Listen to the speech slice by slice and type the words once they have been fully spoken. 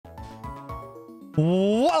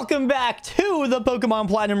Welcome back to the Pokemon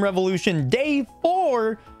Platinum Revolution Day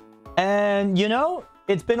 4. And, you know,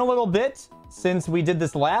 it's been a little bit since we did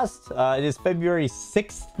this last. It is February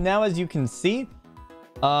 6th now, as you can see.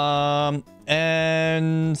 And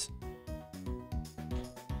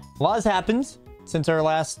a lot has happened since our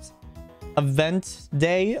last event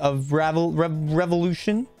day of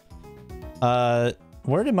Revolution.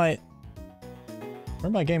 Where'd my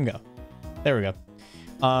game go? There we go.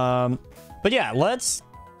 But yeah, let's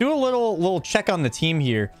do a little check on the team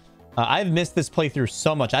here. I've missed this playthrough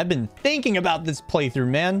so much. I've been thinking about this playthrough,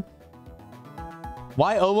 man.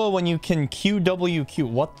 Why OWA when you can QWQ?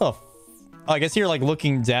 What the I guess you're like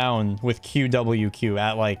looking down with QWQ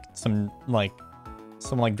at like some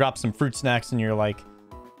drop some fruit snacks and you're like,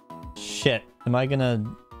 shit, am I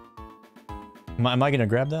gonna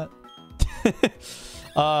grab that?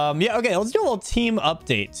 Yeah, okay, let's do a little team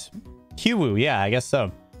update. Kiwu, yeah, I guess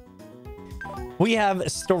so. We have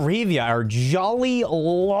Staravia, our jolly,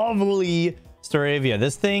 lovely Staravia.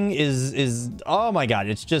 This thing is oh my god,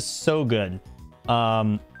 it's just so good.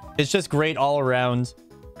 It's just great all around.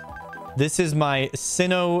 This is my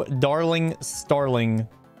Sinnoh Darling Starling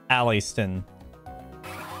Alliston.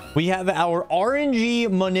 We have our RNG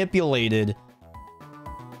manipulated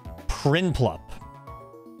Prinplup.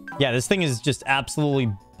 Yeah, this thing is just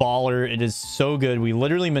absolutely baller. It is so good. We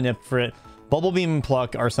literally manip for it. Bubble Beam and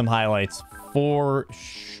Pluck are some highlights for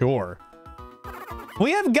sure.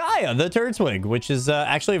 We have Gaia, the Turtwig, which is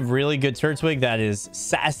actually a really good Turtwig that is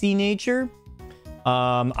sassy nature.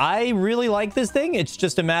 I really like this thing. It's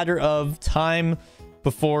just a matter of time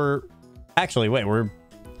before... Actually, wait, I was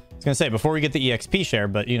gonna say before we get the EXP share,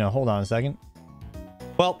 but you know, hold on a second.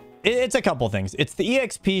 Well, it's a couple things. It's the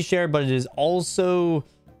EXP share, but it is also...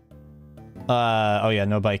 oh yeah,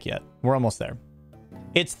 no bike yet. We're almost there.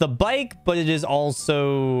 It's the bike, but it is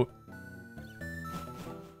also...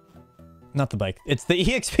 Not the bike. It's the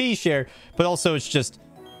EXP share, but also it's just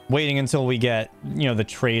waiting until we get, you know, the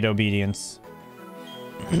trade obedience.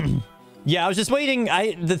 Yeah, I was just waiting.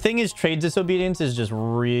 The thing is, trade disobedience is just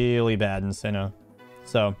really bad in Sinnoh.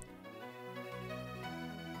 So...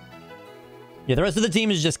 yeah, the rest of the team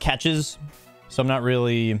is just catches. So I'm not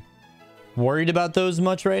really worried about those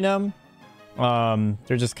much right now.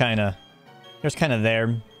 They're just kind of... they're just kind of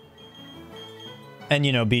there. And,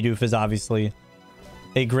 you know, Bidoof is obviously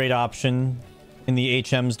a great option in the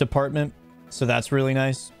HMs department. So that's really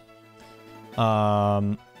nice.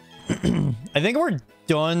 I think we're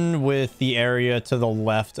done with the area to the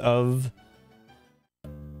left of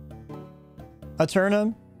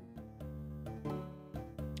Eterna.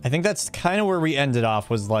 I think that's kind of where we ended off,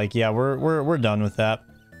 was like, yeah, we're done with that.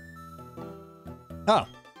 Oh.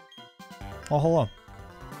 Oh, hello.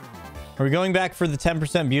 Are we going back for the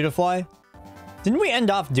 10% Beautifly? Didn't we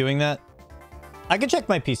end off doing that? I can check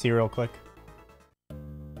my PC real quick.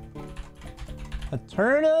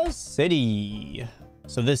 Eterna City.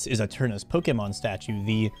 So this is Eterna's Pokemon statue,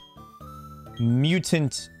 the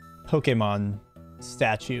mutant Pokemon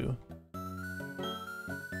statue.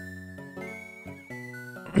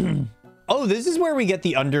 Oh, this is where we get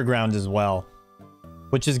the underground as well,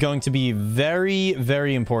 which is going to be very,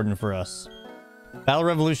 very important for us. Battle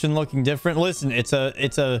Revolution looking different. Listen, it's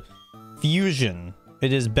a fusion.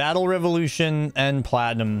 It is Battle Revolution and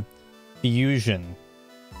Platinum fusion.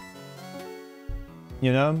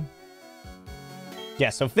 You know? Yeah,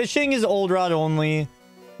 so fishing is Old Rod only.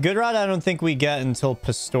 Good Rod I don't think we get until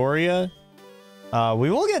Pastoria. We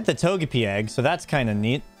will get the Togepi egg, so that's kind of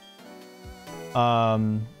neat.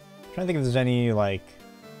 Trying to think if there's any, like,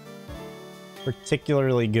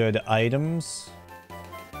 particularly good items.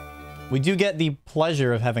 We do get the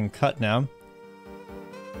pleasure of having Cut now.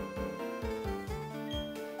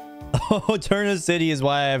 Oh, Eterna City is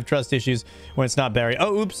why I have trust issues when it's not Barry.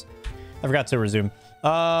 Oh, oops. I forgot to resume.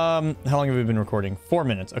 How long have we been recording? 4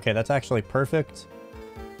 minutes. Okay, that's actually perfect.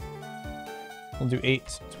 We'll do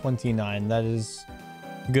 8:29. That is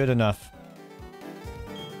good enough.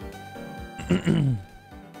 I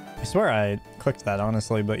swear I clicked that,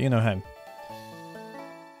 honestly, but you know, hey.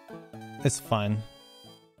 It's fine.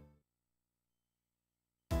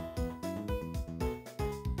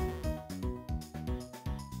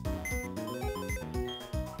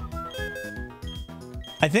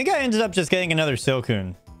 I think I ended up just getting another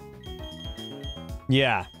Silcoon.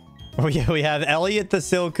 Yeah. We have Elliot the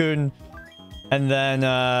Silcoon and then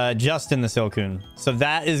Justin the Silcoon. So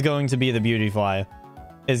that is going to be the Beautifly.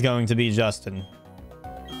 Is going to be Justin.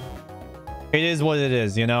 It is what it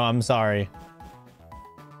is, you know? I'm sorry.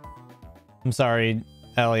 I'm sorry,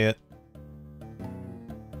 Elliot.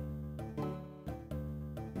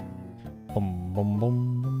 Boom, boom,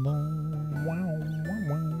 boom, boom, boom. Wow.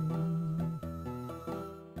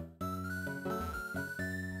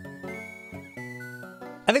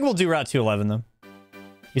 I think we'll do Route 211, though.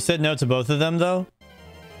 You said no to both of them, though?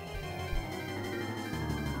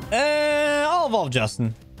 I'll evolve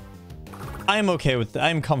Justin. I'm okay with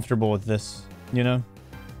I'm comfortable with this, you know?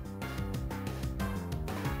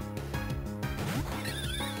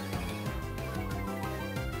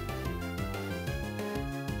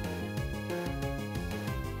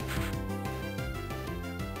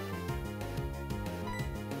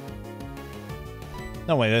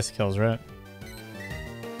 No way this kills, right?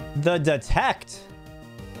 The detect.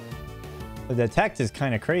 The detect is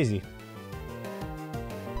kind of crazy.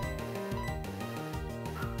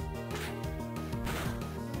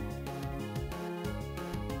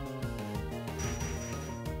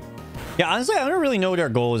 Yeah, honestly, I don't really know what our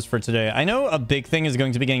goal is for today. I know a big thing is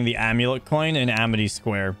going to be getting the amulet coin in Amity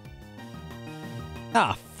Square.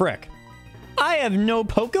 Ah, frick. I have no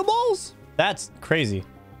Pokeballs? That's crazy.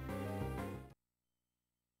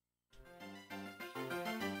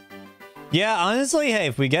 Yeah, honestly, hey,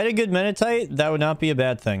 if we get a good Meditite, that would not be a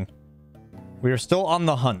bad thing. We are still on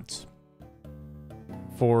the hunt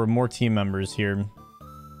for more team members here.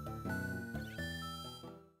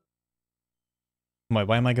 Wait,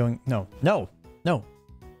 why am I going? No, no, no.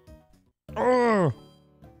 Urgh.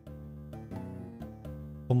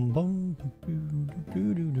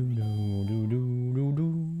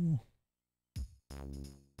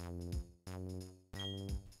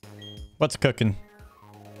 What's cooking?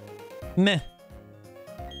 Meh.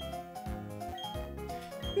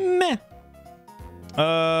 Meh.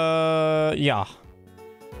 Yeah.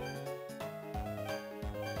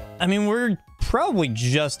 I mean, we're probably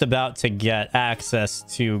just about to get access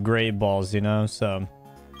to Great Balls, you know? So,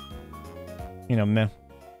 you know, meh.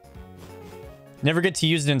 Never get to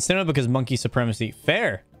use it in Sinnoh because monkey supremacy.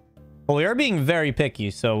 Fair. Well, we are being very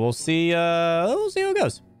picky, so we'll see how it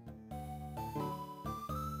goes.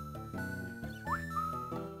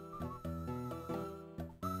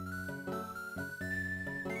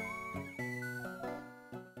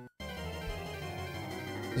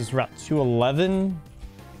 This is Route 211.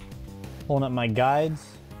 Pulling up my guides.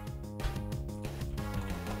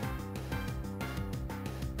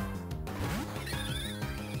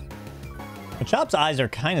 Machop's eyes are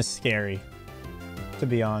kind of scary, to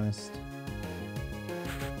be honest.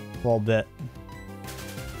 A little bit.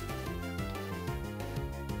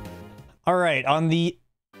 All right, on the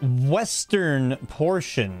western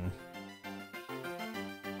portion.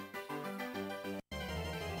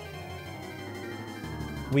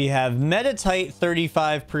 We have Meditite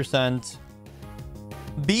 35%.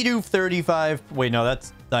 Bidoof 35. Wait, no,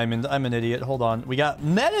 that's Diamond. I'm an idiot. Hold on. We got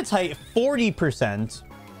Meditite 40%.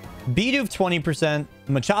 Bidoof 20%.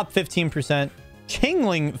 Machop 15%.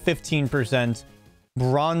 Chingling 15%.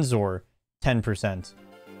 Bronzor 10%.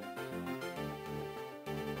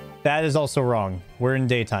 That is also wrong. We're in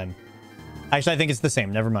daytime. Actually, I think it's the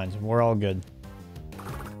same. Never mind. We're all good.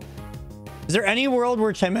 Is there any world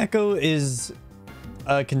where Chimecho is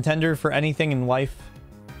a contender for anything in life?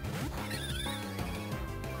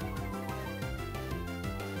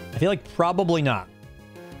 I feel like probably not.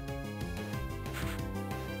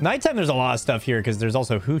 Nighttime, there's a lot of stuff here because there's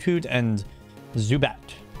also Hoot Hoot and Zubat.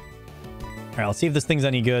 All right, let's see if this thing's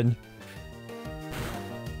any good.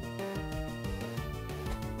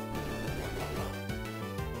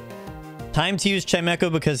 Time to use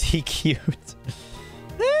Chimecho because he cute.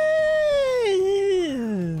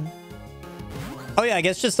 Oh yeah, I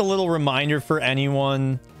guess just a little reminder for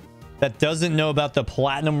anyone that doesn't know about the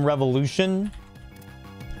Platinum Revolution.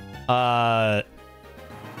 It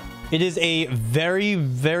is a very,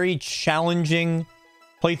 very challenging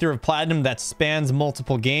playthrough of Platinum that spans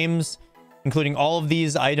multiple games, including all of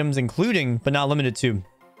these items, including, but not limited to,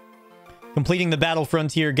 completing the Battle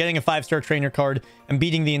Frontier, getting a 5-star trainer card, and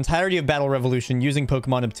beating the entirety of Battle Revolution using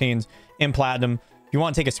Pokemon obtained in Platinum. If you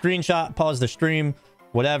want to take a screenshot, pause the stream,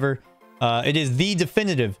 whatever. It is the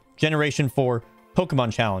definitive Generation 4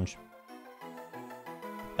 Pokemon Challenge.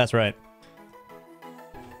 That's right.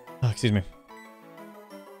 Oh, excuse me.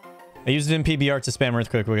 I used it in PBR to spam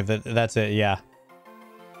Earthquake with it. That's it, yeah.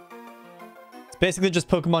 It's basically just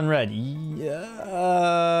Pokemon Red. Yeah.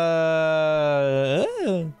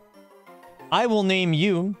 I will name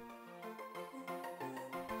you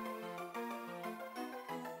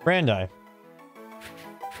Brandi.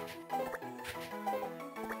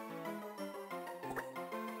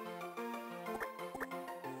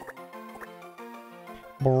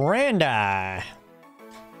 Brandi.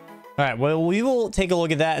 All right, well, we will take a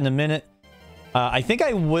look at that in a minute. I think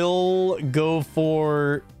I will go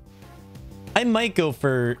for... I might go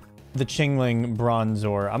for the Chingling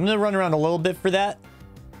Bronzor. I'm going to run around a little bit for that.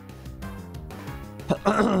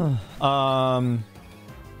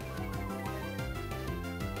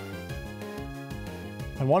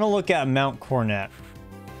 I want to look at Mount Cornet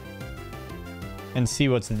and see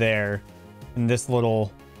what's there in this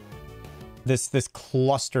little this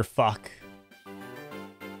clusterfuck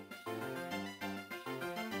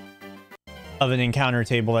of an encounter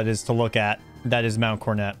table that is to look at. That is Mount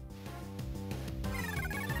Cornet.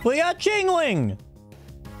 We got Chingling.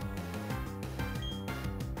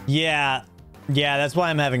 Yeah, that's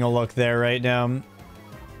why I'm having a look there right now.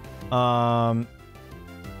 All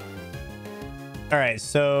right,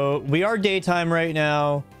 so we are daytime right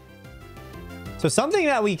now. So something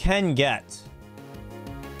that we can get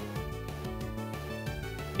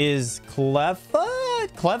is Cleffa.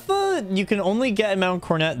 Cleffa, you can only get Mount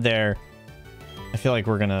Cornet there. I feel like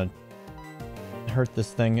we're gonna hurt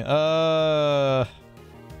this thing. You have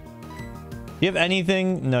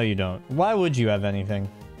anything? No, you don't. Why would you have anything?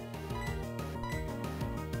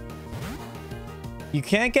 You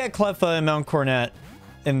can't get Cleffa and Mount Cornet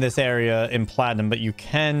in this area in Platinum, but you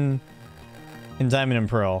can in Diamond and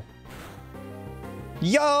Pearl.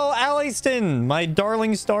 Yo, Alliston, my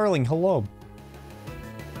darling starling. Hello.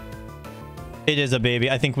 It is a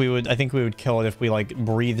baby. I think we would kill it if we like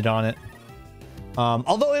breathed on it.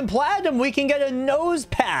 Although in Platinum we can get a nose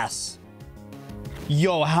pass.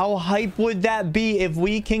 Yo, how hype would that be if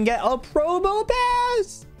we can get a promo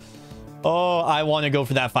pass? Oh, I want to go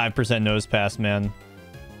for that 5% nose pass, man.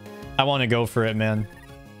 I want to go for it, man.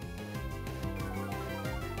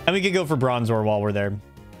 And we could go for Bronzor while we're there.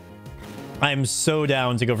 I am so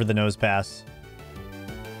down to go for the nose pass.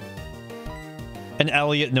 An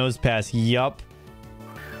Elliott nose pass. Yup.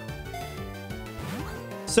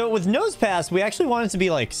 So with nose pass, we actually want it to be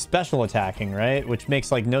like special attacking, right? Which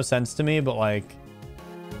makes like no sense to me, but like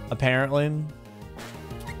apparently.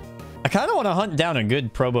 I kind of want to hunt down a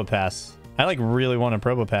good Probo Pass. I like really want a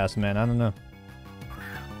Probo Pass, man. I don't know.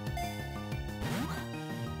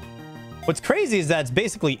 What's crazy is that it's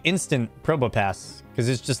basically instant Probo Pass because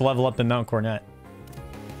it's just level up in Mount Cornet.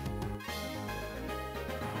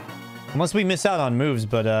 Unless we miss out on moves,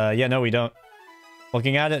 but yeah, no, we don't.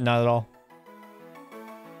 Looking at it, not at all.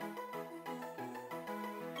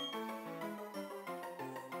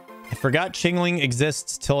 I forgot Chingling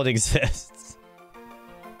exists till it exists.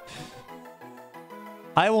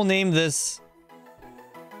 I will name this.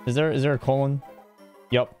 Is there a colon?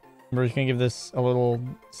 Yep. We're just gonna give this a little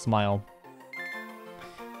smile.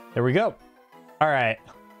 There we go. All right.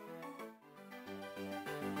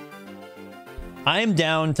 I am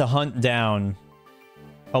down to hunt down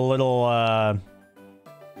a little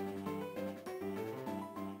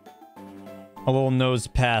nose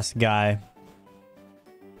pass guy.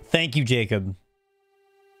 Thank you, Jacob.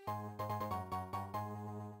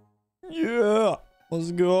 Yeah,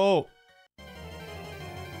 let's go.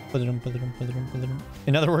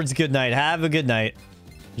 In other words, good night. Have a good night,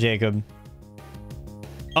 Jacob.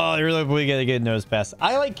 Oh, I really hope we get a good nose pass.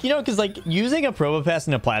 I like, you know, because like using a Probo Pass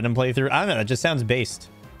in a Platinum playthrough, I don't know, that just sounds based.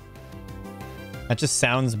 That just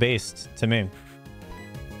sounds based to me.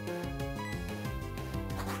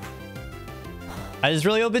 I just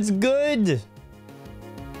really hope it's good.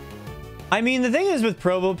 I mean, the thing is with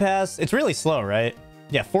Probo Pass, it's really slow, right?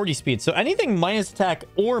 Yeah, 40 speed. So anything minus attack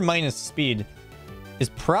or minus speed is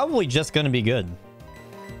probably just going to be good.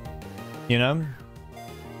 You know?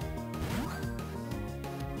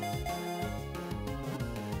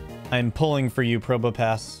 I'm pulling for you, Probo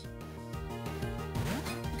Pass.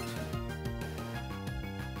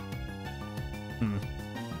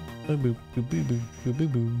 Boo boo boo boo boo boo boo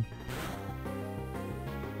boo.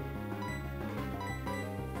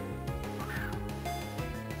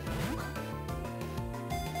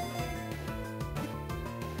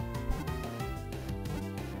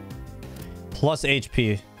 Plus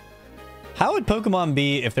HP. How would Pokemon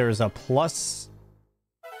be if there was a plus...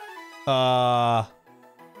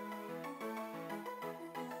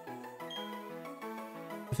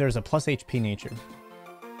 If there's a plus HP nature.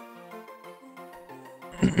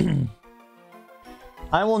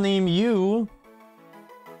 I will name you...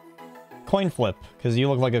 Coin Flip, because you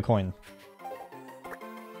look like a coin.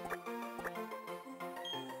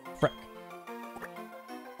 Frick.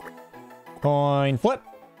 Coin Flip.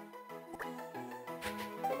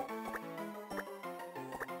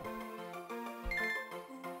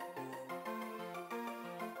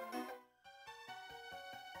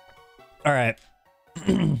 All right.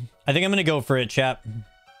 I think I'm going to go for it, chap.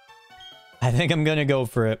 I think I'm going to go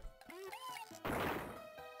for it.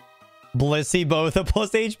 Blissey, both a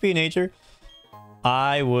plus HP nature.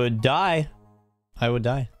 I would die. I would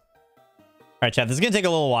die. All right, chat. This is going to take a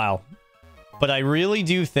little while. But I really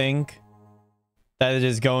do think that it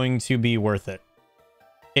is going to be worth it.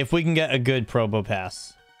 If we can get a good Probo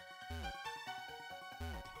Pass.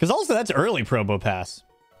 Because also that's early Probo Pass.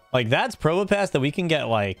 Like, that's Probo Pass that we can get,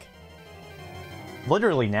 like,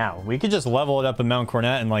 literally now. We could just level it up in Mount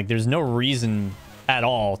Cornet and, like, there's no reason at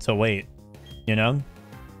all to wait. You know?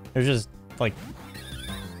 There's just, like,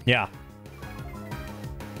 yeah.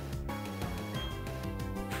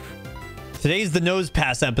 Today's the Nose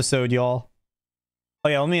Pass episode, y'all. Oh,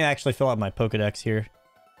 yeah, let me actually fill out my Pokedex here.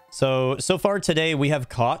 So far today, we have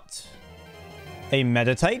caught a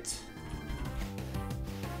Meditite.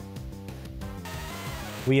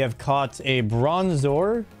 We have caught a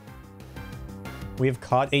Bronzor. We have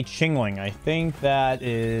caught a Chingling. I think that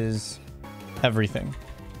is everything.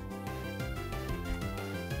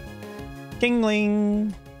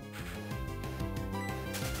 Chingling.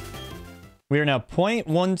 We are now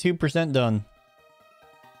 0.12% done.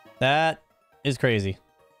 That is crazy.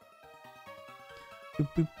 Boop,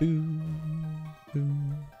 boop, boop,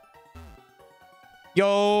 boop.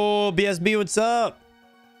 Yo, BSB, what's up?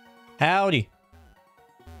 Howdy.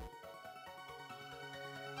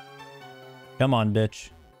 Come on, bitch.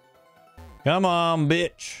 Come on,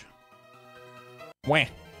 bitch. Wah.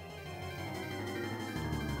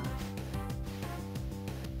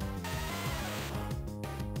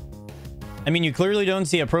 I mean, you clearly don't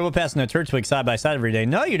see a Probopass and a Turtwig side by side every day.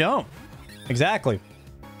 No, you don't. Exactly.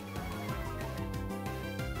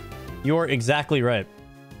 You're exactly right.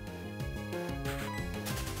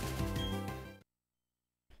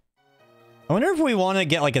 I wonder if we want to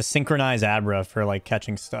get like a synchronized Abra for like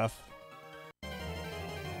catching stuff.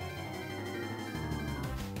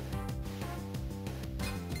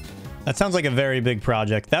 That sounds like a very big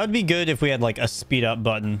project. That would be good if we had like a speed up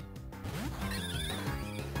button.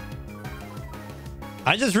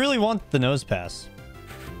 I just really want the Nose Pass.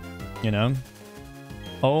 You know?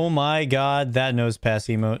 Oh my god, that Nose Pass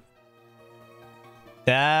emote.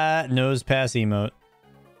 That Nose Pass emote.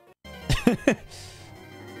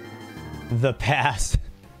 The pass.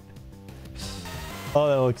 Oh,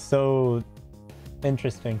 that looks so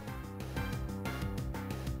interesting.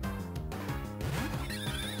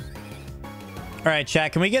 All right,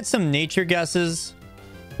 chat, can we get some nature guesses?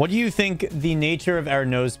 What do you think the nature of our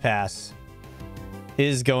Nose Pass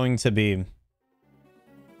is going to be?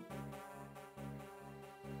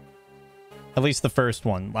 At least the first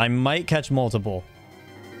one. I might catch multiple.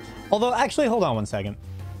 Although, actually, hold on one second.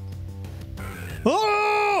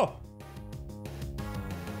 Oh!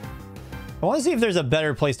 I want to see if there's a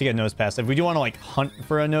better place to get Nose Pass. If we do want to, like, hunt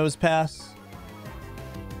for a Nose Pass.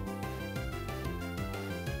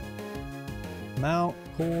 Mount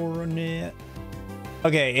Coronet.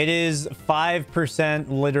 Okay, it is 5%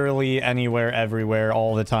 literally anywhere, everywhere,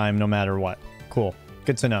 all the time, no matter what. Cool.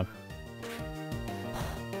 Good to know.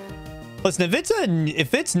 Listen,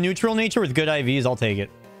 if it's neutral nature with good IVs, I'll take it.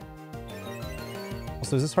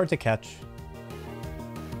 Also, is this hard to catch?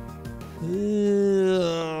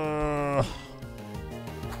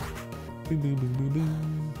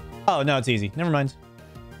 Oh, no, it's easy. Never mind.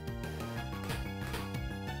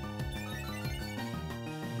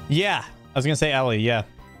 Yeah, I was gonna say Ellie, yeah.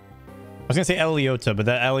 I was gonna say Eliota, but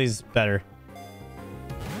that Ellie's better.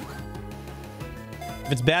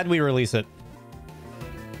 If it's bad, we release it.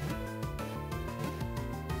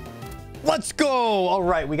 Let's go! All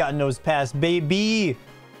right, we got Nose Pass, baby.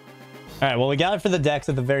 All right, well, we got it for the Dex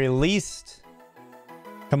at the very least.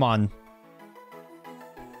 Come on.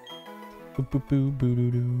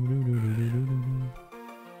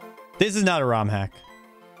 This is not a ROM hack.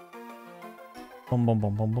 Bum, bum,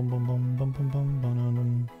 bum, bum, bum, bum, bum, bum, bum, bum,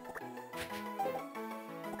 bum.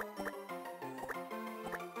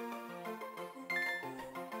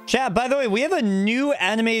 Chat, by the way, we have a new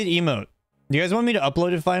animated emote. Do you guys want me to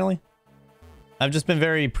upload it finally? I've just been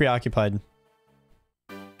very preoccupied.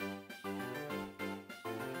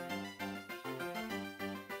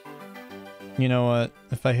 You know what?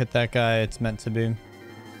 If I hit that guy, it's meant to be.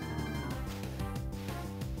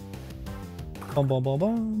 Bum, bum, bum,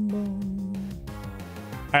 bum, bum.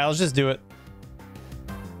 All right, let's just do it.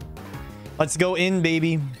 Let's go in,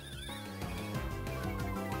 baby.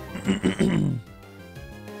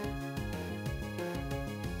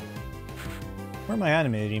 Where are my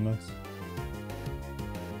animated emotes?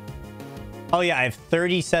 Oh, yeah, I have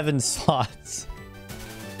 37 slots.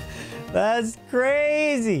 That's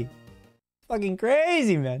crazy. Fucking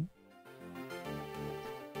crazy, man.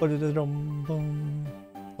 Let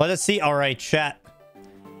us see. All right, chat.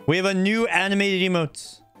 We have a new animated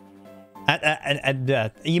emote.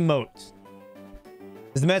 Emote.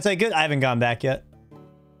 Is the Meditite good? I haven't gone back yet.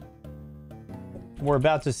 We're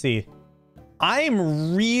about to see.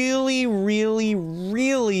 I'm really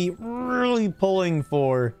pulling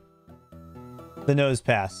for the Nose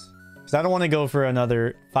Pass. Because I don't want to go for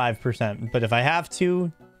another 5%. But if I have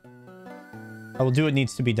to, I will do what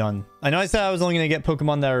needs to be done. I know I said I was only going to get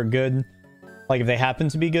Pokemon that are good. Like, if they happen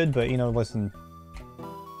to be good. But, you know, listen.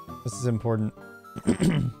 This is important.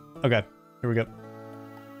 Okay, here we go.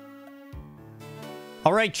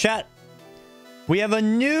 All right, chat. We have a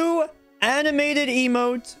new animated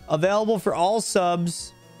emote available for all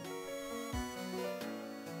subs.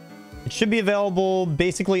 It should be available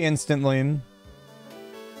basically instantly.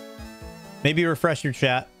 Maybe refresh your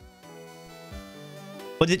chat.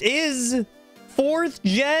 But it is 4th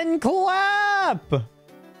gen clap.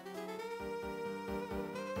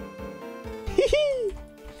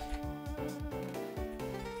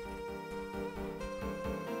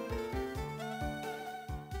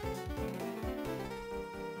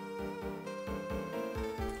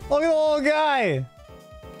 Look at the little guy.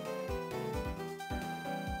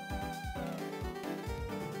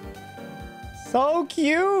 So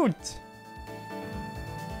cute.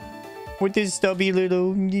 With his stubby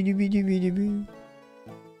little...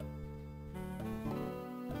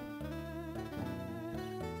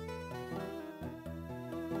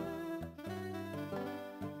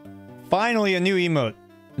 Finally, a new emote.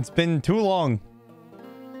 It's been too long.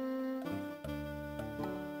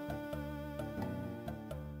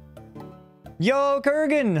 Yo,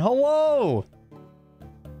 Kurgan, hello.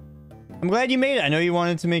 I'm glad you made it. I know you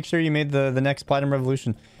wanted to make sure you made the next Platinum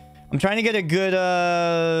Revolution. I'm trying to get a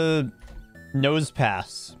good nose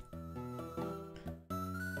pass.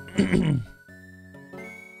 Good,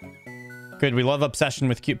 we love obsession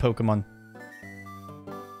with cute Pokemon.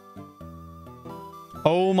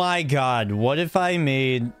 Oh my god, what if I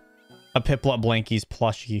made a Piplup Blankies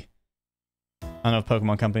plushie? I don't know if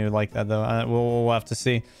Pokemon Company would like that though. We'll have to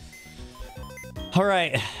see. All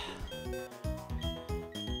right.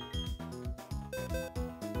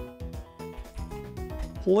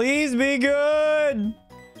 Please be good.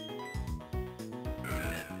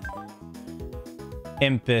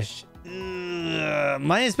 Impish. Ugh,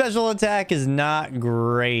 my special attack is not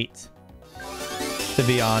great, to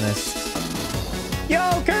be honest. Yo,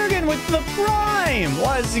 Kurgan with the prime.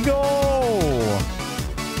 Let's go.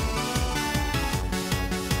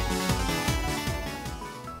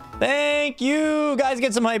 Thank you. Guys,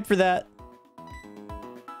 get some hype for that.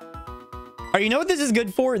 All right, you know what this is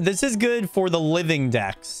good for? This is good for the living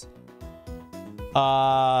decks.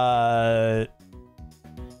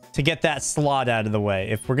 To get that slot out of the way.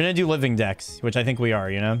 If we're going to do living decks, which I think we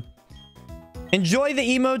are, you know? Enjoy the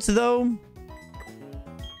emotes, though.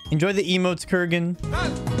 Enjoy the emotes, Kurgan.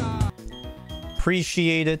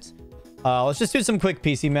 Appreciate it. Let's just do some quick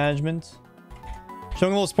PC management.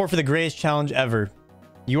 Showing a little support for the greatest challenge ever.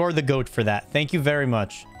 You are the GOAT for that. Thank you very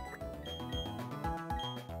much.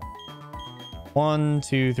 1,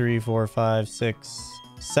 2, 3, 4, 5, 6,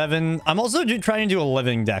 7. I'm also trying to do a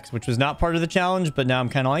living dex, which was not part of the challenge, but now I'm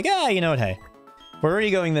kind of like, you know what? Hey, we're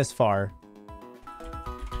already going this far.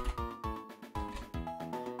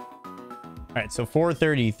 All right, so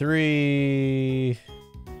 433.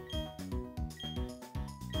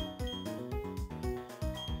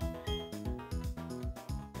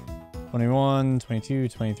 '21, 22,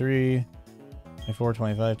 23, 24,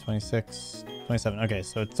 25, 26, 27. Okay,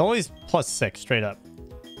 so it's always +6 straight up.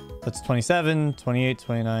 That's 27, 28,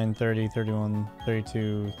 29, 30, 31,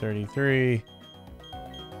 32, 33.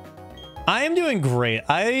 I am doing great.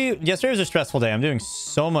 Yesterday was a stressful day. I'm doing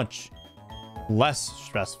so much less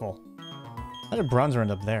stressful. How did Bronzer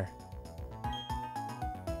end up there?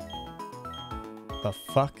 The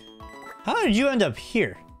fuck? How did you end up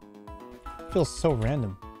here? Feels so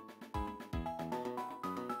random.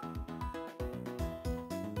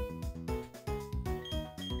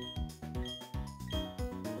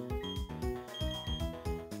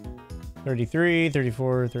 $33,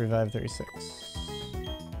 $34, $35,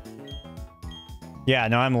 $36. Yeah,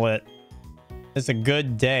 no, I'm lit. It's a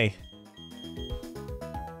good day.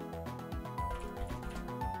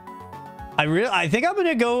 I think I'm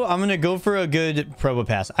gonna go for a good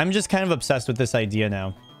Probopass. I'm just kind of obsessed with this idea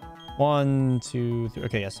now. 1, 2, 3.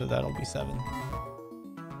 Okay, yeah, so that'll be 7.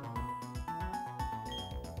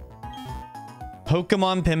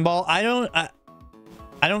 Pokemon pinball. I don't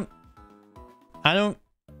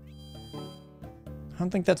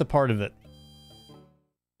think that's a part of it,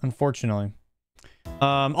 unfortunately.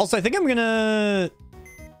 Also, I think I'm gonna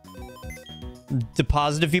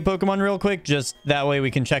deposit a few Pokemon real quick, just that way we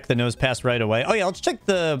can check the nose pass right away. Oh yeah, let's check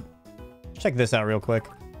this out real quick.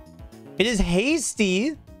 It is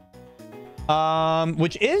Hasty,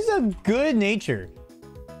 which is a good nature.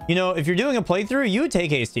 You know, if you're doing a playthrough, you would take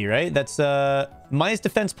Hasty, right? That's minus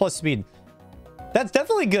defense plus speed. That's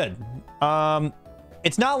definitely good.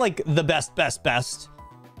 It's not like the best.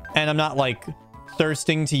 And I'm not like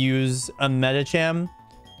thirsting to use a Medicham.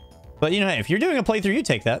 But, you know, hey, if you're doing a playthrough, you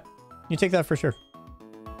take that. You take that for sure.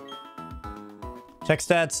 Check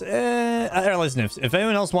stats. Listen, if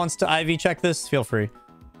anyone else wants to IV check this, feel free.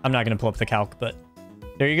 I'm not going to pull up the calc, but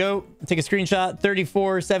there you go. Take a screenshot.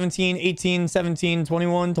 34, 17, 18, 17,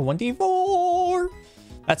 21, 24.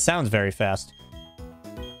 That sounds very fast.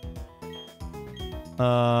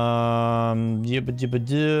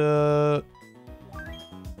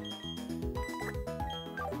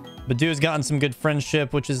 Badoo's gotten some good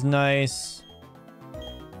friendship, which is nice.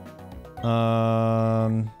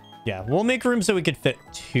 Yeah, we'll make room so we could fit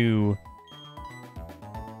 2.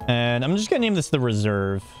 And I'm just gonna name this the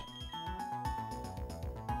reserve.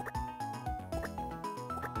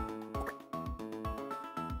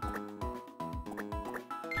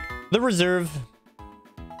 The reserve.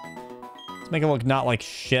 Let's make it look not like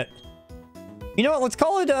shit. You know what? Let's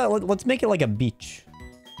call it, let's make it like a beach.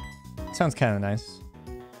 Sounds kind of nice.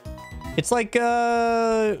 It's like,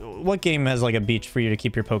 what game has like a beach for you to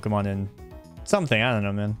keep your Pokemon in? Something, I don't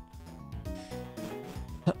know, man.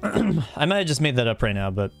 I might have just made that up right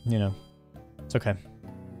now, but, you know, it's okay.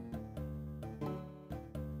 All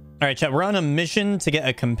right, chat, we're on a mission to get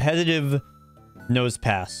a competitive nose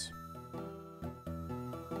pass.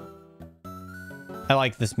 I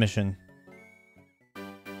like this mission.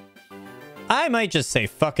 I might just say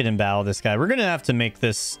fuck it and battle this guy. We're gonna have to make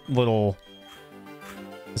this little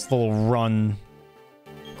run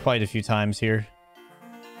quite a few times here.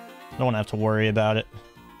 I don't want to have to worry about it.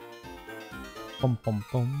 Bum, bum,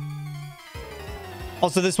 bum.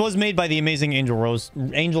 Also, this was made by the amazing Angel Rose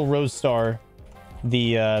Star,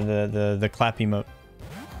 the clap emote.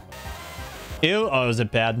 Ew! Oh, is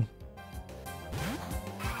it bad?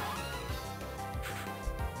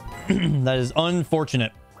 That is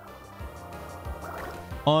unfortunate.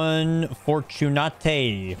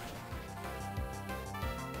 Unfortunate.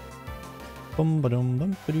 Bum ba dum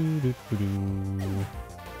bum ba doo doo doo doo.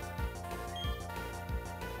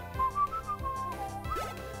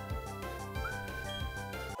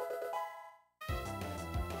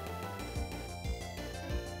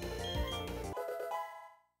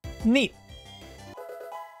 Neat.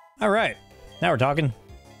 All right. Now we're talking.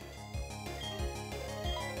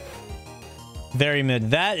 Very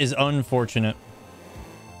mid. That is unfortunate.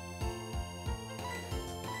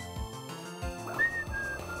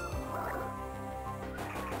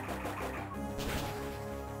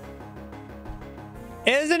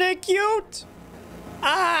 Isn't it cute?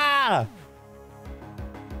 Ah!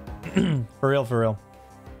 For real, for real.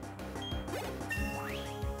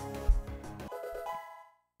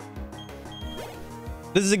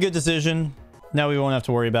 This is a good decision. Now we won't have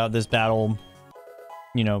to worry about this battle,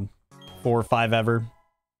 you know, 4 or 5 ever.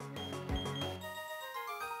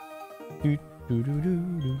 Doo, doo, doo,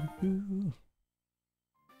 doo, doo, doo.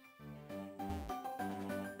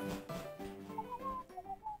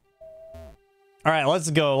 All right, let's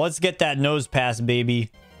go. Let's get that nose pass, baby.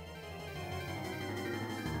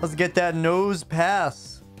 Let's get that nose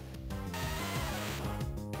pass.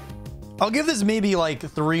 I'll give this maybe like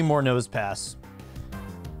 3 more nose pass.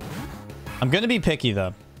 I'm gonna be picky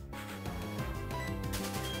though.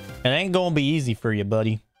 It ain't gonna be easy for you,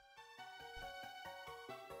 buddy.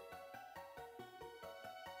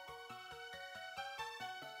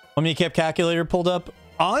 Omnicap calculator pulled up.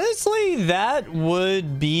 Honestly, that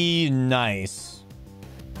would be nice.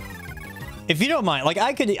 If you don't mind, like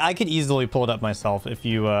I could easily pull it up myself if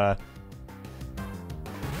you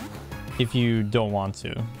don't want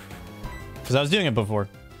to. Because I was doing it before.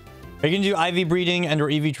 Are you gonna do IV breeding and or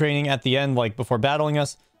EV training at the end, like before battling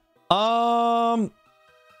us?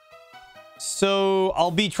 So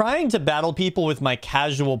I'll be trying to battle people with my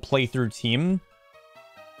casual playthrough team.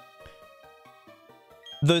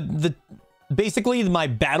 Basically my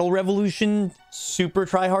Battle Revolution super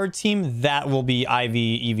tryhard team, that will be IV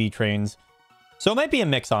EV trains. So it might be a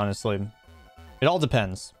mix, honestly. It all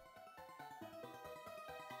depends.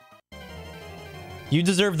 You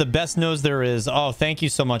deserve the best nose there is. Oh, thank you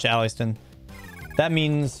so much, Alliston. That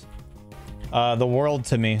means the world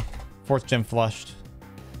to me. 4th gym flushed.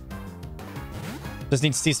 Just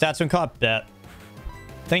need to see stats when caught. Bet.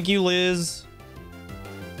 Thank you, Liz.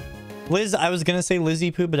 Liz, I was gonna say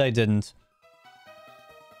Lizzie Poo, but I didn't.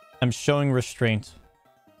 I'm showing restraint.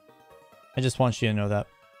 I just want you to know that.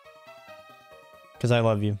 Because I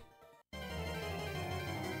love you.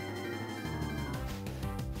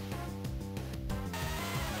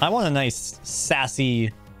 I want a nice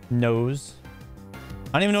sassy nose.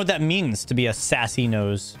 I don't even know what that means to be a sassy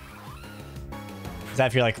nose. Is that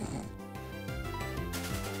if you're like...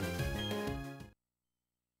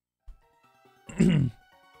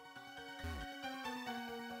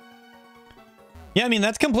 Yeah, I mean,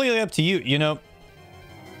 that's completely up to you. You know,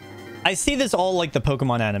 I see this all like the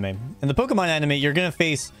Pokemon anime. In the Pokemon anime, you're going to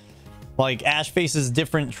face, like, Ash faces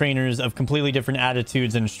different trainers of completely different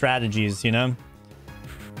attitudes and strategies, you know?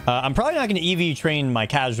 I'm probably not going to EV train my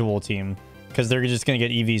casual team because they're just going to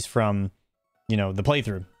get EVs from, you know, the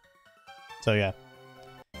playthrough. So, yeah.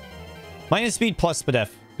 Minus speed plus SPDF.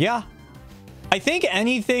 Yeah. I think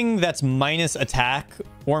anything that's minus attack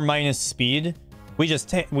or minus speed, we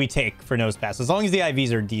take for Nose Pass, as long as the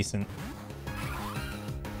IVs are decent.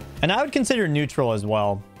 And I would consider neutral as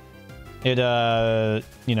well. It,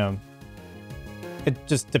 you know, it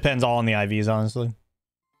just depends all on the IVs, honestly.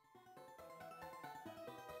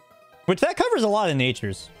 Which that covers a lot of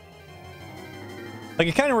natures. Like,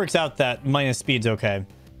 it kind of works out that minus speed's okay.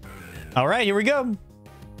 All right, here we go.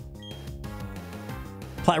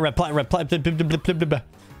 Plat rep.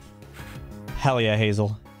 Hell yeah,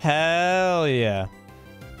 Hazel. Hell yeah.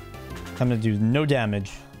 I'm gonna do no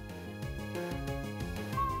damage.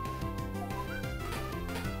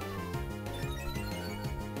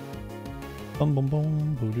 Bum bum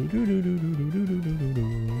bum.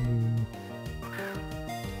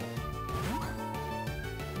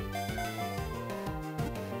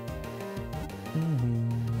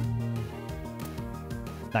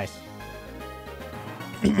 Nice.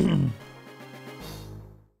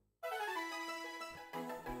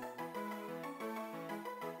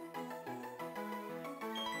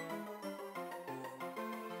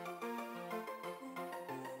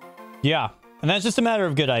 Yeah, and that's just a matter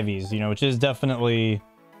of good IVs, you know, which is definitely,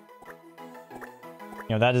 you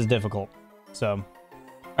know, that is difficult. So,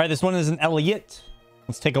 all right, this one is an Elliot.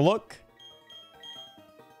 Let's take a look.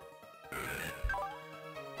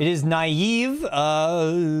 It is Naive,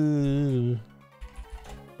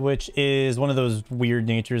 which is one of those weird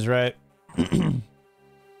natures, right?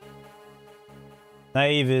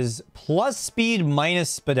 Naive is plus speed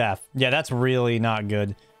minus SPDF. Yeah, that's really not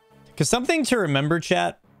good. Because something to remember,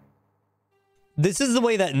 chat. This is the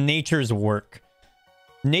way that natures work.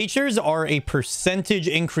 Natures are a percentage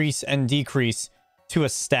increase and decrease to a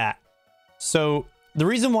stat. So the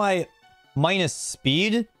reason why minus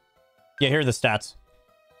speed... Yeah, here are the stats.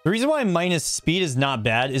 The reason why minus speed is not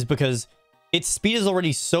bad is because its speed is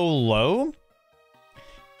already so low.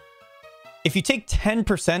 If you take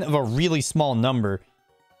 10% of a really small number,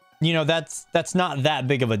 you know, that's not that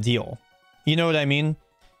big of a deal. You know what I mean?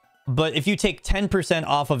 But if you take 10%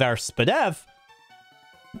 off of our SPDF,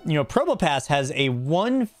 you know, Probopass has a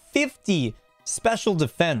 150 special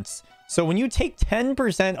defense. So when you take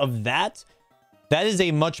 10% of that, that is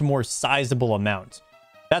a much more sizable amount.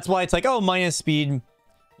 That's why it's like, oh, minus speed, you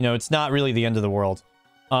know, it's not really the end of the world.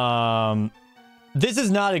 This is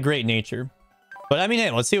not a great nature. But I mean, hey,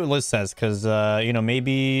 let's see what Liz says, because, you know,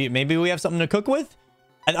 maybe we have something to cook with.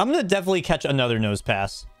 And I'm going to definitely catch another Nose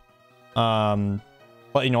Pass. But,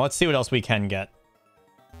 you know, let's see what else we can get.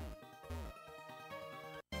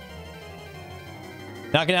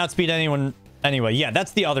 Not going to outspeed anyone anyway. Yeah,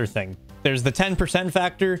 that's the other thing. There's the 10%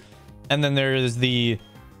 factor, and then there's the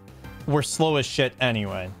we're slow as shit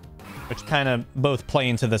anyway, which kind of both play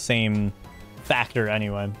into the same factor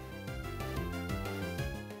anyway.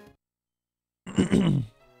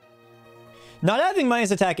 Not having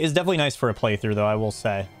minus attack is definitely nice for a playthrough, though, I will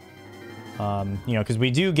say. You know, because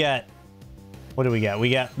we do get... What do we get? We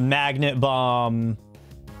get Magnet Bomb.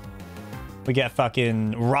 We get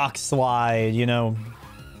fucking Rock Slide, you know.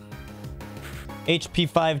 HP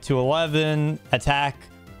 5 to 11. Attack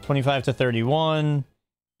 25 to 31.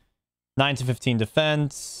 9 to 15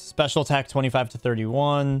 defense. Special attack 25 to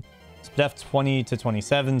 31. Def 20 to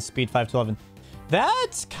 27. Speed 5 to 11.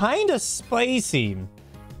 That's kind of spicy.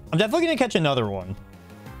 I'm definitely going to catch another one.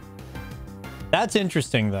 That's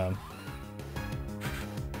interesting, though.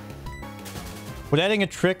 Would adding a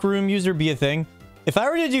Trick Room user be a thing? If I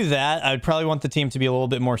were to do that, I would probably want the team to be a little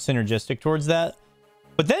bit more synergistic towards that.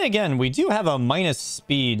 But then again, we do have a minus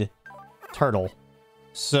speed turtle.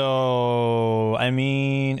 So, I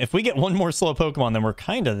mean, if we get one more slow Pokemon, then we're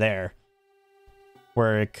kind of there.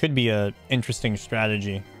 Where it could be a interesting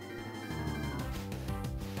strategy.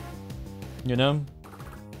 You know?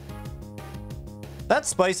 That's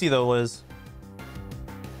spicy though, Liz.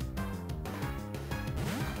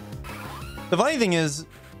 The funny thing is,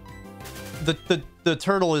 the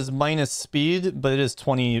turtle is minus speed, but it is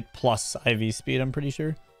 20 plus IV speed, I'm pretty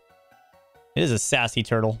sure. It is a sassy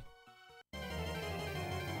turtle.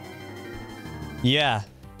 Yeah.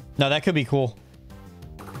 No, that could be cool.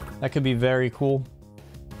 That could be very cool.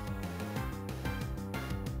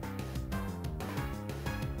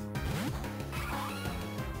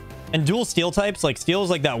 And dual steel types, like steel is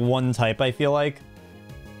like that one type, I feel like.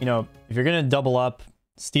 you know, if you're gonna double up,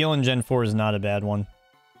 Steel in Gen 4 is not a bad one.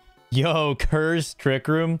 Yo, Curse Trick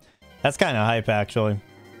Room. That's kind of hype, actually.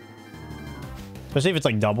 Especially if it's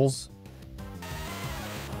like doubles.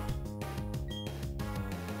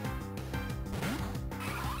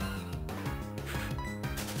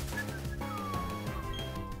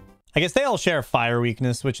 I guess they all share fire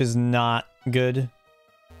weakness, which is not good.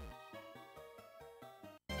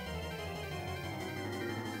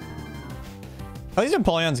 At least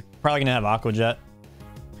Empoleon's probably gonna have Aqua Jet.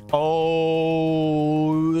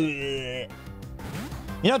 Oh, you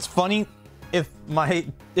know what's funny? If my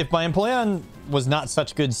Empoleon was not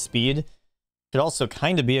such good speed, it could also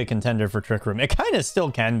kind of be a contender for Trick Room. It kind of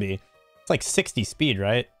still can be. It's like 60 speed,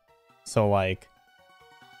 right? So like,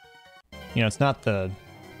 you know, it's not the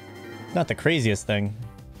craziest thing.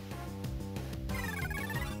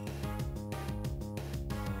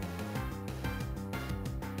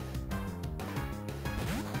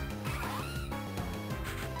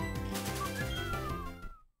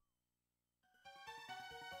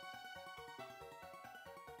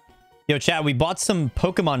 Yo, chat, we bought some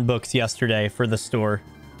Pokemon books yesterday for the store.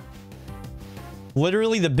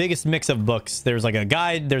 Literally the biggest mix of books. There's like a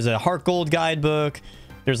guide. There's a Heart Gold guidebook.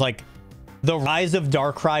 There's like the Rise of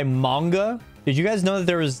Darkrai manga. Did you guys know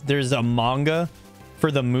that there's a manga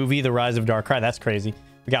for the movie The Rise of Darkrai? That's crazy.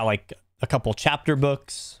 We got like a couple chapter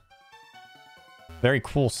books. Very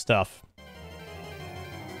cool stuff.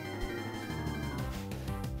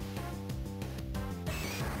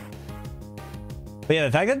 But yeah,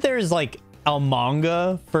 the fact that there's like a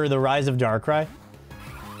manga for The Rise of Darkrai,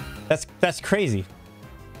 that's crazy.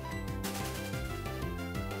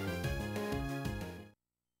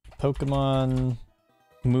 Pokemon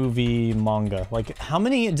movie manga. Like, how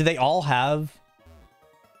many do they all have?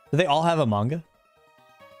 Do they all have a manga?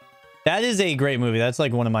 That is a great movie. That's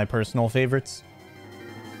like one of my personal favorites.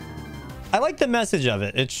 I like the message of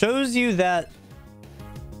it. It shows you that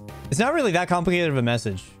it's not really that complicated of a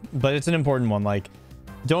message, but it's an important one. Like,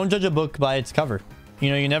 don't judge a book by its cover.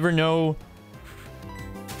 You know, you never know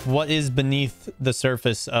what is beneath the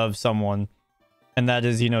surface of someone. And that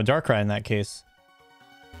is, you know, Darkrai in that case.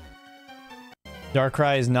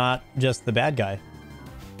 Darkrai is not just the bad guy.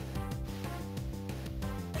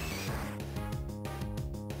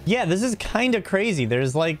 Yeah, this is kind of crazy.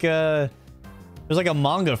 There's like a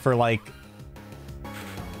manga for like,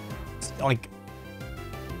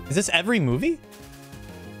 is this every movie?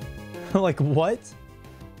 Like, what?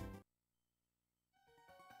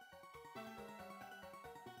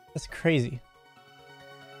 That's crazy.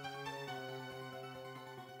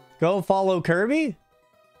 Go follow Kirby?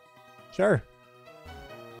 Sure.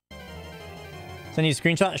 Send you a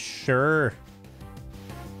screenshot? Sure.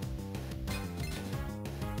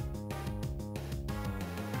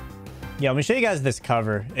 Yeah, let me show you guys this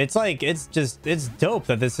cover. It's like, it's dope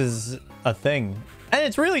that this is a thing. And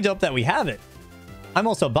it's really dope that we have it. I'm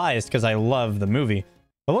also biased because I love the movie.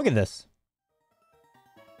 But look at this.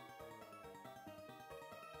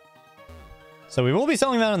 So we will be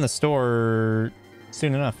selling that in the store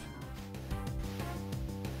soon enough.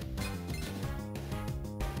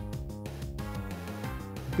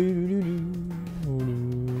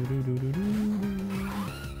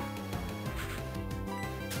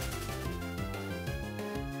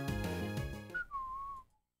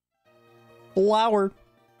 Flower.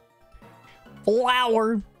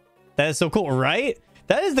 That is so cool, right?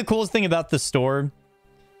 That is the coolest thing about the store.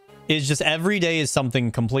 Is just every day is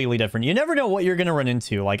something completely different. You never know what you're going to run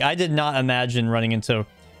into. Like, I did not imagine running into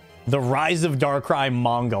the Rise of Darkrai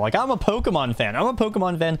manga. Like, I'm a Pokemon fan. I'm a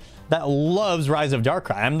Pokemon fan that loves Rise of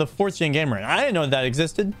Darkrai. I'm the 4th gen gamer, and I didn't know that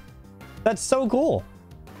existed. That's so cool.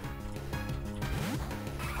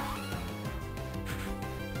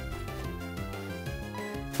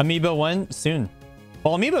 Amiibo when? Soon.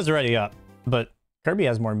 Well, Amiibo's already up, but Kirby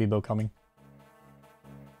has more Amiibo coming.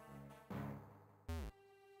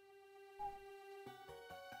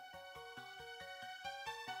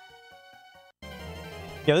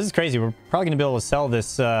 Yeah, this is crazy. We're probably going to be able to sell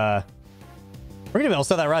this. We're going to be able to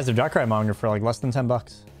sell that Rise of Darkrai manga for like less than 10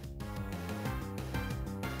 bucks.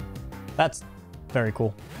 That's very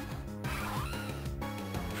cool.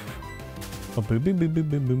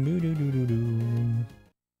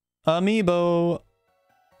 Amiibo.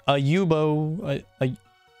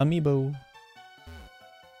 Amiibo.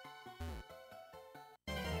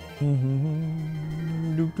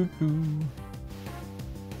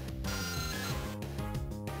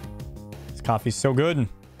 Coffee's so good.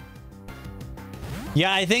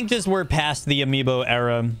 Yeah, I think just we're past the Amiibo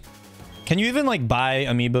era. Can you even like buy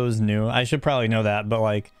Amiibos new? I should probably know that, but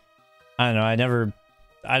like, I don't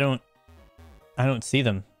know. I don't see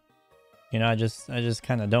them. You know, I just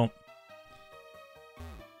kind of don't.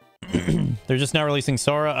 They're just not releasing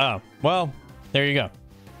Sora. Oh, well, there you go.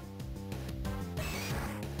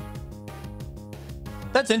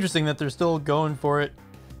 That's interesting that they're still going for it.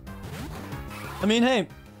 I mean, hey,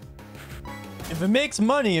 if it makes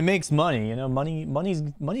money, it makes money. You know,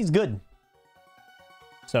 money's good.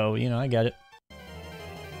 So, you know, I get it.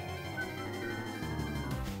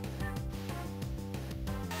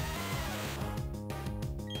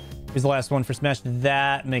 Here's the last one for Smash.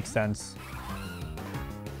 That makes sense.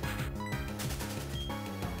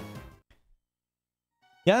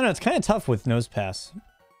 Yeah, I don't know. It's kind of tough with Nose Pass.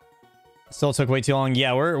 Still took way too long.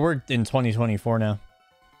 Yeah, we're in 2024 now.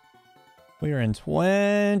 We are in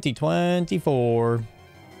 2024.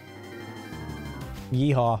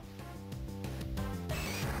 Yeehaw.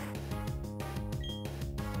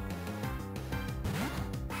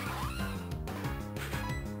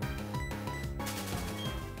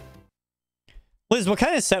 Liz, what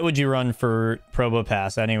kind of set would you run for Probo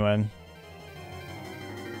Pass anyway?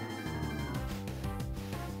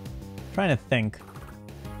 Trying to think.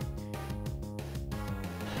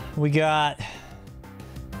 We got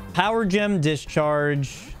Power Gem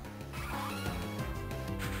Discharge,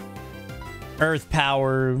 Earth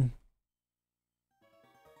Power,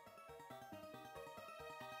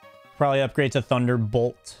 probably upgrade to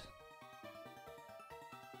Thunderbolt.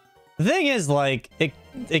 The thing is, like, it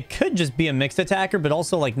could just be a mixed attacker, but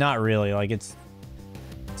also, like, not really. Like, its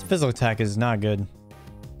physical attack is not good.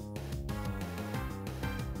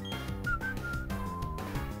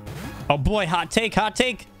 Oh boy, hot take, hot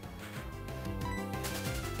take.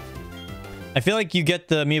 I feel like you get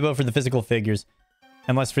the amiibo for the physical figures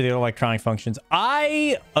and less for the electronic functions.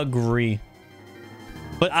 I agree.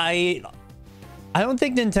 But I don't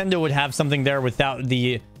think Nintendo would have something there without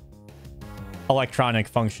the electronic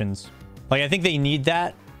functions. Like, I think they need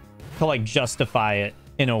that to, like, justify it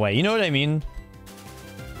in a way. You know what I mean?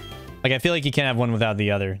 Like, I feel like you can't have one without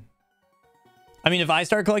the other. I mean, if I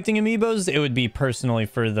start collecting amiibos, it would be personally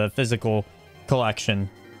for the physical collection.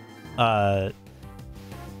 But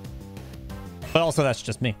also, that's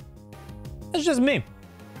just me. That's just me.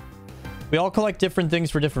 We all collect different things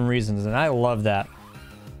for different reasons, and I love that.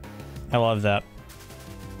 I love that.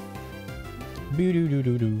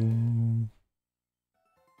 Boo-doo-doo-doo-doo.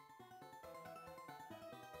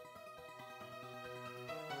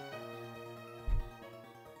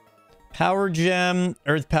 Power Gem,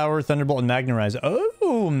 Earth Power, Thunderbolt, and Magnet Rise.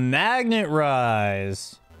 Oh, Magnet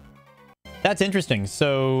Rise. That's interesting.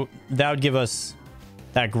 So that would give us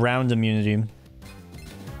that ground immunity.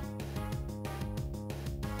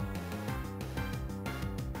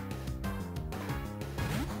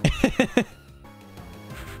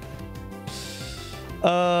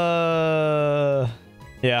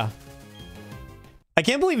 Yeah. I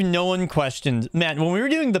can't believe no one questioned. Man, when we were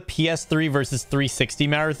doing the PS3 versus 360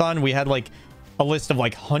 marathon, we had like a list of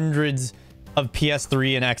like hundreds of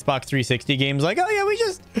PS3 and Xbox 360 games. Like, oh yeah, we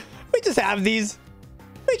just have these.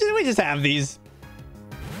 We just have these.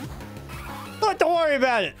 Oh, don't worry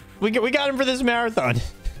about it. We got them for this marathon.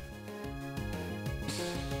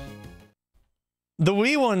 The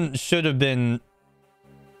Wii one should have been...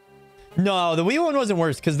 No, the Wii one wasn't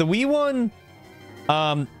worse because the Wii one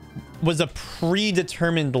was a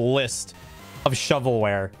predetermined list of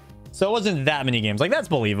shovelware. So it wasn't that many games. Like, that's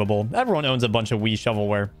believable. Everyone owns a bunch of Wii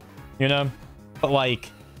shovelware, you know? But,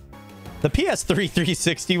 like, the PS3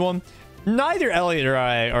 360 one, neither Elliot or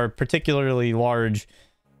I are particularly large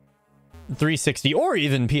 360 or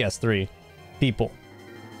even PS3 people.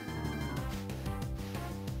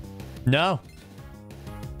 No.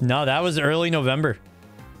 No, that was early November.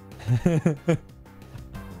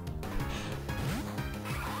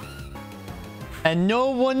 And no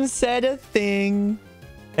one said a thing.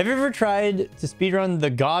 Have you ever tried to speedrun the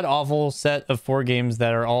god-awful set of 4 games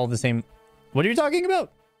that are all the same? What are you talking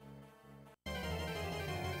about?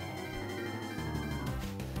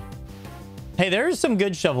 Hey, there's some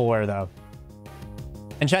good shovelware, though.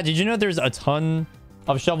 And chat, did you know there's a ton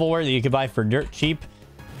of shovelware that you could buy for dirt cheap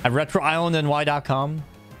at retroislandny.com?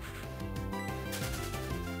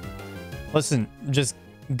 Listen, just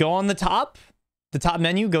go on the top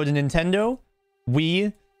menu, go to Nintendo,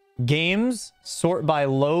 Wii, games, sort by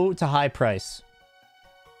low to high price.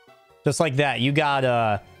 Just like that. You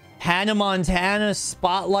got Hannah Montana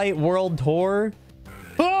Spotlight World Tour.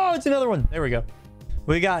 Oh, it's another one. There we go.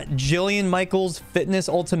 We got Jillian Michaels Fitness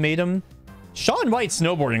Ultimatum. Shaun White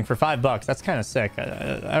snowboarding for $5. That's kind of sick.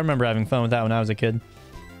 I remember having fun with that when I was a kid.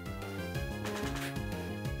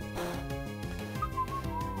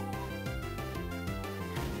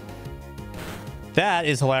 That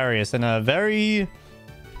is hilarious and a very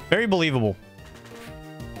Very believable.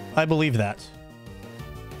 I believe that.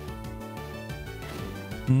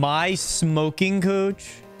 My smoking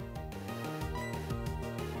coach?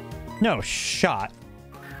 No, shot.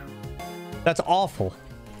 That's awful.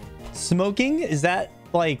 Smoking? Is that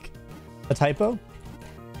like a typo?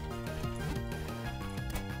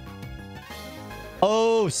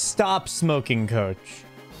 Oh, stop smoking, coach.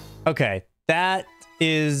 Okay, that's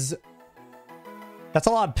a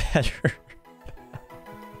lot better.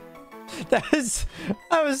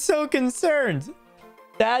 I was so concerned.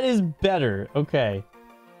 That is better. Okay.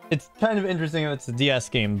 It's kind of interesting that it's a DS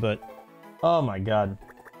game, but oh my god.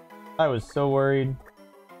 I was so worried.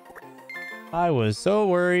 I was so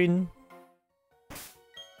worried. All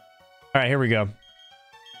right, here we go.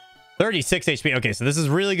 36 HP. Okay, so this is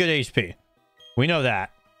really good HP. We know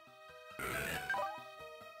that.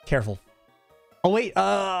 Careful. Oh, wait.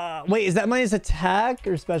 Wait, is that minus attack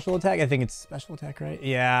or special attack? I think it's special attack, right?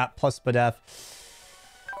 Yeah, plus Spadef.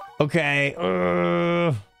 Okay.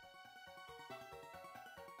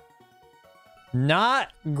 Not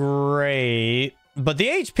great, but the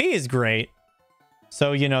HP is great.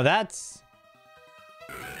 So, you know, that's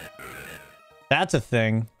a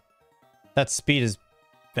thing. That speed is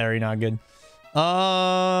very not good.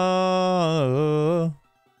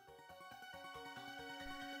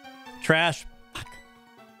 Trash. Fuck.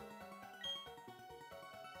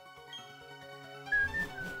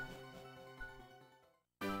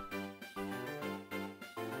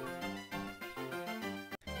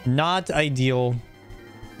 Not ideal.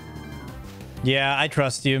 Yeah, I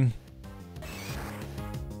trust you.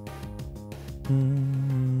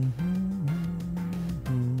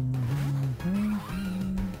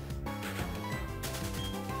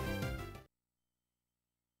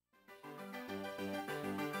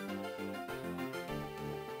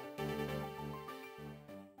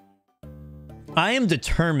 I am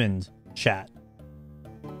determined, chat.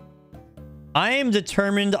 I am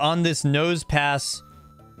determined on this nose pass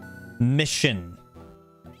mission.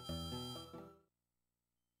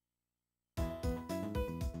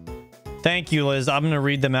 Thank you, Liz. I'm going to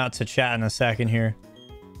read them out to chat in a second here.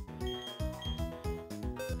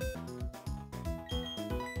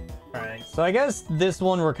 Alright, so I guess this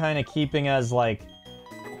one we're kind of keeping as, like,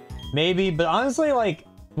 maybe, but honestly, like,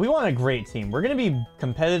 we want a great team. We're going to be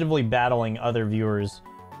competitively battling other viewers,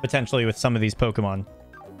 potentially, with some of these Pokemon.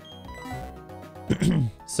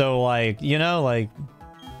 So, like, you know, like,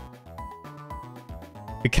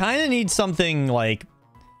 we kind of need something, like,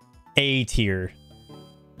 A tier.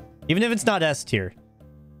 Even if it's not S tier.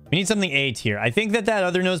 We need something A tier. I think that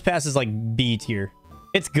other nose pass is, like, B tier.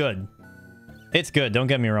 It's good. It's good, don't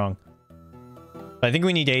get me wrong. But I think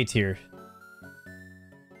we need A tier.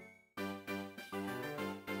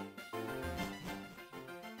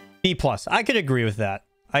 B+. I could agree with that.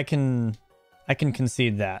 I can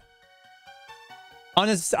concede that.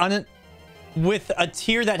 With a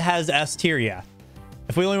tier that has S tier, yeah.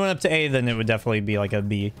 If we only went up to A, then it would definitely be like a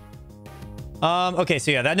B. Okay,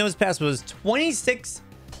 so yeah, that nose pass was 26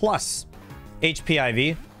 plus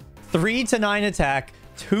HP IV, 3 to 9 attack,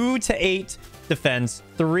 2 to 8 defense,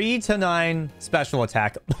 3 to 9 special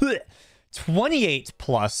attack, 28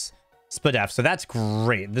 plus Spadef. So that's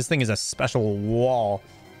great. This thing is a special wall.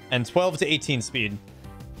 And 12 to 18 speed.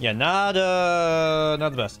 Yeah, not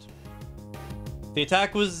the best. If the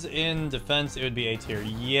attack was in defense, it would be A tier.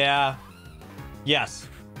 Yeah. Yes.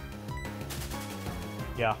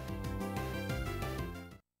 Yeah.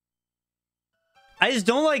 I just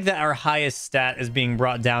don't like that our highest stat is being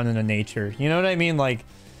brought down into nature. You know what I mean? Like,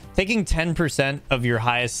 taking 10% of your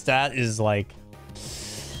highest stat is like...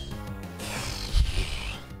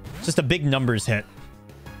 just a big numbers hit.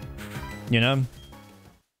 You know?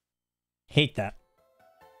 Hate that.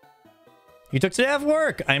 You took today off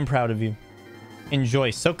work. I'm proud of you. Enjoy.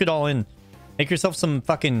 Soak it all in. Make yourself some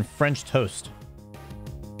fucking French toast.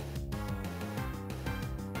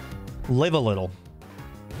 Live a little.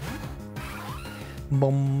 So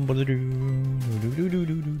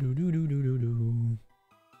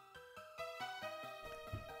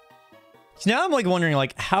now I'm like wondering,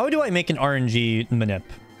 like, how do I make an RNG manip?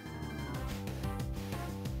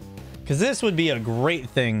 Because this would be a great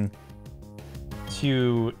thing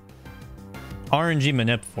to RNG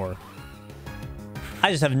manip for.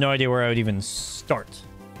 I just have no idea where I would even start.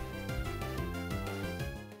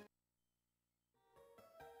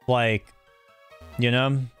 Like, you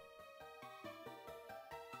know?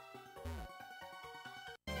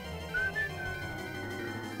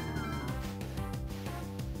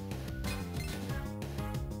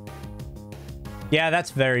 Yeah,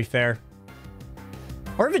 that's very fair.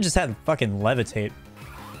 Or if it just had fucking levitate.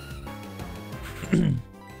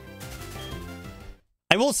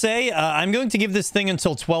 will say, I'm going to give this thing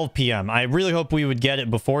until 12 p.m. I really hope we would get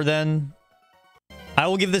it before then. I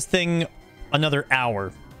will give this thing another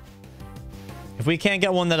hour. If we can't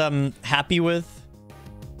get one that I'm happy with,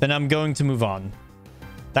 then I'm going to move on.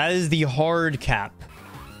 That is the hard cap.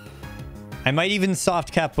 I might even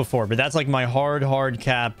soft cap before, but that's like my hard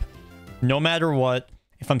cap. No matter what.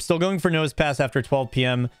 If I'm still going for nose pass after 12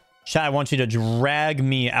 p.m., chat, I want you to drag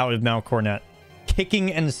me out of Mount Cornet.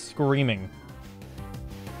 Kicking and screaming.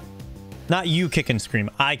 Not you kick and scream.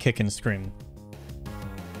 I kick and scream.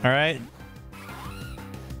 All right?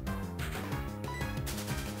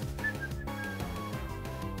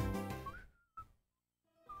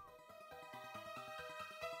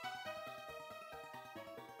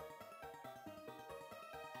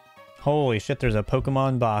 Holy shit, there's a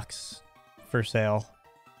Pokemon box for sale.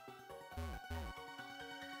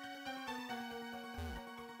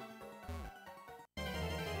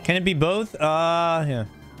 Can it be both? Yeah.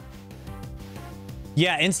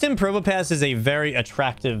 Yeah, Instant Probopass is a very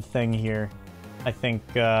attractive thing here. I think,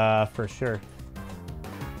 for sure.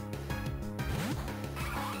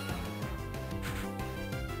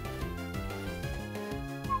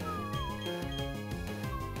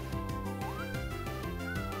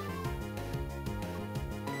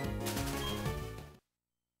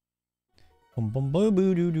 Bum bum boo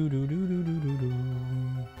boo doo doo doo doo doo doo doo.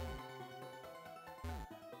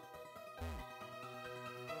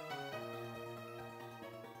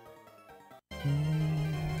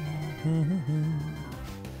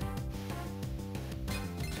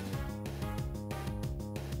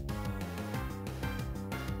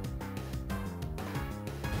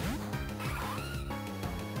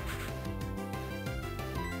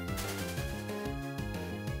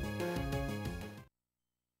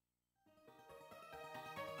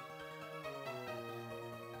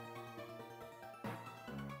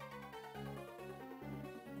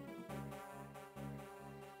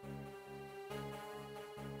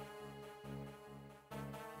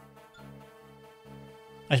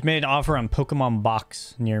 I just made an offer on Pokemon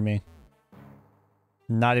Box near me.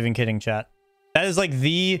 Not even kidding, chat. That is like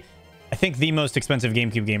I think the most expensive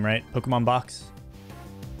GameCube game, right? Pokemon Box.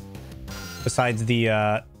 Besides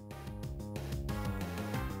the,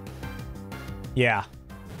 yeah.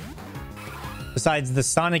 Besides the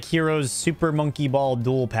Sonic Heroes Super Monkey Ball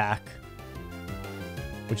Dual Pack.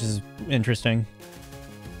 Which is interesting.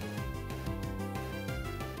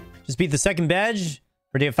 Just beat the second badge.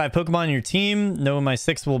 Already have 5 Pokemon in your team. Know what my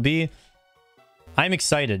 6th will be. I'm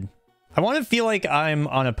excited. I want to feel like I'm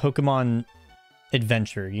on a Pokemon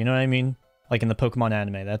adventure. You know what I mean? Like in the Pokemon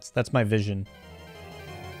anime. That's my vision.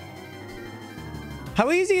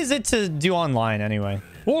 How easy is it to do online anyway?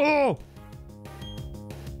 Whoa!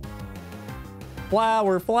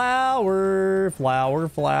 Flower, flower, flower,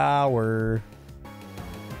 flower.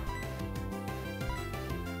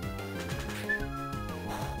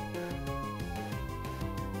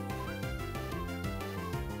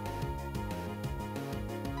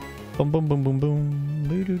 Boom, boom, boom, boom, boom.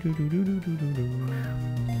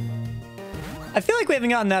 I feel like we haven't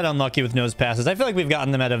gotten that unlucky with nose passes. I feel like we've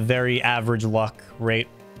gotten them at a very average luck rate.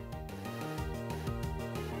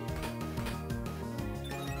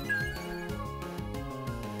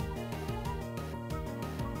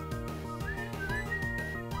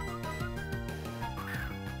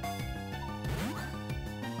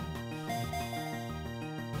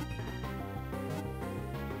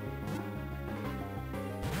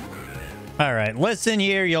 All right, listen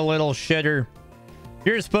here, you little shitter.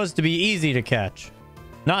 You're supposed to be easy to catch,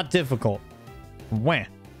 not difficult. Wham.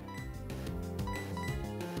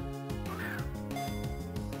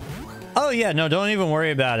 Oh yeah, no, don't even worry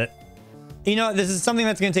about it. You know, this is something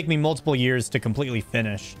that's going to take me multiple years to completely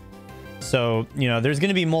finish. So, you know, there's going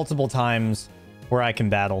to be multiple times where I can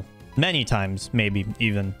battle. Many times, maybe,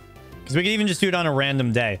 even. Because we could even just do it on a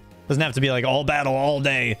random day. Doesn't have to be like all battle all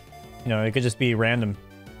day. You know, it could just be random.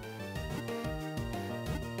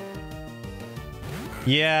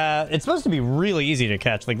 Yeah, it's supposed to be really easy to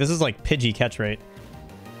catch. Like, this is like Pidgey catch rate.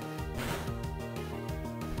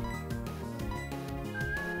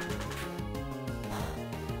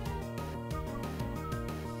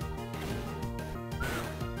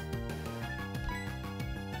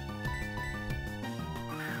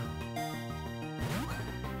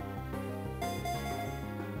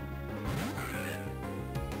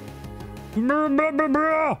 Blah, blah, blah,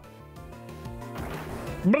 blah.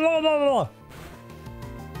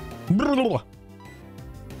 Blah, blah, blah.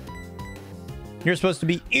 You're supposed to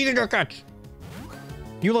be easy to catch.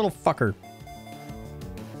 You little fucker.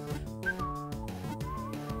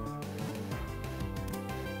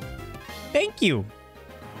 Thank you.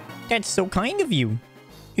 That's so kind of you.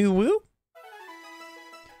 Ooh woo.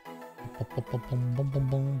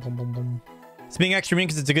 It's being extra mean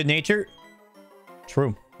because it's a good nature.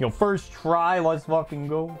 True. Yo, first try. Let's fucking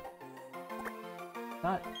go.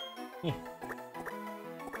 Not. Yeah.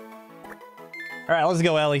 All right, let's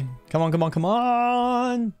go, Ellie. Come on, come on, come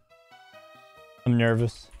on. I'm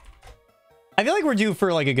nervous. I feel like we're due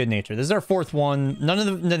for like a good nature. This is our fourth one. None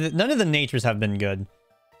of the natures have been good.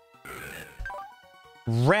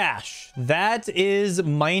 Rash. That is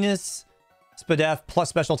minus Spadef plus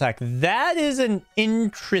special attack. That is an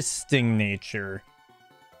interesting nature.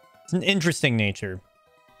 It's an interesting nature.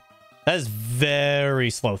 That is very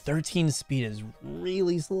slow. 13 speed is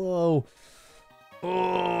really slow.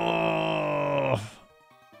 Oh.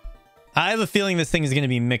 I have a feeling this thing is going to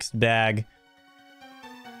be mixed bag.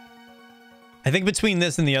 I think between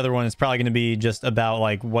this and the other one, it's probably going to be just about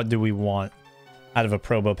like, what do we want out of a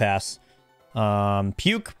Probo Pass?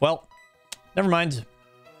 Puke. Well, never mind.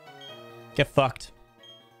 Get fucked.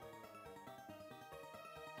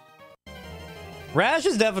 Rash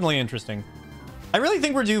is definitely interesting. I really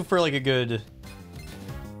think we're due for like a good...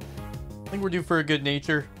 I think we're due for a good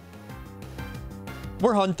nature.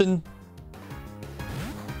 We're hunting.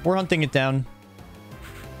 We're hunting it down.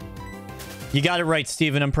 You got it right,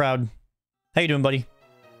 Steven. I'm proud. How you doing, buddy?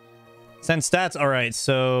 Send stats. All right,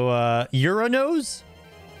 so Uranose?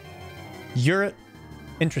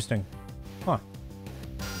 Interesting. Huh.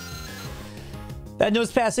 That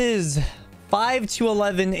nose pass is 5 to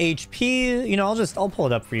 11 HP. You know, I'll pull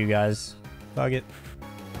it up for you guys. Bug it.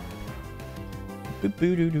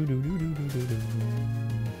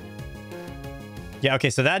 Yeah, okay,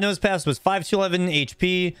 so that nose pass was 5 to 11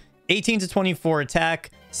 HP, 18 to 24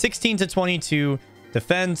 attack, 16 to 22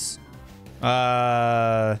 defense,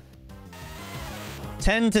 10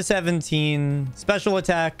 to 17 special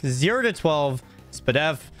attack, 0 to 12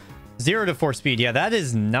 Spadef, 0 to 4 speed. Yeah, that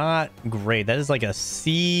is not great. That is like a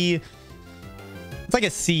C. It's like a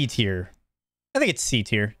C tier. I think it's C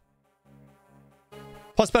tier.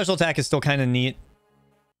 Plus special attack is still kind of neat.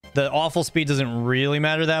 The awful speed doesn't really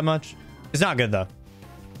matter that much. It's not good though.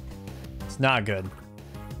 It's not good.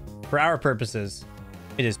 For our purposes,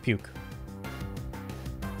 it is puke.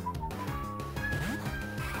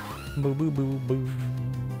 Boo boo boo boo.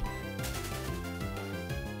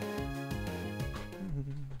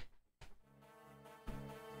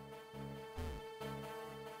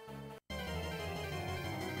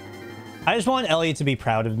 I just want Elliot to be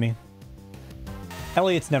proud of me.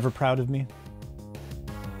 Elliot's never proud of me.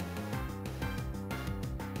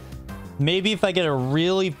 Maybe if I get a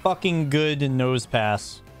really fucking good nose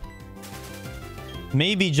pass.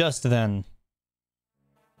 Maybe just then.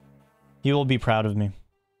 He will be proud of me.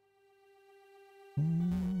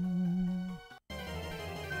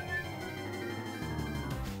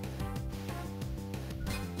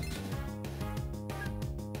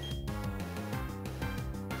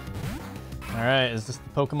 Alright, is this the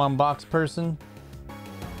Pokemon box person?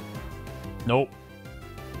 Nope.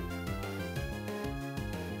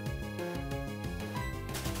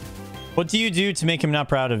 What do you do to make him not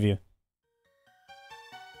proud of you?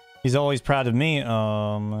 He's always proud of me.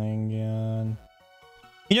 Oh my god.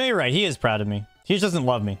 You know, you're right. He is proud of me. He just doesn't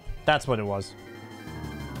love me. That's what it was.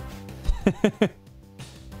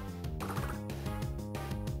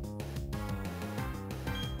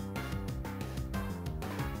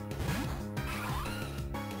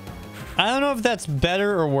 I don't know if that's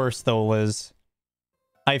better or worse though, Liz.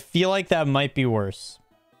 I feel like that might be worse.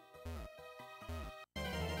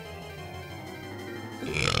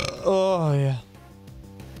 Oh, yeah.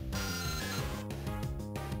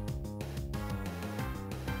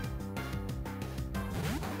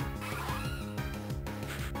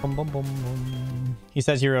 Bum, bum, bum, bum. He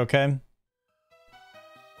says you're okay.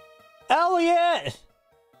 Elliot!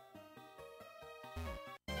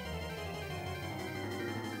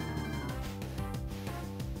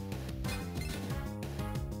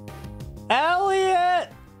 Elliot!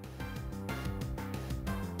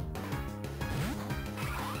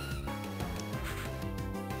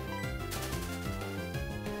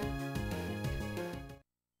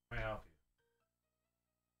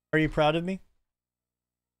 Are you proud of me?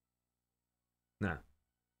 No.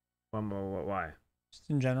 Why? Just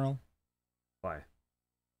in general. Why?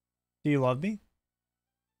 Do you love me?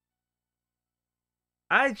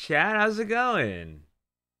 Hi, Chad. How's it going?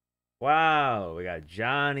 Wow. We got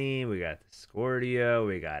Johnny. We got the Scordio.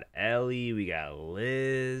 We got Ellie. We got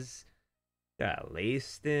Liz. We got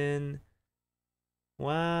Layston.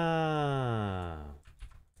 Wow.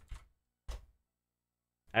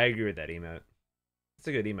 I agree with that emote. It's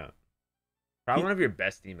a good emote. Probably one of your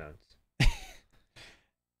best emotes.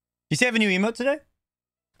 You see I have a new emote today?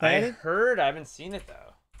 I Daddy? heard. I haven't seen it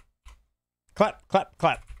though. Clap, clap,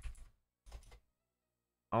 clap.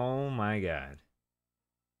 Oh my god,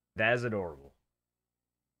 that is adorable.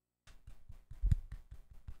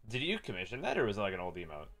 Did you commission that, or was it like an old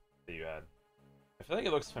emote that you had? I feel like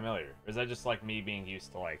it looks familiar. Or is that just like me being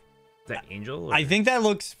used to like, is that Angel? Or... I think that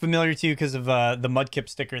looks familiar to you because of the Mudkip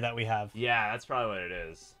sticker that we have. Yeah, that's probably what it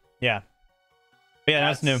is. Yeah. But yeah,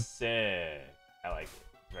 that's new. Sick. I like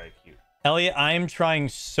it. Very cute. Elliot, I am trying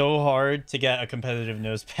so hard to get a competitive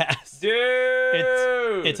nose pass. Dude!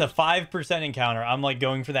 It's a 5% encounter. I'm like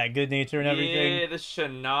going for that good nature and everything. Yeah, the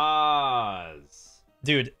Shanaz.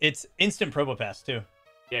 Dude, it's instant Probo Pass too.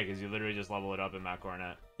 Yeah, because you literally just level it up in Mount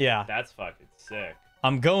Coronet. Yeah. That's fucking sick.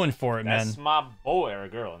 I'm going for it, man. That's my boy, or a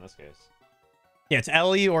girl in this case. Yeah, it's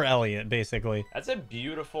Ellie or Elliot, basically. That's a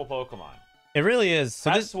beautiful Pokemon. It really is.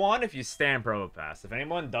 So Press 1 if you stand Probo Pass. If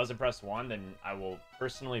anyone doesn't press 1, then I will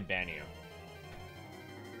personally ban you.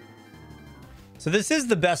 So this is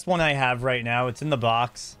the best one I have right now. It's in the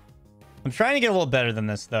box. I'm trying to get a little better than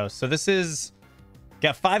this, though. So this is...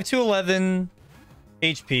 Got 5 to 11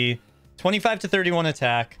 HP, 25 to 31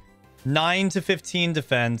 attack, 9 to 15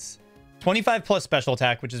 defense, 25 plus special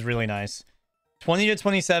attack, which is really nice. 20 to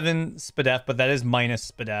 27 SPDF, but that is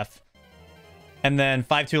minus SPDF. And then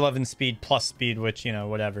 5 to 11 speed plus speed, which, you know,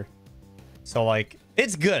 whatever. So, like,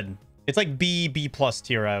 it's good. It's like B plus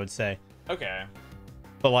tier, I would say. Okay.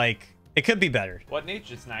 But, like, it could be better. What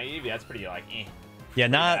nature? It's naive. That's pretty, like, eh. Yeah,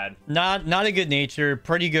 Pretty not a good nature.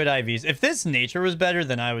 Pretty good IVs. If this nature was better,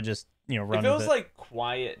 then I would just, you know, run If it with was, it. like,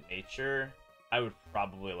 quiet nature, I would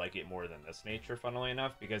probably like it more than this nature, funnily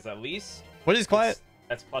enough, because at least... What is quiet?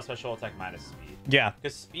 That's plus special attack minus speed. Yeah.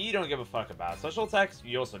 Because speed you don't give a fuck about. Special attacks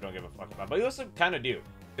you also don't give a fuck about. But you also kind of do.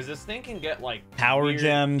 Because this thing can get like... Power weird...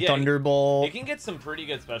 Gem, yeah, Thunderbolt. It can get some pretty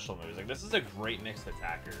good special moves. Like this is a great mixed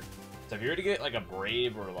attacker. So if you were to get like a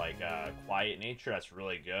Brave or like a Quiet nature, that's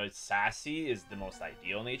really good. Sassy is the most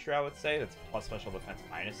ideal nature, I would say. That's plus special defense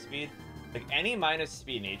minus speed. Like any minus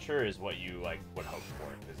speed nature is what you like would hope for.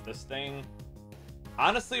 Because this thing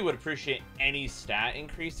honestly would appreciate any stat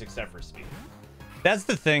increase except for speed. That's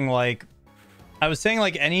the thing, like, I was saying,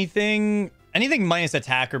 like, anything minus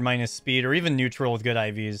attack or minus speed or even neutral with good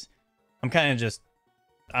IVs, I'm kind of just,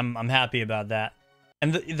 I'm happy about that.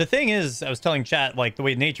 And the thing is, I was telling chat, like, the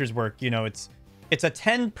way natures work, you know, it's a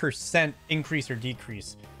 10% increase or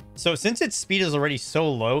decrease. So since its speed is already so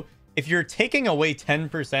low, if you're taking away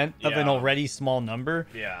 10% of an already small number,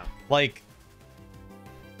 like...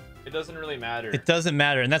 It doesn't really matter. It doesn't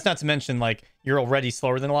matter. And that's not to mention, like, you're already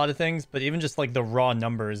slower than a lot of things, but even just, like, the raw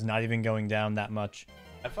number is not even going down that much.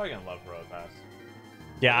 I fucking love Road Pass.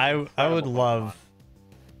 Yeah, I would love...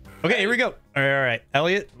 Okay, here we go. All right.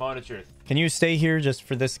 Elliot, Moment of truth. can you stay here just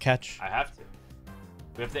for this catch? I have to.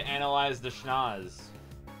 We have to analyze the schnoz.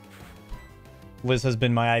 Liz has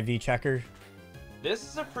been my IV checker. This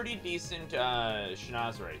is a pretty decent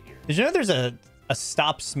schnoz right here. Did you know there's a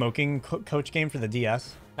stop smoking coach game for the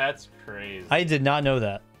DS? That's crazy. I did not know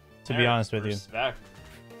that, to be honest with you. Respect.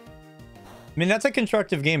 I mean, that's a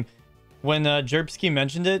constructive game. When Jerpsky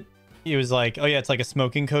mentioned it, he was like, oh yeah, it's like a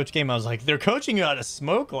smoking coach game. I was like, they're coaching you how to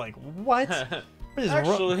smoke? Like, what? What is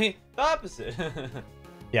Actually, the opposite.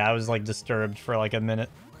 Yeah, I was like disturbed for like a minute.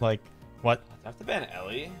 Like, what? Do I have to ban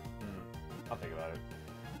Ellie? I'll think about it.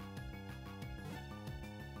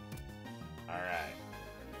 Alright.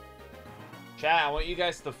 Chat, I want you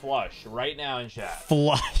guys to flush right now in chat.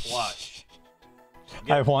 Flush. Flush.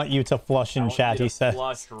 I want you to flush in chat, he said.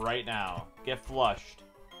 Flush right now. Get flushed.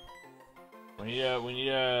 We need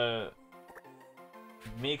to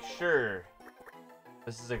make sure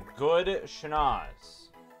this is a good schnoz.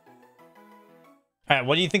 Alright,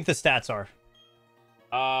 what do you think the stats are?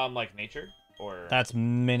 Like nature? Or... That's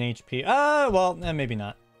min HP. Well, maybe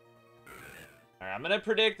not. Alright, I'm gonna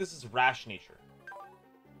predict this is rash nature.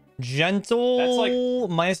 Gentle, that's like...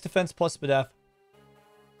 minus defense plus SPDF.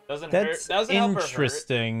 Doesn't That's hurt. Doesn't help her hurt.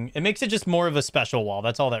 interesting. It makes it just more of a special wall.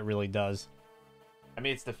 That's all that really does. I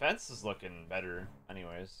mean, its defense is looking better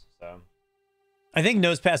anyways, so... I think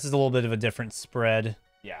Nose Pass is a little bit of a different spread.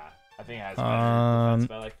 Yeah, I think it has better defense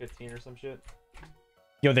by like 15 or some shit.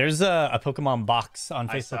 Yo, there's a Pokemon box on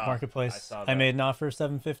Facebook Marketplace. I saw that. I made an offer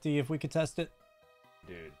 $750 if we could test it.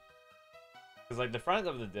 Dude. Because, like, the front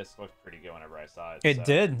of the disc looked pretty good whenever I saw it. It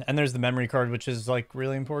did. And there's the memory card, which is, like,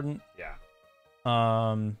 really important. Yeah.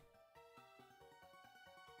 Oh,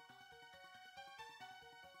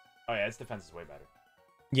 yeah, its defense is way better.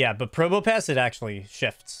 Yeah, but Probo Pass, it actually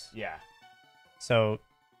shifts. Yeah. So,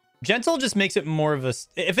 Gentle just makes it more of a...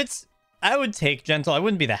 If it's... I would take Gentle. I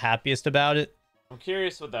wouldn't be the happiest about it. I'm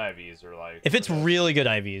curious what the IVs are like. If it's really good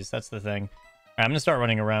IVs, that's the thing. I'm gonna start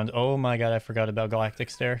running around. Oh my god, I forgot about Galactic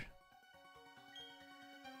Stare.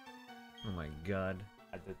 Oh my god.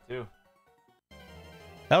 I did too.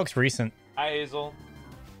 That looks recent. Hi, Hazel.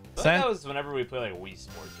 I think that was whenever we play like Wii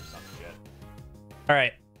Sports or some shit. All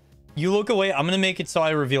right. You look away. I'm gonna make it so I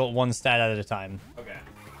reveal it one stat at a time. Okay.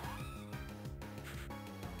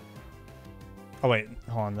 Oh wait,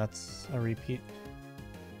 hold on. That's a repeat.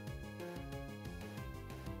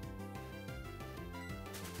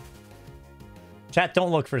 Chat,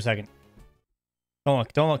 don't look for a second. Don't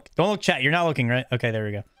look. Don't look. Don't look, chat. You're not looking, right? Okay, there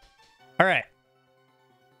we go. All right.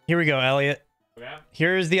 Here we go, Elliot. Okay.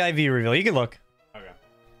 Here's the IV reveal. You can look. Okay.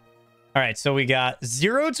 All right, so we got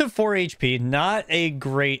 0 to 4 HP. Not a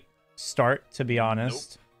great start, to be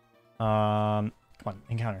honest. Nope. Come on,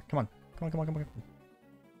 encounter. Come on. Come on, come on, come on.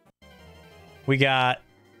 We got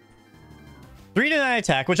 3 to 9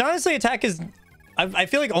 attack, which honestly, attack is, I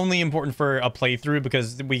feel like, only important for a playthrough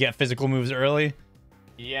because we get physical moves early.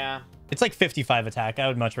 Yeah. It's like 55 attack. I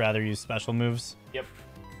would much rather use special moves. Yep.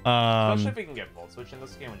 Especially if we can get Volt Switch in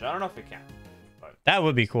this game, which I don't know if it can. But that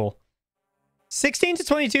would be cool. 16 to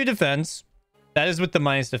 22 defense. That is with the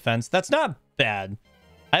minus defense. That's not bad.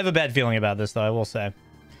 I have a bad feeling about this, though, I will say.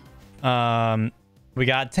 We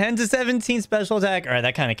got 10 to 17 special attack. All right,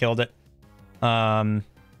 that kind of killed it.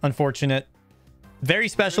 Unfortunate. Very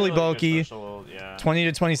specially really bulky. Special, yeah. 20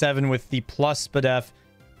 to 27 with the plus SPDF.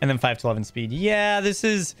 And then 5 to 11 speed. Yeah, this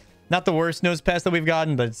is not the worst nose pass that we've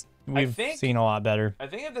gotten, but we've seen a lot better. I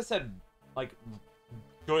think if this had, like,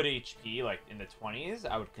 good HP, like, in the 20s,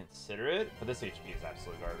 I would consider it. But this HP is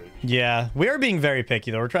absolute garbage. Yeah, we are being very picky,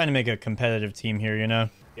 though. We're trying to make a competitive team here, you know?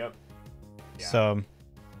 Yep. Yeah. So.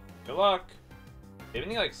 Good luck. Do you have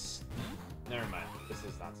any, like... Never mind. This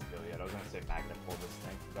is not skill yet. I was going to say Magnet pull this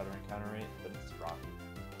thing for better encounter rate, but it's rock.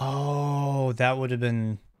 Oh, that would have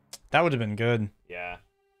been good. Yeah.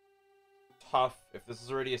 Tough. If this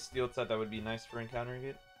is already a steel set, that would be nice for encountering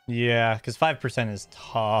it. Yeah, because 5% is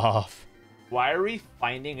tough. Why are we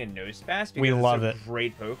finding a nose pass? Because we love it.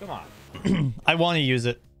 Great Pokemon. I want to use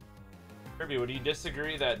it. Kirby, would you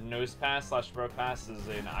disagree that nose pass / bro pass is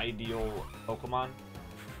an ideal Pokemon?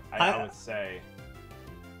 I would say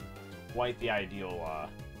quite the ideal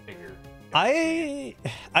figure. I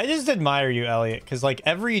just admire you, Elliot, because like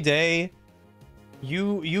every day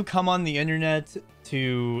you come on the internet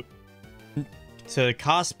to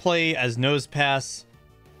cosplay as Nose Pass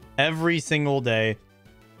every single day,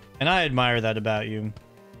 and I admire that about you.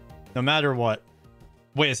 No matter what.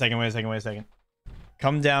 Wait a second.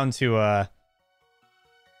 Come down to like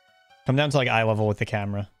eye level with the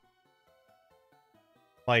camera,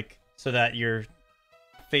 like so that you're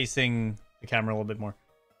facing the camera a little bit more.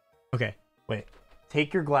 Okay, wait.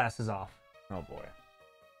 Take your glasses off. Oh boy.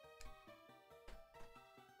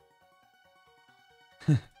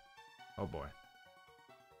 Oh boy.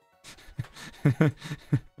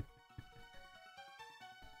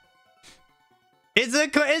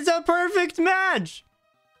 It's a perfect match.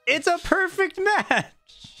 It's a perfect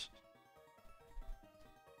match.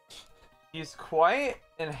 He's quite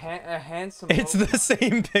a handsome. It's Pokemon. The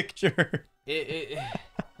same picture.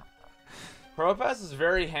 Propass is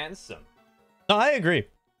very handsome. No, I agree.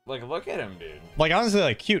 Like, look at him, dude. Like, honestly,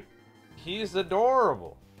 like, cute. He's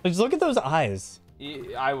adorable. Just look at those eyes.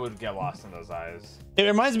 I would get lost in those eyes. It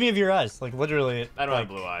reminds me of your eyes, like literally. I don't like, have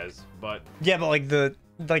blue eyes, but yeah, but like the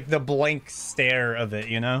blank stare of it,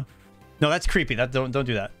 you know? No, that's creepy. Don't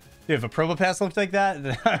do that. Dude, if a Probopass looked like that,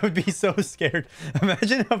 then I would be so scared.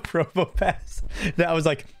 Imagine a Probopass that was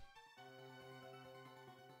like.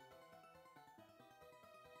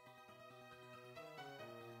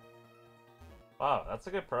 Wow, that's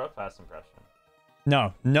a good Probopass impression.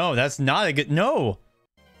 No, that's not a good. No.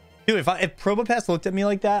 Dude, if Probopass looked at me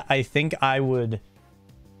like that, I think I would.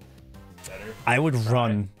 I would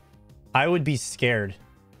run. I would be scared.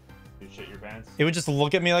 You'd shit your pants. It would just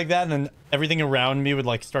look at me like that, and then everything around me would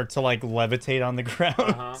like start to like levitate on the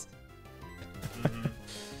ground.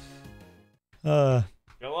 Good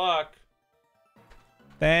luck.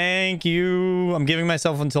 Thank you. I'm giving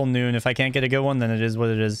myself until noon. If I can't get a good one, then it is what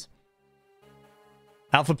it is.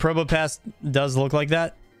 Alpha Probopass does look like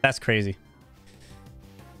that. That's crazy.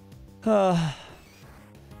 This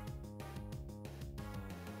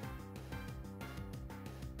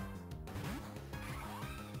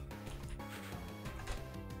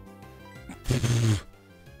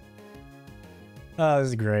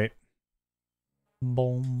is great.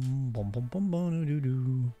 Boom, boom, boom, boom, boom, doo,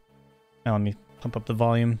 doo. Now let me pump up the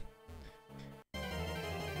volume.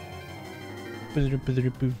 This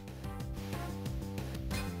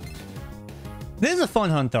is a fun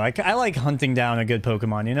hunt, though. I like hunting down a good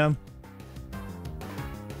Pokemon, you know?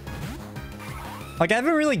 Like, I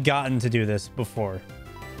haven't really gotten to do this before.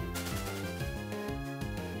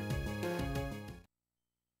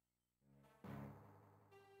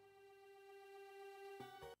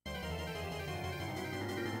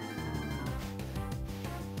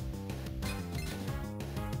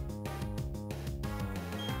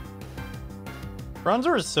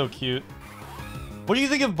 Bronzer is so cute. What do you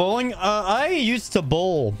think of bowling? I used to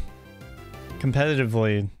bowl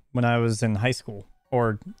competitively when I was in high school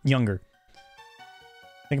or younger.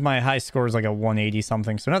 I think my high score is like a 180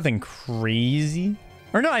 something, so nothing crazy.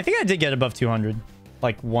 Or no, I think I did get above 200.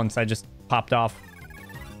 Like once I just popped off.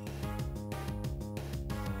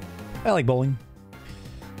 I like bowling.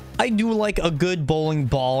 I do like a good bowling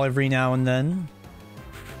ball every now and then.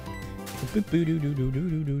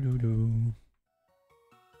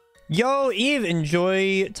 Yo, Eve,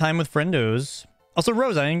 enjoy time with friendos. Also,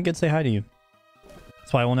 Rose, I didn't get to say hi to you.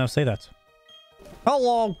 That's why I will now say that.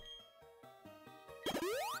 Hello.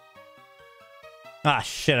 Ah,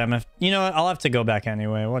 shit. You know what? I'll have to go back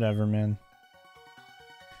anyway. Whatever, man.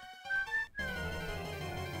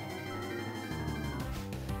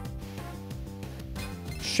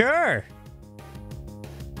 Sure.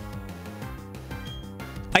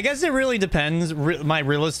 I guess it really depends. My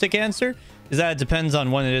realistic answer is that it depends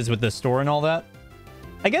on when it is with the store and all that.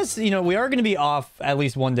 I guess, you know, we are going to be off at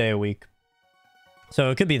least one day a week.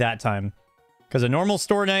 So it could be that time. Because a normal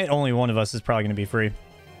store night, only one of us is probably going to be free.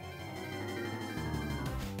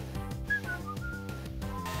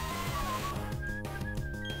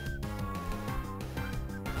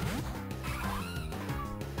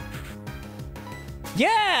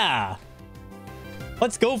 Yeah!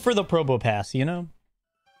 Let's go for the Probo Pass, you know?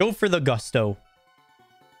 Go for the gusto.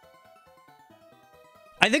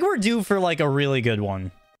 I think we're due for like a really good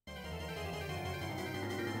one.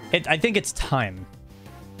 I think it's time.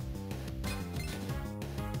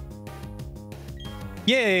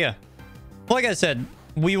 Yeah. Like I said,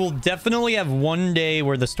 we will definitely have one day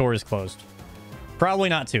where the store is closed. Probably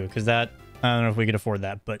not two, because that... I don't know if we could afford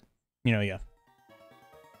that, but, you know, yeah.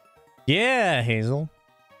 Yeah, Hazel.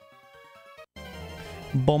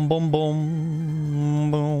 Boom, boom,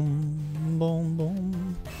 boom. Boom, boom,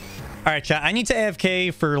 boom. Alright, chat. I need to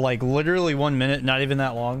AFK for, like, literally 1 minute. Not even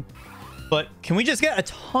that long. But can we just get a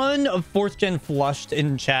ton of 4th gen flushed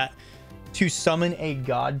in chat to summon a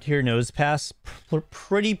god tier nose pass?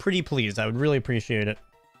 Pretty please. I would really appreciate it.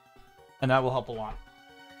 And that will help a lot.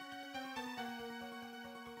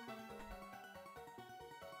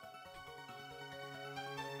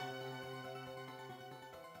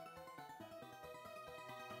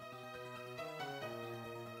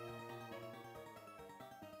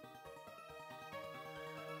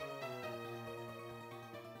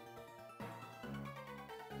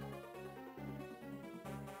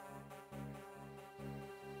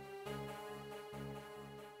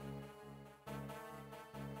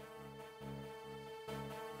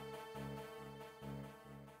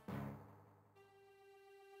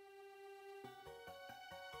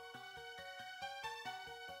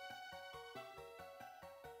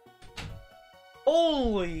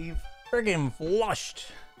 Holy friggin' flushed.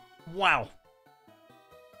 Wow.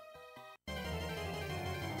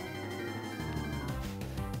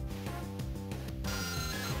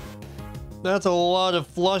 That's a lot of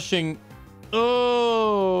flushing.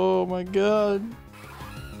 Oh my god.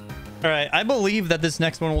 All right, I believe that this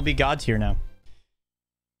next one will be god tier now.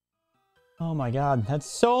 Oh my god, that's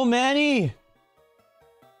so many.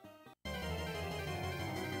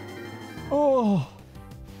 Oh.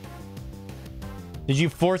 Did you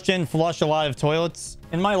 4th gen flush a lot of toilets?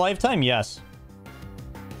 In my lifetime, yes.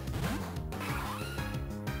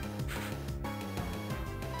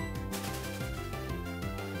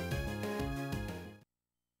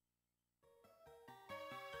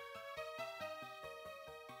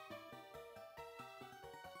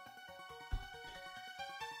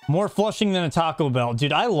 More flushing than a Taco Bell.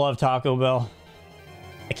 Dude, I love Taco Bell.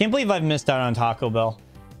 I can't believe I've missed out on Taco Bell.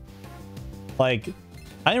 Like...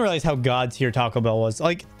 I didn't realize how god tier Taco Bell was.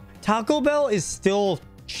 Like, Taco Bell is still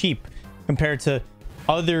cheap compared to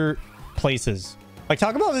other places. Like,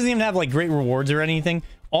 Taco Bell doesn't even have, like, great rewards or anything.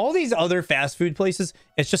 All these other fast food places,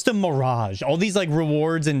 it's just a mirage. All these, like,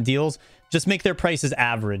 rewards and deals just make their prices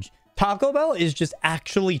average. Taco Bell is just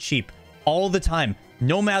actually cheap all the time,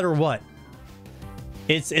 no matter what.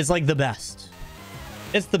 It's like the best.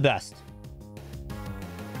 It's the best.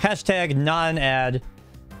 Hashtag not an ad,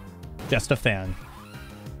 just a fan.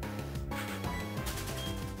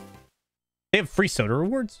 They have free soda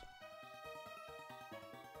rewards?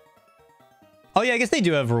 Oh yeah, I guess they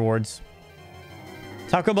do have rewards.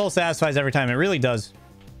 Taco Bell satisfies every time. It really does.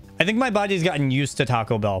 I think my body's gotten used to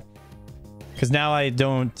Taco Bell. Because now I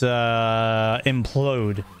don't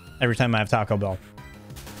implode every time I have Taco Bell.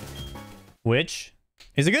 Which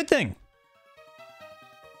is a good thing.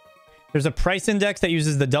 There's a price index that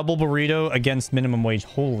uses the double burrito against minimum wage.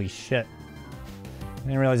 Holy shit. I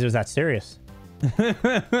didn't realize it was that serious.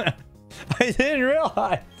 I didn't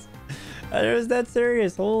realize it was that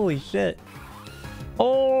serious. Holy shit.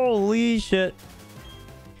 Holy shit.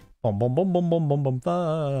 Boom, boom, boom, boom, boom, boom, boom,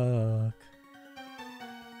 fuck.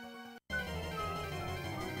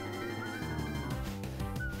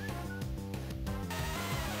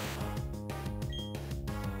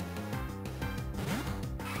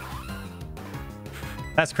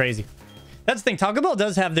 That's crazy. That's the thing. Taco Bell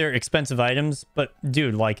does have their expensive items, but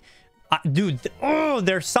dude, like, oh,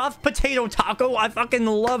 their soft potato taco. I fucking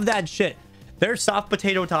love that shit. Their soft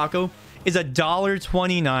potato taco is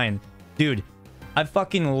 $1.29. Dude, I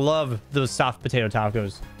fucking love those soft potato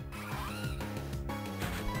tacos.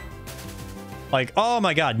 Like, oh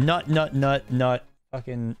my god, nut.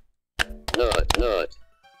 Fucking nut.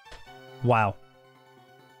 Wow.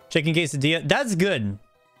 Chicken quesadilla. That's good.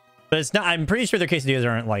 But it's not, I'm pretty sure their quesadillas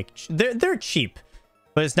aren't like, they're cheap.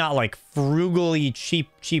 But it's not like frugally cheap.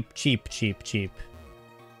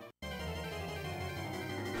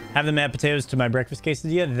 Have them add potatoes to my breakfast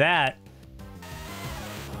quesadilla.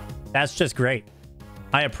 That's just great.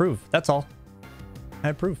 I approve. That's all. I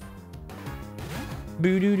approve.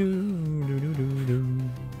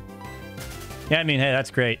 Yeah, I mean, hey, that's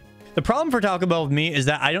great. The problem for Taco Bell with me is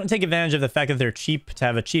that I don't take advantage of the fact that they're cheap to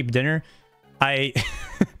have a cheap dinner.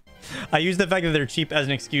 I use the fact that they're cheap as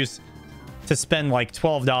an excuse to spend like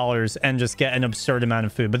 $12 and just get an absurd amount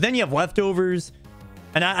of food. But then you have leftovers.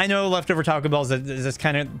 And I know leftover Taco Bells is this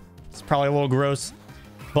kind of, it's probably a little gross.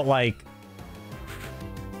 But like,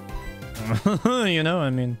 you know, I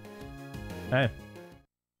mean, hey.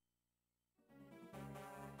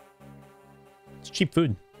 It's cheap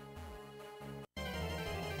food.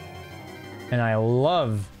 And I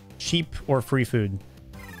love cheap or free food.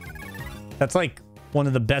 That's like one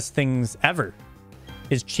of the best things ever,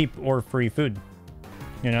 is cheap or free food,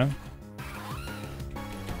 you know?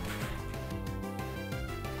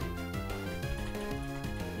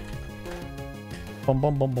 Bum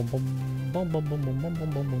bum bum bum bum bum bum bum bum bum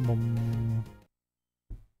bum bum bum.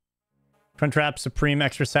 Crunchwrap Supreme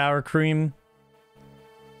Extra Sour Cream.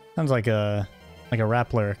 Sounds like a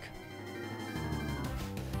rap lyric.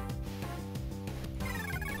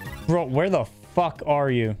 Bro, where the fuck are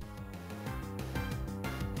you?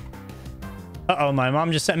 Uh-oh, my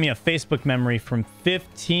mom just sent me a Facebook memory from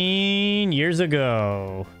 15 years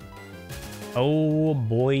ago. Oh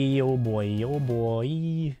boy, oh boy, oh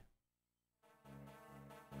boy.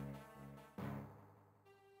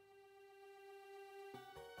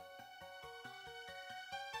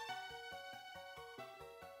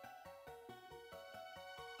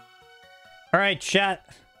 All right, chat.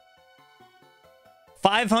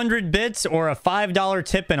 500 bits or a $5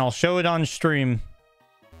 tip and I'll show it on stream.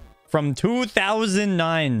 From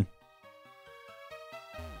 2009.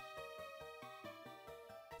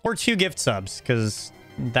 Or 2 gift subs, because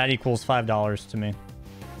that equals $5 to me.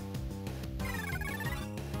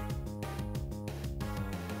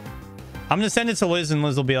 I'm going to send it to Liz, and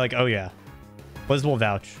Liz will be like, oh yeah. Liz will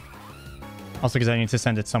vouch. Also, because I need to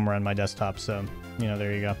send it somewhere on my desktop, so, you know,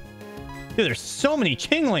 there you go. Dude, there's so many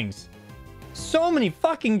Chinglings. So many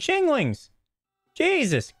fucking Chinglings.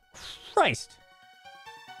 Jesus Christ.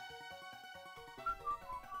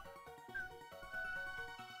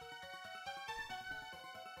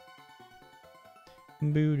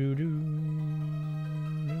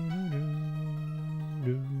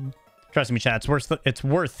 Trust me, chat. It's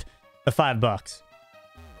worth the $5.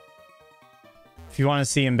 If you want to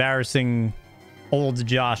see embarrassing old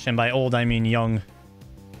Josh, and by old I mean young.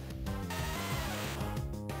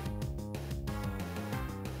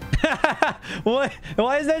 What?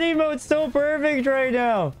 Why is that emote so perfect right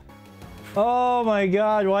now? Oh my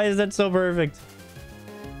god, why is that so perfect?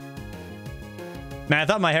 Man, I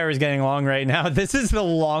thought my hair was getting long right now. This is the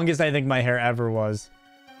longest I think my hair ever was.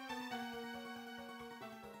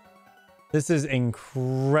 This is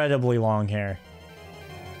incredibly long hair.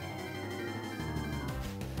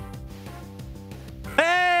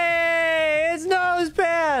 Hey! It's nose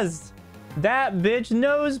passed! That bitch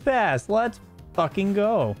nose passed. Let's fucking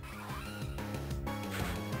go.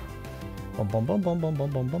 Bum, bum, bum, bum, bum, bum,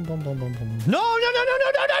 bum, bum, bum, bum, bum. No! What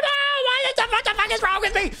the fuck is wrong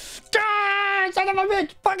with me? Son of a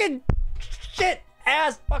bitch! Fucking shit!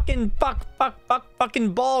 Ass! Fucking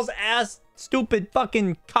fucking balls! Ass! Stupid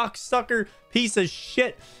fucking cocksucker piece of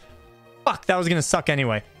shit! Fuck! That was gonna suck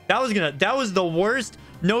anyway. That was the worst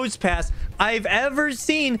nose pass I've ever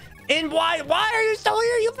seen And why are you still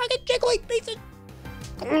here, you fucking jiggling piece of...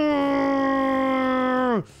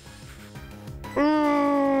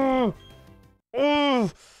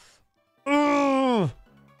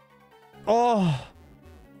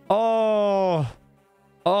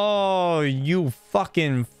 Oh, you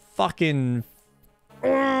fucking...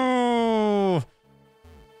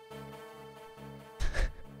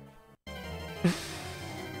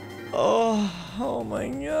 Oh my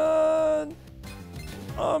god.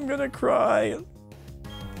 I'm gonna cry.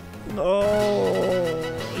 No.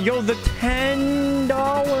 Yo, the $10.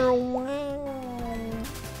 Wow.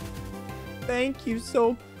 Thank you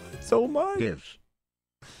so much. Yes.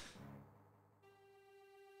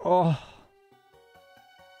 Oh.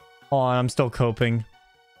 Oh, I'm still coping.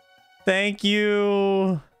 Thank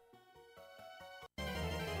you.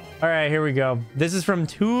 All right, here we go. This is from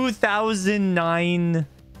 2009.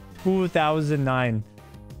 2009.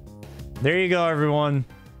 There you go, everyone.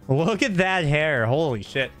 Look at that hair. Holy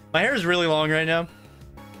shit. My hair is really long right now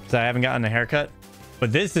because I haven't gotten a haircut.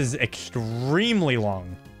 But this is extremely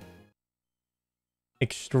long.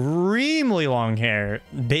 Extremely long hair.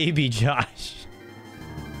 Baby Josh.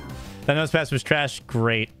 That nose pass was trash.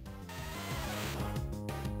 Great.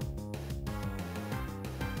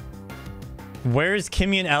 Where's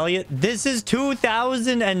Kimmy and Elliot? This is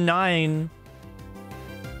 2009.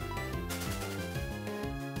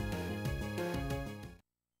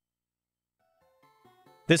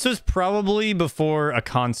 This was probably before a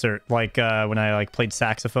concert, like when I like played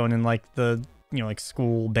saxophone in like the, you know, like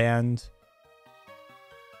school band.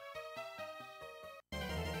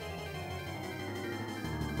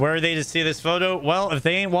 Where are they to see this photo? Well, if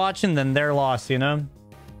they ain't watching, then they're lost, you know?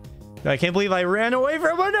 I can't believe I ran away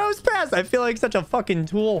from a nose pass. I feel like such a fucking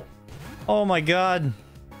tool. Oh my god.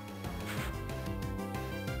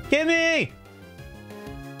 Gimme!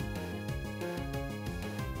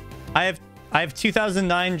 I have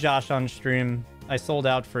 2009 Josh on stream. I sold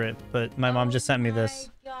out for it, but my mom just sent me this.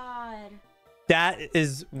 Oh my god. That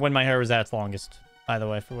is when my hair was at its longest, by the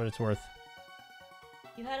way, for what it's worth.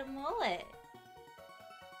 You had a mullet.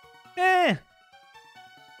 I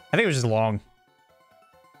think it was just long.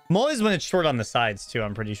 Mullet is when it's short on the sides, too,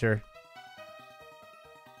 I'm pretty sure.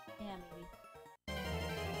 Yeah, maybe.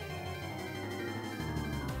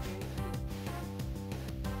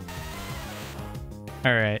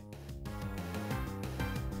 Alright.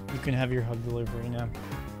 You can have your hug delivery now.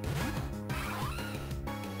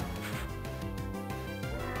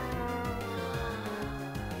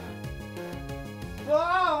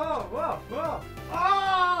 Whoa! Whoa! Whoa!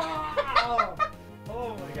 Oh!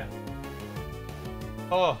 Oh my god.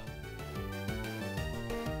 Oh.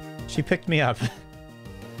 She picked me up.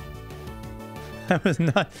 I was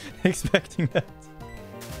not expecting that.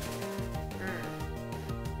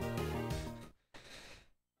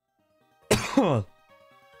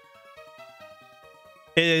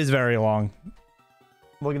 It is very long.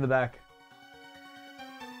 Look at the back.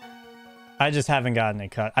 I just haven't gotten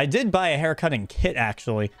it cut. I did buy a haircutting kit,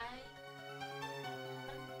 actually.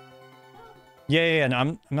 Yeah, no,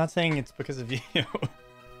 I'm not saying it's because of you.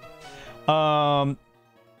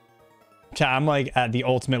 Chat, I'm like at the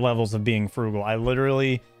ultimate levels of being frugal. I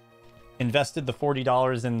literally invested the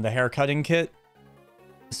 $40 in the haircutting kit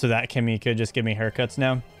so that Kimmy could just give me haircuts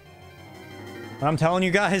now. I'm telling you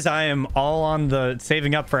guys, I am all on the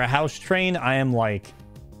saving up for a house train. I am like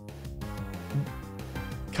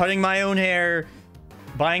cutting my own hair,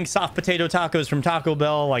 buying soft potato tacos from Taco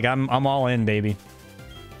Bell. Like I'm all in, baby.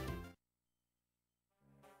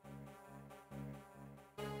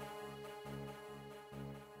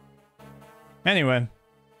 Anyway.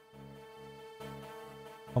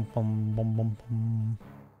 Bum, bum, bum, bum, bum.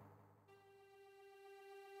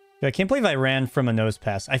 I can't believe I ran from a nose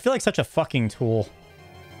pass. I feel like such a fucking tool.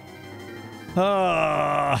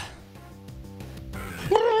 God,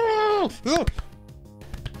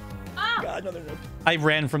 another nose. I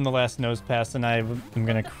ran from the last nose pass and I'm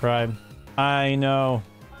gonna cry. I know.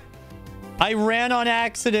 I ran on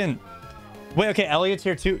accident. Wait, okay, Elliot's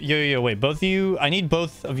here too. Yo, wait, both of you. I need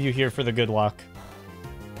both of you here for the good luck.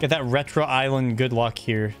 Get that Retro Island good luck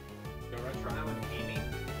here.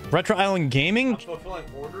 Retro Island Gaming? I'm fulfilling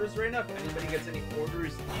orders right now. If anybody gets any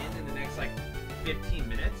orders in the next like 15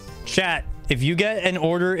 minutes. Chat, if you get an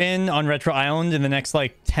order in on Retro Island in the next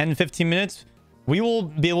like 10-15 minutes, we will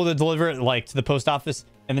be able to deliver it like to the post office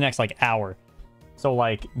in the next like hour. So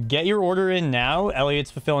like get your order in now.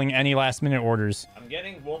 Elliot's fulfilling any last minute orders. I'm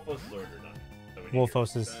getting Wolfos' order done. So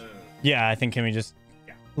Wolfos's. Yeah, I think Kimmy just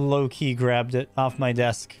low-key grabbed it off my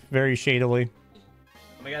desk very shadily.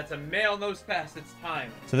 Oh my god, it's a male nose pass. It's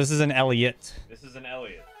time. So this is an Elliot. This is an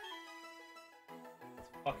Elliot.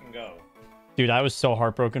 Let's fucking go. Dude, I was so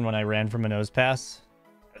heartbroken when I ran from a nose pass.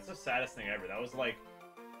 That's the saddest thing ever. That was like,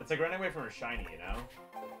 it's like running away from a shiny, you know?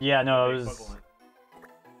 Yeah, no, The it equivalent.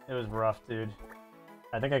 was rough, dude.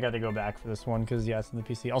 I think I got to go back for this one because yeah, it's in the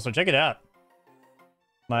PC. Also, check it out.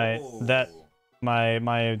 My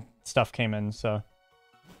stuff came in, so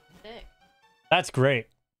Sick. that's great.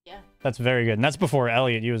 Yeah. That's very good, and that's before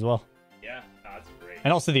Elliot, you as well, Yeah, no, that's great.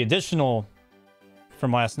 and also the additional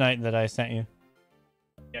from last night that I sent you.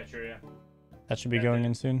 Yeah, sure, yeah. That should be That going didn't-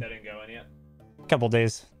 in soon. That didn't go in yet. Couple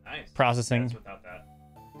days Nice. processing. That's without that.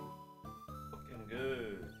 Looking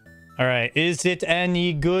good. All right, is it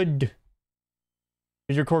any good?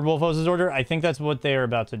 Did you record Wolfos' order? I think that's what they are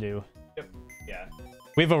about to do. Yep. Yeah.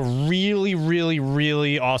 We have a really, really,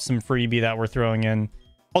 really awesome freebie that we're throwing in.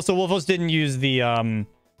 Also, Wolfos didn't use the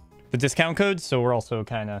discount code, so we're also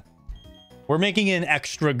we're making an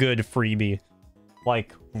extra good freebie.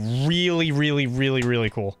 Like, really, really, really, really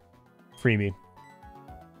cool freebie.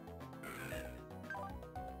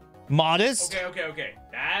 Modest? Okay.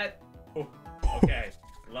 That. Oh, okay.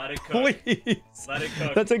 Let it cook. Please. Let it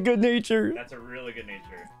cook. That's a good nature. That's a really good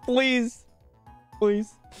nature. Please.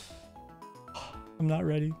 Please. I'm not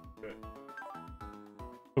ready. Good.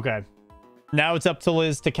 Okay. Now it's up to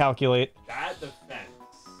Liz to calculate. That defense.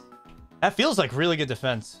 That feels like really good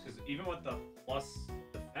defense. Because even with the plus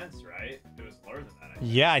defense, right? It was lower than that. I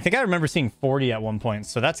think. Yeah, I think I remember seeing 40 at one point,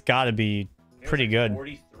 so that's got to be I think it was pretty like good.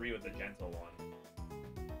 43 with the gentle one.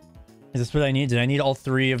 Is this what I need? Did I need all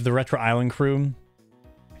 3 of the Retro Island crew?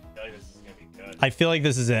 I feel like this is gonna be good. I feel like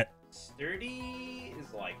this is it. Sturdy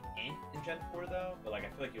is like in Gen 4 though, but like I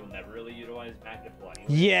feel like you'll never really utilize Magnipul anyway.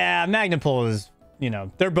 Yeah, Magnipul is,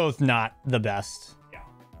 they're both not the best. Yeah.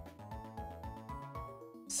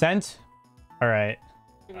 Scent? All right.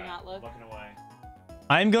 Do we not look? Looking away.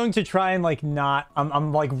 I'm going to try and like not,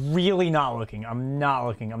 I'm like really not looking. I'm not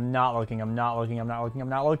looking.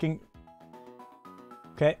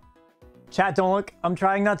 Okay. Chat, don't look. I'm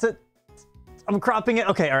trying not to. I'm cropping it.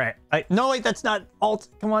 Okay, all right. No, wait, that's not alt.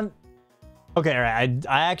 Come on. Okay, all right.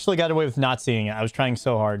 I actually got away with not seeing it. I was trying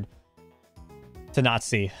so hard to not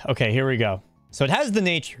see. Okay, here we go. So it has the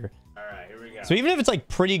nature. All right, here we go. So even if it's like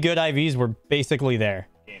pretty good IVs, we're basically there.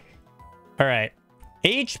 Gaming. All right.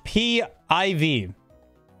 HP IV.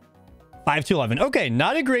 5 to 11. Okay,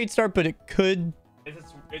 not a great start, but it could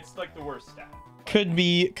It's like the worst stat.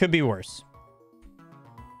 be worse.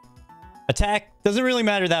 Attack doesn't really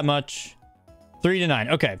matter that much. 3 to 9.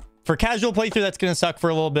 Okay. For casual playthrough, that's going to suck for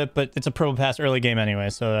a little bit, but it's a pro pass early game anyway,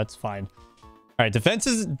 so that's fine. All right. Defense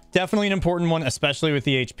is definitely an important one, especially with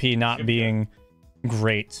the HP not being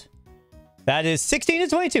great. That is 16 to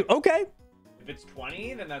 22. Okay. If it's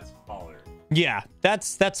 20, then that's baller. Yeah,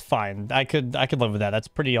 that's fine. I could live with that. That's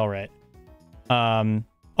pretty all right. Also,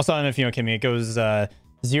 I don't know if you know, Kimmy, it goes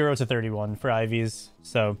 0 to 31 for IVs.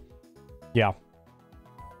 So, yeah.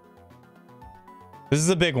 This is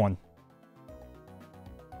a big one.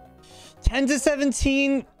 10 to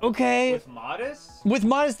 17. Okay. With Modest? With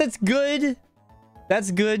Modest, that's good.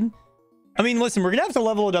 That's good. I mean, listen, we're going to have to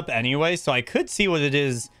level it up anyway, so I could see what it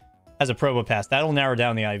is as a Probo Pass. That'll narrow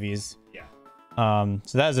down the IVs. Yeah.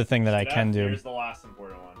 So that is a thing that I can do. Here's the last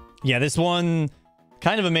important one. Yeah, this one,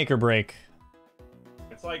 kind of a make or break.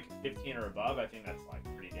 If it's like 15 or above, I think that's like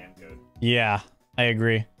pretty damn good. Yeah, I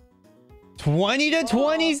agree. 20 to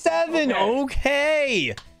 27.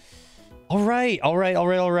 Okay. All right.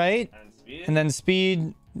 And speed? And then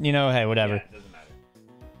speed, hey, whatever. Yeah, it doesn't matter.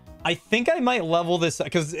 I think I might level this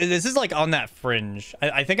because this is like on that fringe.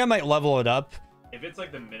 I think I might level it up. If it's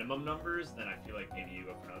like the minimum numbers, then I feel like maybe you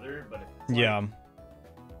go for another. But if it's Yeah.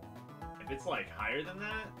 If it's like higher than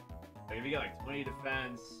that, like if you get like 20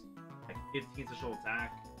 defense, like 15 social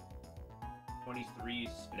attack, 23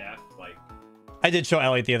 SPDF, like I did show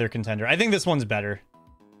Elliot the other contender. I think this one's better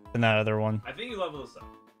than that other one. I think you level this up.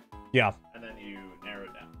 Yeah. And then you narrow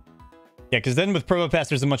it down. Yeah, because then with Probo Pass,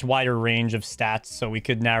 there's a much wider range of stats, so we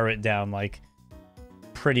could narrow it down like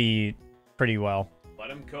pretty well. Let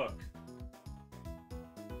him cook.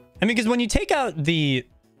 I mean, because when you take out the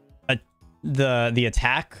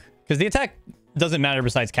attack, because the attack doesn't matter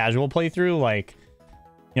besides casual playthrough, like,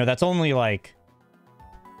 that's only like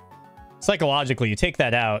psychologically, you take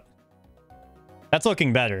that out, that's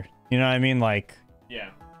looking better. You know what I mean? Like, Yeah.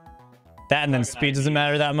 that and then speed doesn't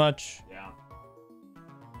matter that much. Yeah.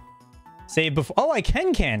 Save before. Oh, I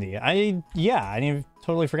can candy. I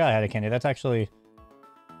totally forgot I had a candy. That's actually.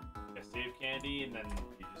 Yeah, save candy, and then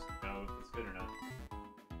you just know if it's good or not.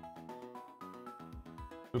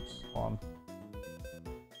 Oops. Hold on.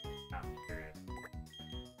 I'm curious.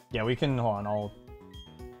 Yeah, we can. Hold on.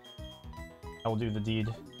 I will do the deed.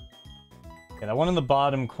 Yeah, that one in the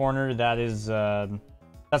bottom corner, that is,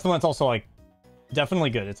 that's the one that's also, like,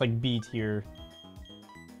 definitely good. It's like B tier.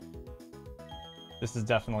 This is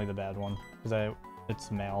definitely the bad one, because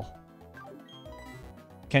it's male.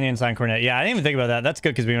 Kenyan sign cornet. Yeah, I didn't even think about that. That's good,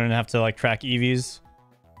 because we don't have to, like, track EVs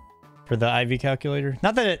for the IV calculator.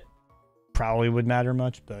 Not that it probably would matter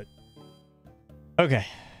much, but... Okay.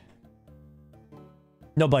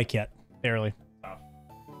 No bike yet. Barely. Tough.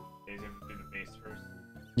 Days have to do the base first.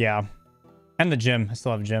 Yeah. And the gym. I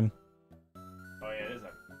still have a gym. Oh yeah, it is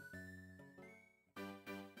up.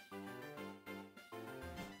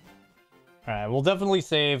 Alright, we'll definitely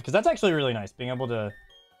save, because that's actually really nice, being able to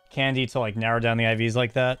candy to, like, narrow down the IVs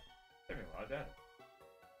like that.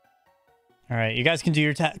 Alright, you guys can do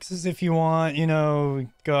your taxes if you want, you know,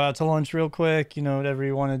 go out to lunch real quick, you know, whatever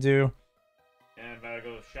you want to do. And if I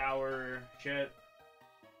go shower, shit.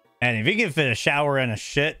 And if you can fit a shower and a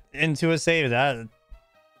shit into a save, that...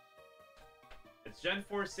 It's Gen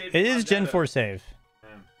 4 save. It is Gen 4 save.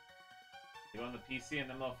 You go on the PC and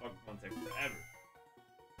the motherfucker will take forever.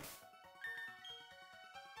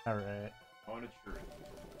 Alright. On a tree.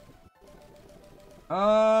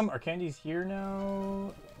 Are candies here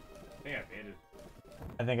now? I think I baited.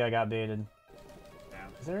 I think I got baited.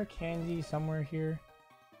 Damn. Is there a candy somewhere here?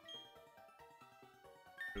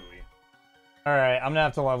 Really. Alright, I'm gonna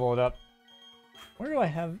have to level it up. Where do I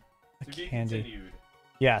have a To be candy? continued.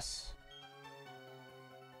 Yes.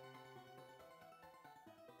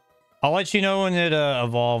 I'll let you know when it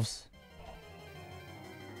evolves.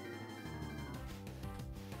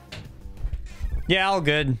 Yeah, all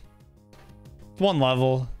good. It's one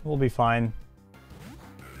level. We'll be fine.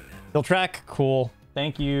 He'll track. Cool.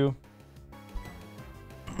 Thank you.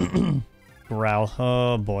 Growl.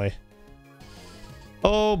 Oh, boy.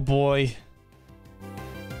 Oh, boy.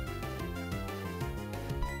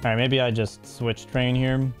 Alright, maybe I just switch train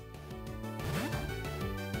here.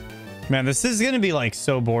 Man, this is gonna be, like,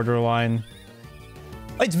 so borderline.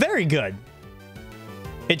 It's very good.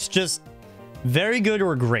 It's just very good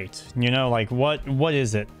or great. You know, like, what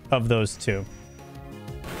is it of those two?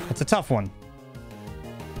 It's a tough one.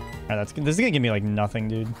 Alright, this is gonna give me, like, nothing,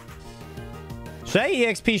 dude. Should I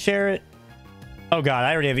EXP share it? Oh, God,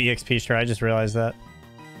 I already have EXP share. I just realized that.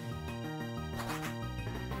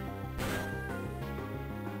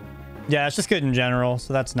 Yeah, it's just good in general,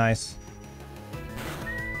 so that's nice.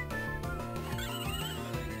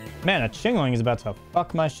 Man, a Chingling is about to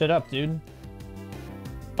fuck my shit up, dude.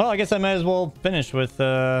 Well, I guess I might as well finish with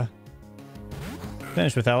Elliot.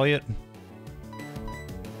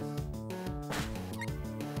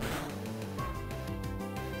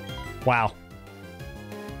 Wow.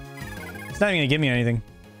 It's not even gonna give me anything.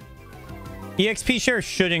 EXP share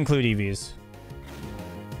should include EVs.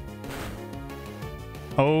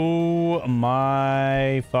 Oh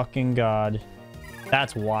my fucking god.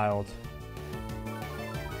 That's wild.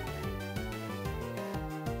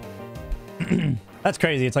 That's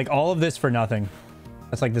crazy. It's like all of this for nothing.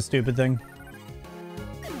 That's like the stupid thing.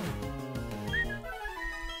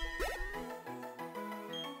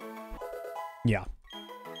 Yeah.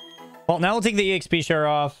 Well, now we'll take the EXP share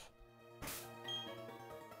off.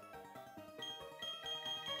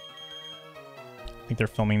 I think they're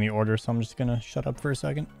filming the order, so I'm just gonna shut up for a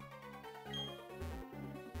second.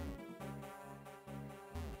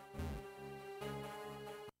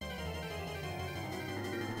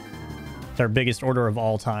 It's our biggest order of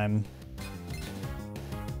all time,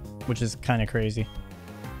 which is kind of crazy.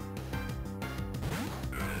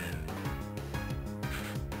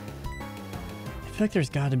 I feel like there's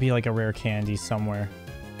got to be like a rare candy somewhere.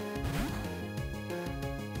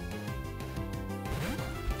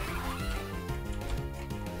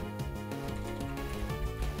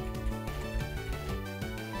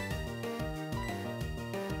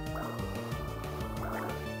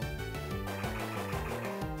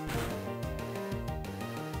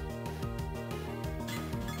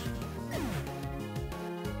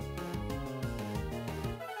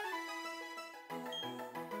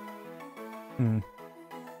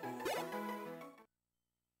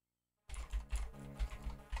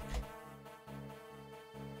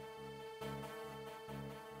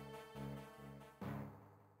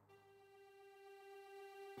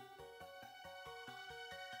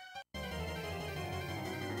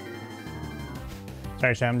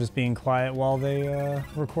 Actually, I'm just being quiet while they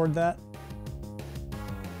record that.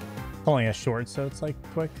 It's only a short, so it's like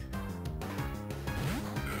quick.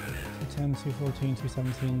 210, 214,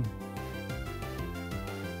 217.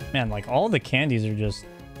 Man, like all the candies are just...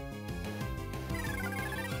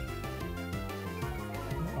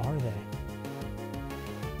 Where are they?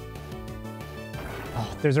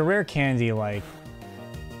 Oh, there's a rare candy like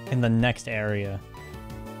in the next area.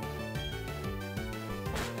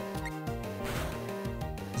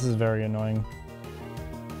 This is very annoying.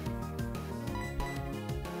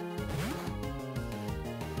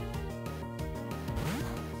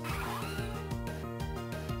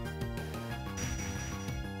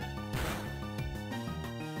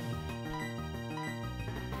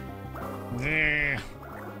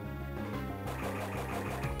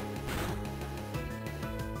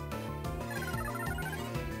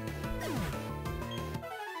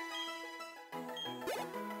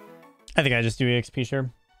 I think I just do EXP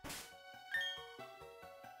share.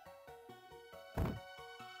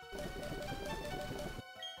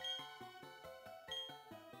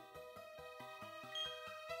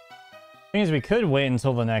 Thing is, we could wait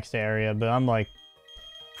until the next area, but I'm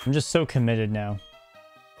just so committed now.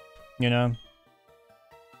 You know?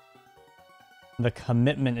 The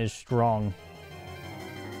commitment is strong.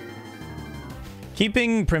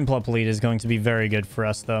 Keeping Primplup lead is going to be very good for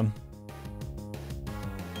us, though.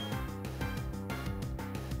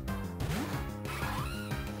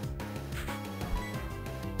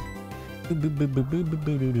 This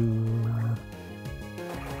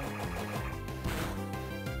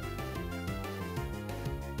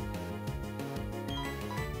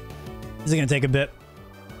is gonna take a bit.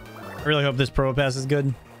 I really hope this Pro Pass is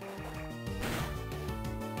good.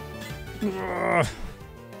 Ugh.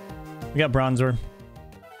 We got Bronzor.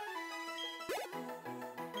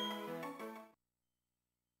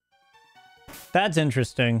 That's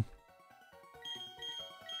interesting.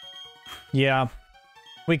 Yeah,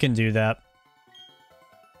 we can do that.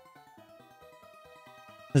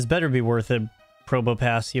 This better be worth it, Probo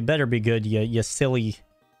Pass. You better be good, you silly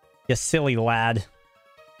lad.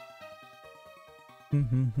 You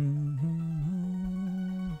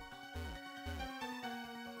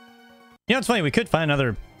know, it's funny. We could find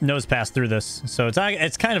another nose pass through this, so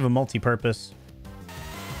it's kind of a multi-purpose.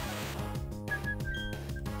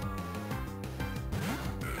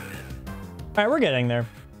 All right, we're getting there.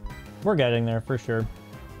 We're getting there for sure.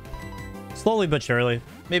 Slowly but surely.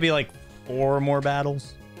 Maybe like 4 more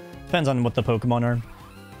battles. Depends on what the Pokemon are.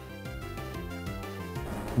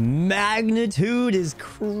 Magnitude is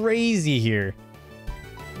crazy here.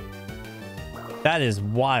 That is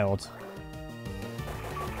wild.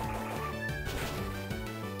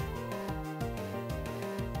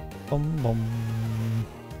 Boom, boom.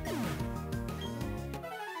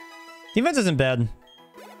 Defense isn't bad.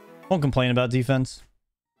 Won't complain about defense.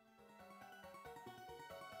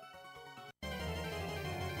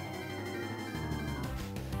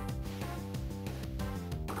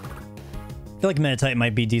 I feel like Meditite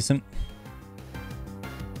might be decent.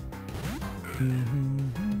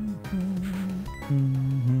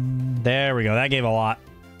 There we go. That gave a lot.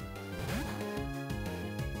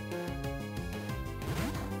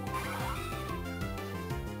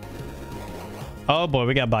 Oh boy,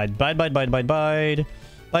 we got bide. Bide, bide, bide, bide, bide.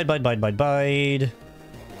 Bide, bide, bide, bide, bide.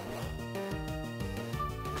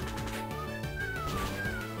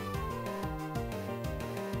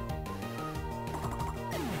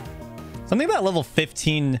 Something about level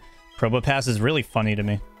 15 Probopass is really funny to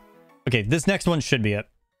me. Okay, this next one should be it.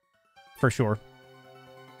 For sure.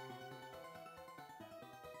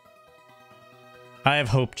 I have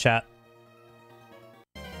hope, chat.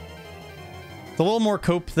 It's a little more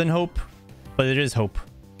cope than hope, but it is hope.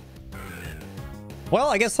 Well,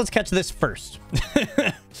 I guess let's catch this first.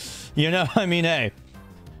 You know, I mean, hey.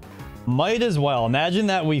 Might as well. Imagine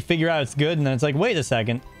that we figure out it's good, and then it's like, wait a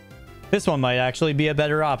second. This one might actually be a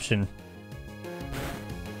better option.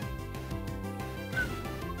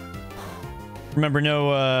 Remember,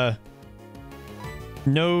 no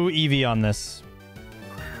EV on this.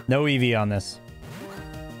 No EV on this.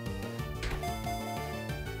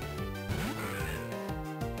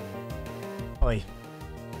 Oi.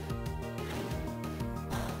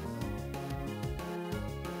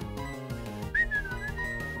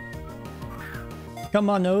 Come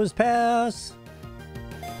on, nose pass.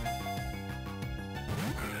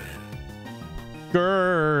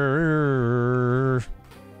 Grrr.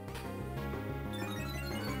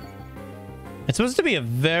 It's supposed to be a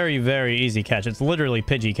very, very easy catch. It's literally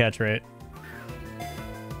Pidgey catch rate.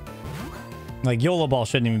 Like, YOLO Ball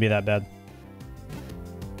shouldn't even be that bad.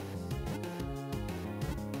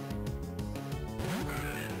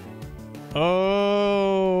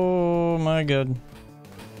 Oh my god.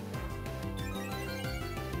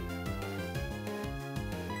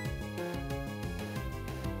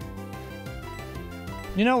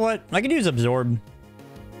 You know what? I could use Absorb.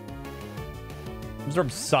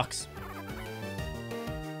 Absorb sucks.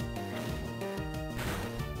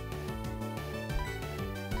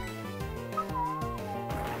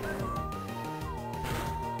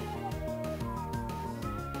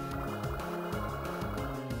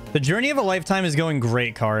 The journey of a lifetime is going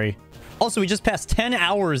great, Kari. Also, we just passed 10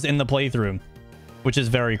 hours in the playthrough, which is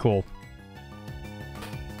very cool.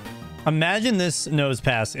 Imagine this nose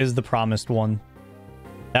pass is the promised one.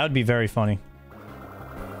 That would be very funny.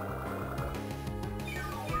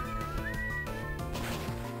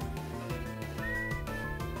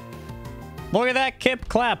 Look at that Kip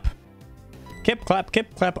clap. Kip clap,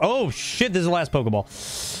 Kip clap. Oh shit, this is the last Pokeball.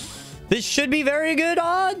 This should be very good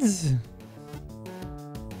odds.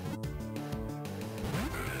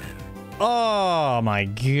 Oh my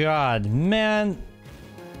god, man.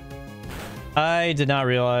 I did not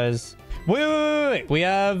realize. Wait. We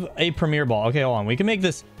have a Premier Ball. Okay, hold on. We can make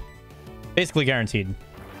this basically guaranteed.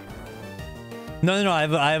 No. I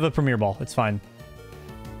have a Premier Ball. It's fine.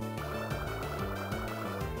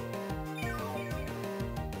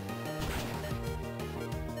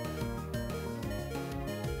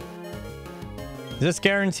 Is this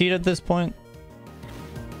guaranteed at this point?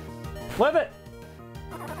 Flip it!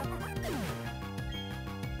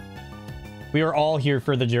 We are all here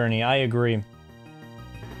for the journey. I agree.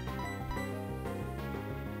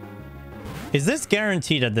 Is this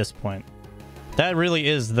guaranteed at this point? That really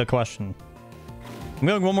is the question. I'm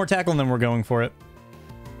going one more tackle and then we're going for it.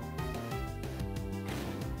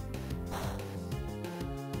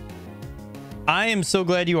 I am so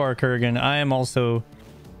glad you are, Kurgan. I am also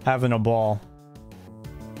having a ball.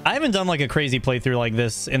 I haven't done like a crazy playthrough like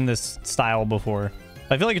this in this style before.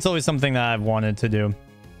 I feel like it's always something that I've wanted to do.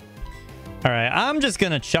 All right, I'm just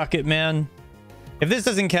gonna chuck it, man. If this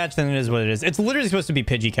doesn't catch, then it is what it is. It's literally supposed to be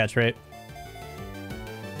Pidgey catch, right?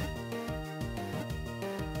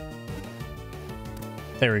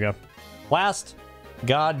 There we go. Last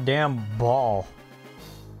goddamn ball.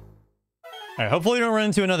 All right, hopefully we don't run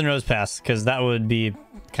into another nose pass, because that would be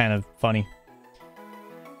kind of funny.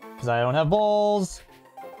 Because I don't have balls.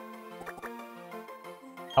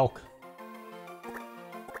 Elk.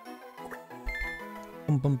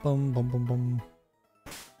 Boom.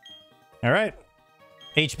 All right.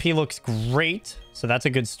 HP looks great, so that's a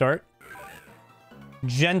good start.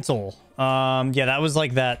 Gentle. Yeah, that was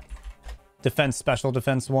like that defense, special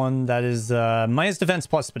defense one. That is minus defense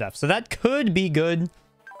plus SPDF. So that could be good.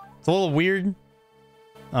 It's a little weird.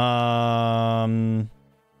 Yeah,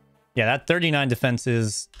 that 39 defense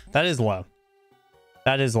is low.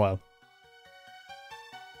 That is low.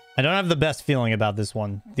 I don't have the best feeling about this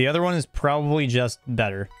one. The other one is probably just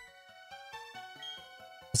better.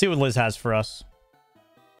 Let's see what Liz has for us.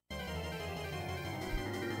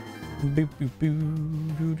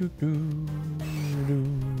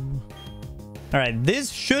 All right,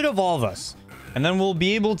 this should evolve us, and then we'll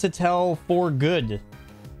be able to tell for good.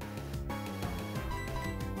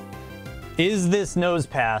 Is this Nose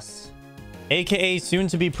Pass, aka soon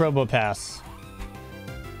to be Probopass,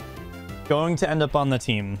 going to end up on the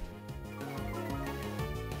team?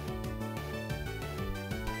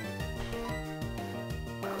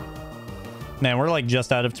 Man, we're like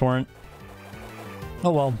just out of Torrent.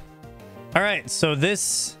 Oh well. All right, so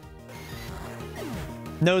this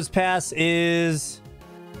Nose Pass is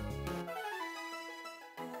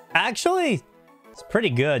actually, it's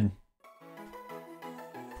pretty good.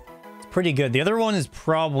 It's pretty good. The other one is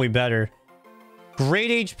probably better.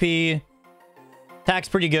 Great HP. Attack's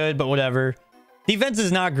pretty good, but whatever. Defense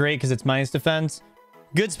is not great because it's minus defense.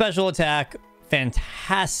 Good special attack.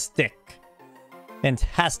 Fantastic.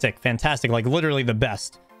 Fantastic. Like literally the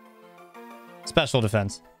best. Special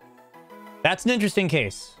defense. That's an interesting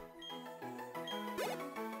case.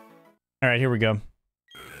 All right, here we go.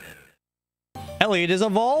 Elliot is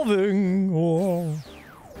evolving. Whoa.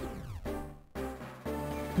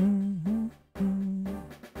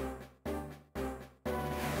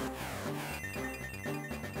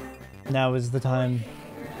 Now is the time.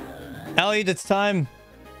 Elliot, it's time.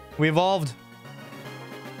 We evolved.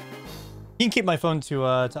 You can keep my phone to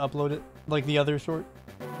upload it, like the other short.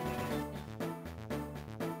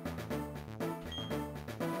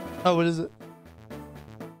 Oh, what is it?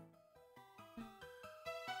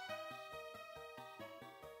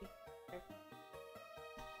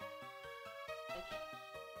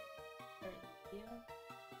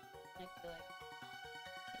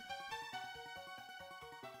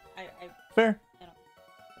 Fair.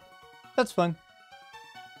 That's fun.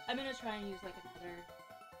 I'm gonna try and use like another,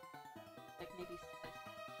 like maybe.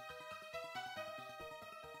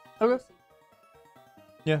 Okay.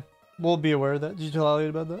 Yeah, we'll be aware of that. Did you tell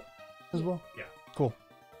Elliot about that as well? Yeah. Cool.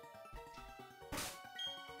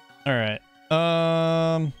 All right.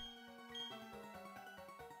 Oh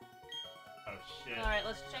shit. All right,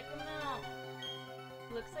 let's check him out.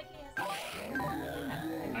 Looks like he has.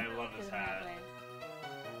 I love this hat.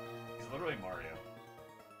 He's literally Mario.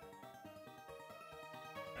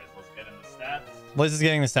 Liz is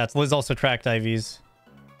getting the stats. Liz also tracked IVs.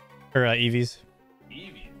 Or EVs.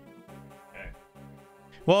 Eevee. Okay.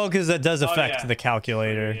 Well, because that does affect yeah. the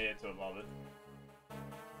calculator. Yeah, to evolve it.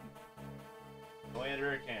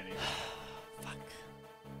 Glander or candy? Fuck.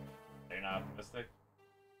 They're not optimistic.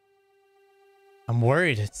 I'm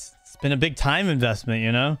worried. It's been a big time investment,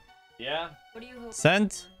 you know? Yeah. What do you hope?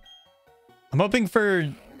 Sent. I'm hoping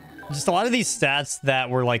for just a lot of these stats that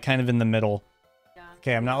were like kind of in the middle. Yeah.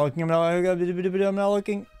 Okay, I'm not looking. I'm not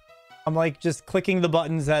looking. I'm like just clicking the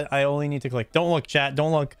buttons that I only need to click. Don't look, chat.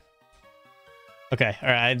 Don't look. Okay. All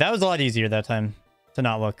right. That was a lot easier that time to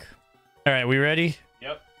not look. All right. We ready?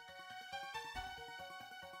 Yep.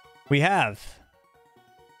 We have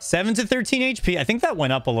 7 to 13 HP. I think that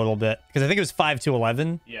went up a little bit because I think it was 5 to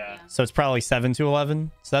 11. Yeah. So it's probably 7 to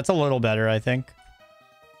 11. So that's a little better, I think.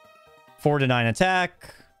 4 to 9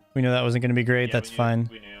 attack. We knew that wasn't going to be great. Yeah, That's we knew, fine.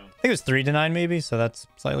 We knew. I think it was 3 to 9 maybe. So that's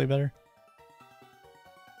slightly better.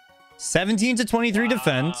 17 to 23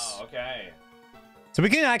 defense. Okay. So we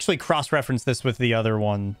can actually cross-reference this with the other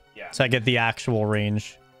one. Yeah. So I get the actual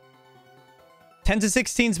range. 10 to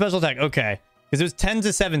 16 special attack. Okay. Because it was 10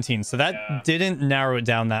 to 17. So that didn't narrow it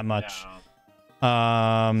down that much.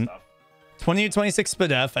 No. 20 to 26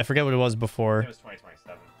 SPDF. I forget what it was before. It was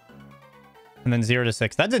 2027. And then 0 to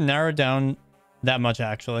 6. That didn't narrow it down that much,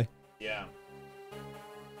 actually. Yeah.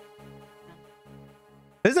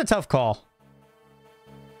 This is a tough call.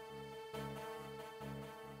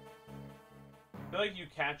 I feel like you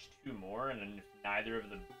catch 2 more, and then if neither of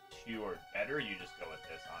the 2 are better, you just go with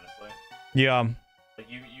this, honestly. Yeah. Like,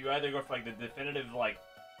 you either go for, like, the definitive, like,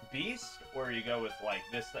 beast, or you go with, like,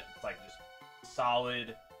 this that's, like, just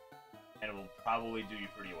solid, and it will probably do you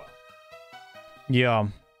pretty well. Yeah.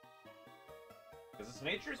 Because this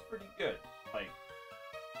nature is pretty good. Like,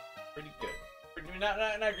 pretty good. Pretty, not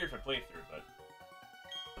great for playthrough, but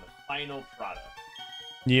for the final product.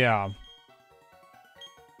 Yeah.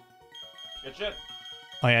 Good shit.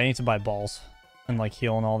 Oh, yeah. I need to buy balls and, like,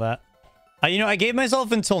 heal and all that. You know, I gave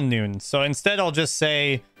myself until noon. So instead, I'll just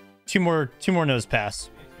say two more nose pass.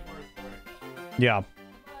 Yeah.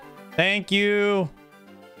 Thank you.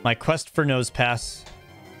 My quest for nose pass.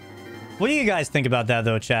 What do you guys think about that,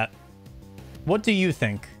 though, chat? What do you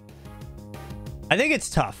think? I think it's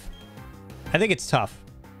tough. I think it's tough.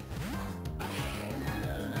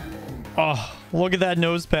 Oh, look at that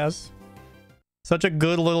nose pass. Such a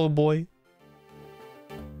good little boy.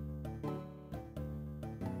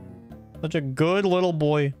 Such a good little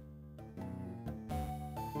boy.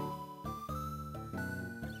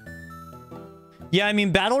 Yeah, I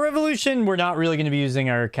mean, Battle Revolution, we're not really going to be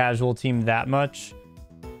using our casual team that much.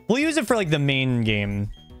 We'll use it for, like, the main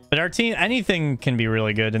game. But our team, anything can be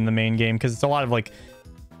really good in the main game because it's a lot of, like,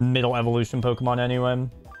 middle evolution Pokemon anyway.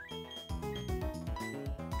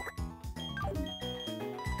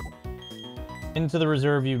 Into the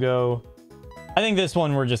reserve you go. I think this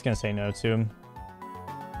one we're just going to say no to.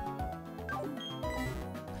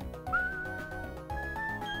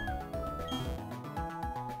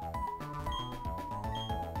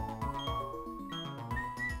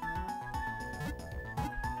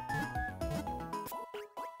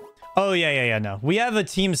 Oh, yeah, no. We have a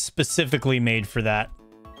team specifically made for that.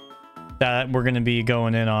 That we're going to be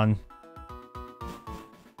going in on.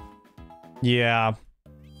 Yeah.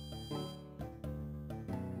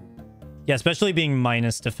 Yeah, especially being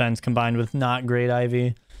minus defense combined with not great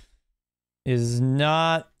IV is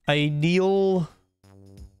not ideal.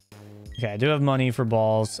 Okay, I do have money for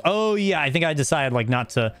balls. Oh, yeah, I think I decided, like, not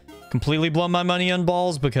to completely blow my money on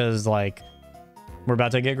balls because, like, we're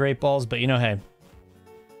about to get great balls. But, you know, hey.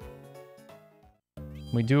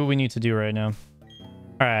 We do what we need to do right now.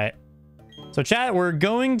 All right. So, chat, we're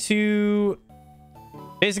going to...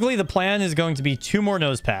 Basically, the plan is going to be 2 more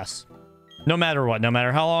nose pass. No matter what. No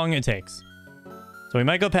matter how long it takes. So, we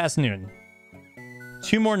might go past noon.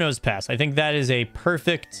 2 more nose pass. I think that is a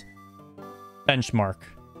perfect benchmark.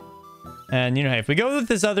 And, you know, hey, if we go with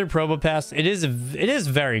this other Probo Pass, it is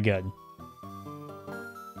very good.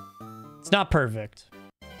 It's not perfect.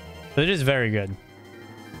 But it is very good.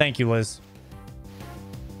 Thank you, Liz.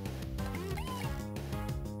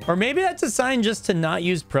 Or maybe that's a sign just to not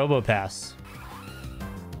use Probo Pass.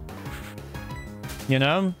 You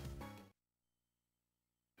know?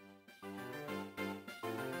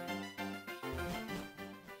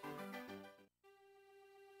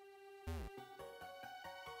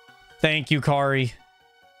 Thank you, Kari.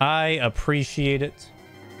 I appreciate it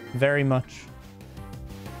very much.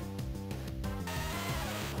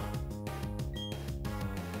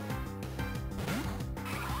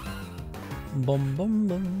 Bum, bum,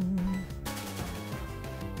 bum.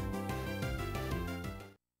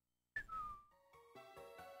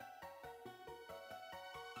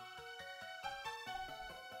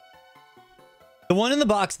 The one in the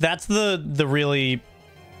box, that's the really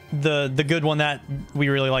the good one that we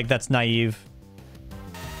really like. That's naive.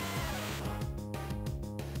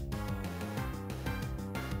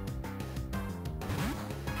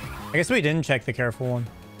 I guess we didn't check the careful one.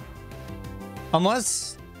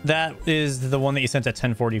 Unless that is the one that you sent at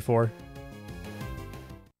 1044.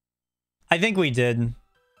 I think we did.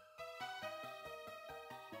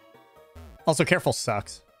 Also, careful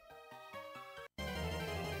sucks.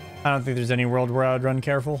 I don't think there's any world where I would run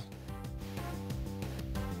careful.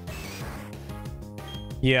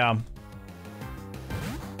 Yeah.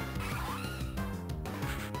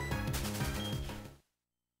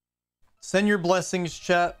 Send your blessings,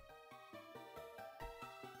 chat.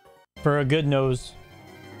 For a good nose.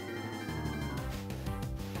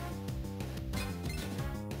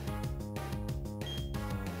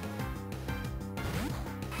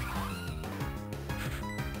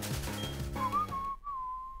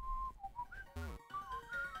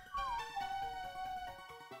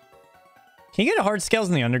 Can you get a hard scales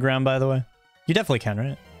in the underground, by the way? You definitely can,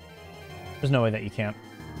 right? There's no way that you can't.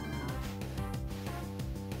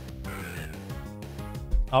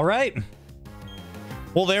 All right.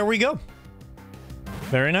 Well, there we go.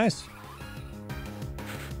 Very nice.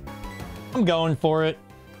 I'm going for it.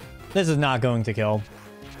 This is not going to kill.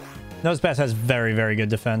 Nosepass has very, very good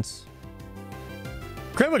defense.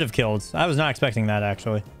 Crit would have killed. I was not expecting that,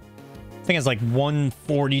 actually. I think it's like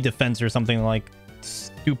 140 defense or something like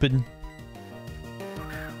stupid.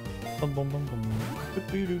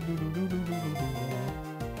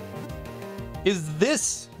 Is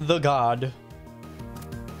this the god?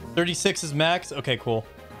 36 is max? Okay, cool.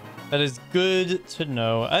 That is good to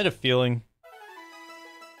know. I had a feeling.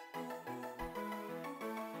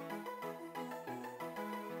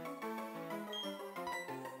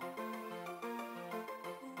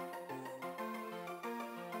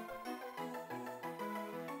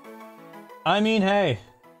 I mean, hey.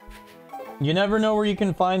 You never know where you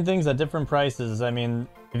can find things at different prices. I mean,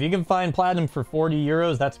 if you can find platinum for 40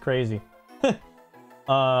 euros, that's crazy.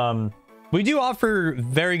 We do offer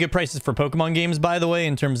very good prices for Pokemon games, by the way,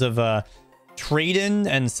 in terms of trade-in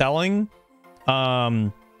and selling.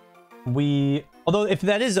 Although if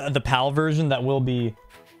that is the PAL version, that will be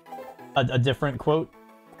a different quote.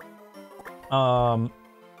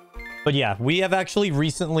 But yeah, we have actually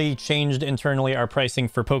recently changed internally our pricing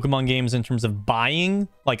for Pokemon games in terms of buying,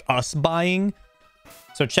 like us buying.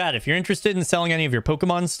 So chat, if you're interested in selling any of your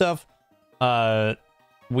Pokemon stuff,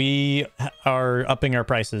 we are upping our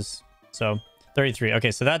prices. So 33. Okay,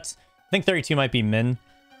 so that's, I think 32 might be min.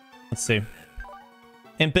 Let's see.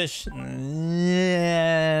 Impish.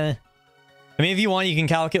 Yeah. I mean, if you want, you can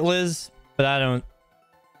calculate Liz, but I don't.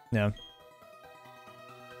 No.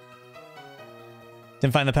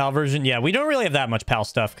 Didn't find the PAL version. Yeah, we don't really have that much PAL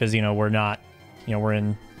stuff because, you know, we're not, you know, we're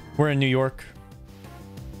in New York.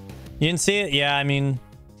 You didn't see it? Yeah, I mean,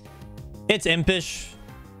 it's impish.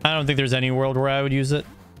 I don't think there's any world where I would use it,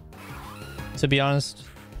 to be honest.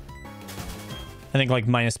 I think like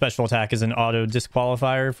minus special attack is an auto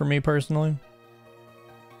disqualifier for me personally.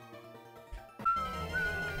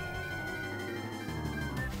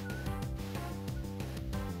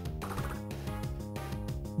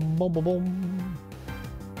 Boom, boom, boom.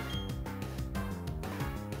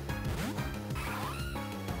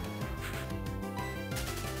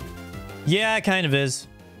 Yeah, it kind of is.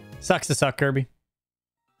 Sucks to suck, Kirby.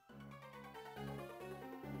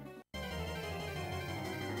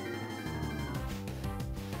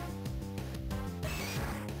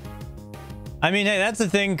 I mean, hey, that's the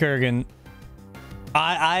thing, Kurgan.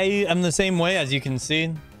 I am the same way, as you can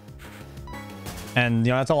see. And,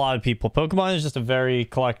 you know, that's a lot of people. Pokemon is just a very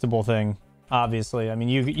collectible thing, obviously. I mean,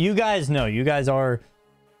 you guys know. You guys are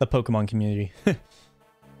the Pokemon community.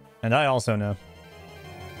 And I also know.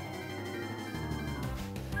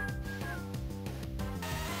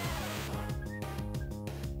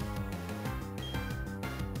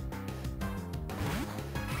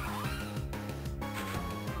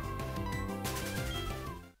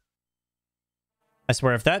 I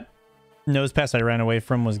swear, if that nose pass I ran away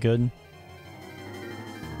from was good.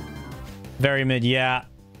 Very mid, yeah.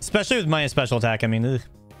 Especially with my special attack, I mean, ugh.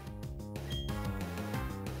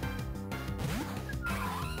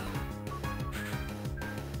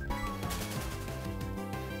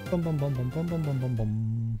 Bum, bum, bum, bum, bum, bum, bum, bum,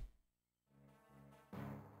 bum.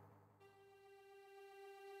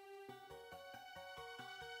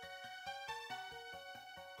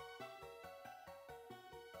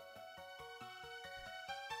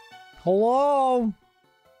 Hello?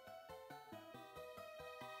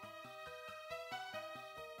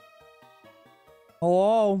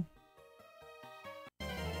 Hello?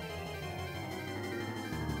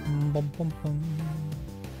 Bum, bum, bum, bum.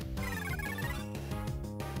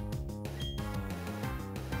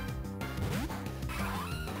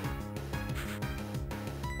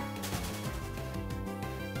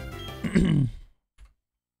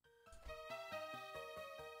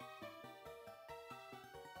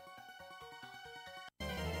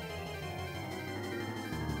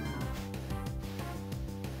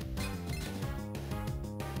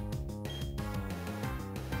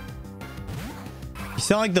 You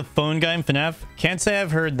sound like the phone guy in FNAF. Can't say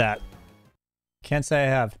I've heard that. Can't say I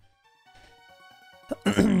have.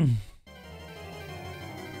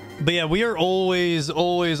 But yeah, we are always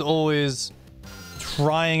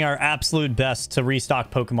trying our absolute best to restock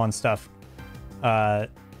Pokemon stuff.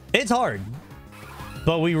 It's hard,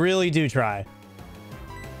 but we really do try.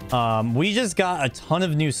 We just got a ton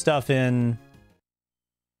of new stuff in.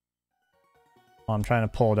 Oh, I'm trying to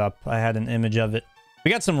pull it up. I had an image of it. We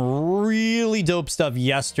got some really dope stuff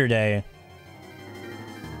yesterday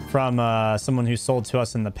from someone who sold to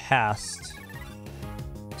us in the past.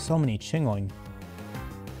 So many Chingling.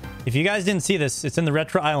 If you guys didn't see this, it's in the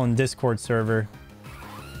Retro Island Discord server.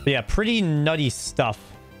 But yeah, pretty nutty stuff.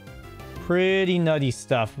 Pretty nutty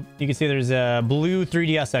stuff. You can see there's a blue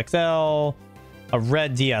 3DS XL, a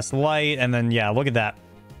red DS Lite, and then yeah, look at that.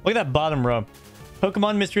 Look at that bottom row.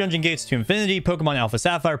 Pokemon Mystery Dungeon Gates to Infinity, Pokemon Alpha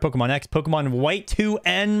Sapphire, Pokemon X, Pokemon White 2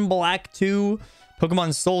 and Black 2,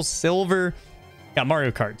 Pokemon Soul Silver. Got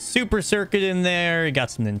Mario Kart Super Circuit in there. You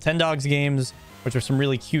got some Nintendogs games, which are some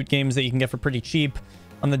really cute games that you can get for pretty cheap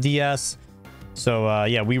on the DS. So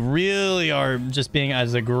yeah, we really are just being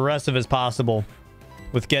as aggressive as possible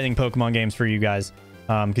with getting Pokemon games for you guys.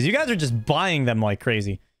 Because you guys are just buying them like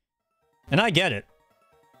crazy. And I get it.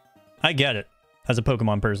 I get it as a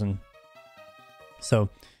Pokemon person. So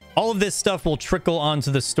all of this stuff will trickle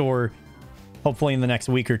onto the store hopefully in the next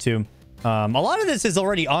week or two. A lot of this is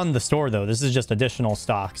already on the store, though. This is just additional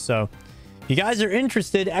stock. So if you guys are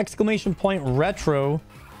interested, !retro,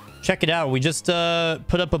 check it out. We just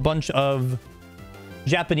put up a bunch of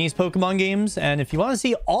Japanese Pokemon games. And if you want to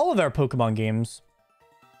see all of our Pokemon games,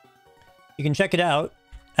 you can check it out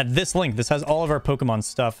at this link. This has all of our Pokemon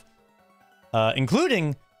stuff,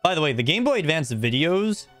 including, by the way, the Game Boy Advance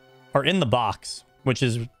videos are in the box, which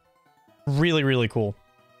is really, really cool.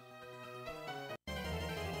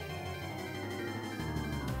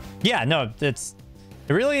 Yeah, no, it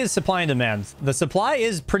really is supply and demand. The supply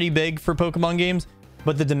is pretty big for Pokemon games,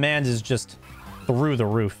 but the demand is just through the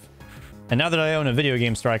roof. And now that I own a video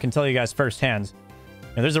game store, I can tell you guys firsthand,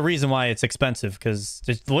 there's a reason why it's expensive, because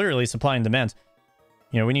it's literally supply and demand.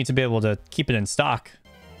 You know, we need to be able to keep it in stock,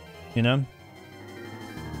 you know?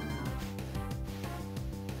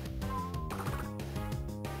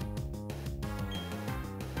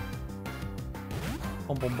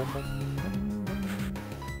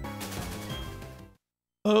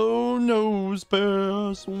 Oh, Nose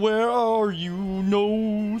Pass, where are you,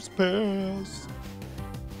 Nose Pass?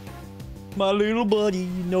 My little buddy,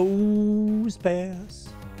 Nose Pass.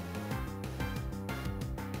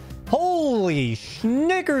 Holy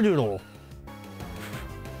schnickerdoodle.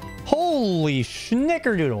 Holy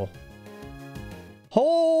schnickerdoodle.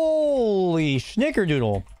 Holy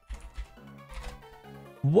schnickerdoodle.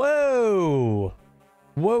 Whoa.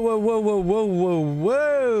 Whoa, whoa, whoa, whoa, whoa, whoa,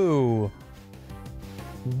 whoa.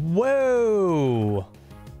 Whoa.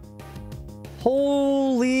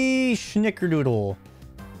 Holy schnickerdoodle.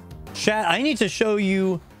 Chat, I need to show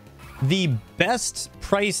you the best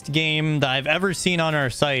priced game that I've ever seen on our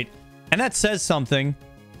site. And that says something.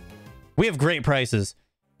 We have great prices.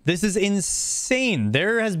 This is insane.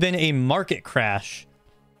 There has been a market crash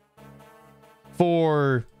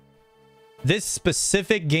for this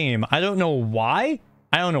specific game. I don't know why.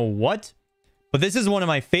 I don't know what. But this is one of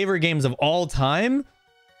my favorite games of all time.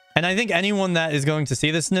 And I think anyone that is going to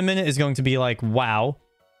see this in a minute is going to be like, wow.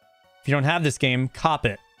 If you don't have this game, cop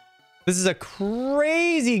it. This is a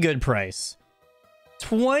crazy good price.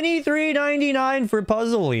 $23.99 for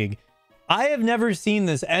Puzzle League. I have never seen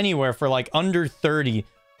this anywhere for like under 30.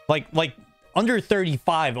 Like under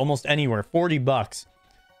 35, almost anywhere. 40 bucks.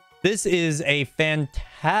 This is a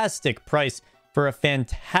fantastic price for a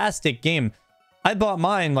fantastic game. I bought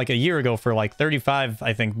mine like a year ago for like 35,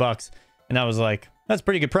 I think, bucks. And I was like, that's a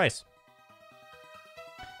pretty good price.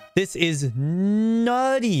 This is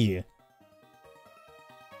nutty.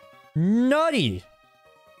 Nutty.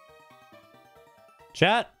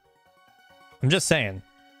 Chat, I'm just saying.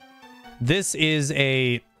 This is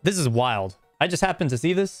wild. I just happened to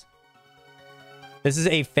see this. This is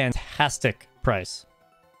a fantastic price.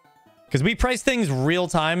 Because we price things real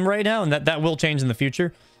time right now, and that will change in the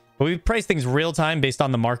future. But we price things real time based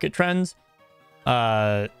on the market trends.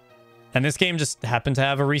 And this game just happened to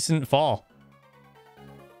have a recent fall.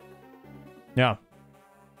 Yeah.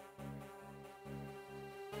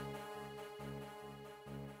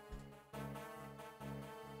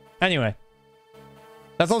 Anyway.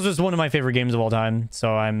 That's also just one of my favorite games of all time.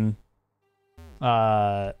 So I'm...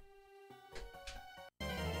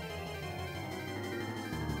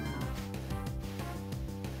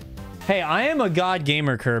 Hey, I am a god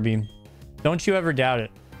gamer, Kirby. Don't you ever doubt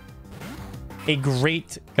it. A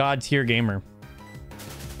great god tier gamer.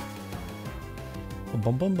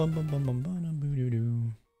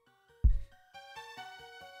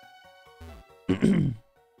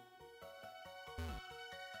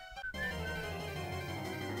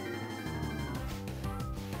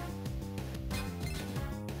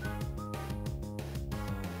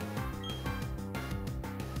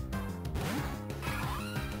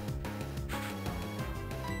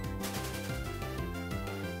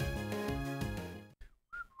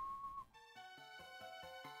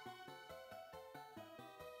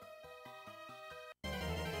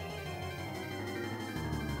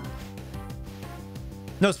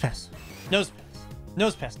 Nose pass. Nose pass.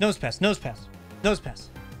 Nose pass. Nose pass. Nose pass. Nose pass.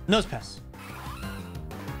 Nose pass.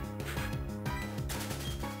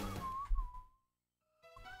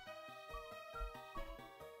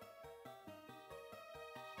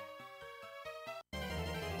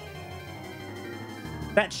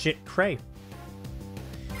 That shit cray.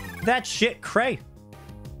 That shit cray.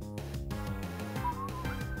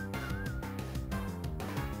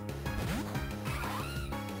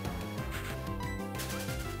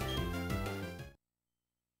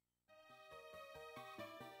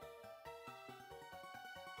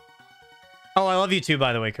 Oh, I love you too,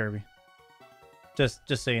 by the way, Kirby. Just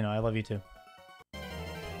so you know, I love you too.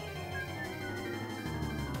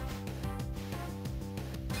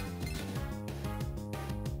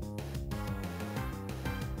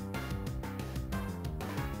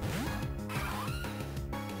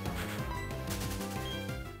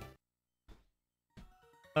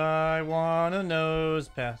 I want a nose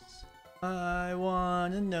pass. I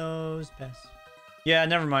want a nose pass. Yeah,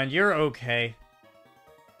 never mind. You're okay.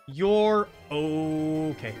 You're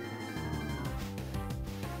okay.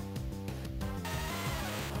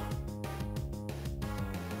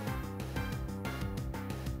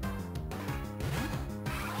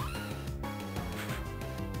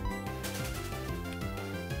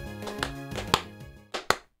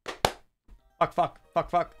 Fuck, fuck, fuck,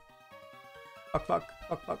 fuck. Fuck, fuck,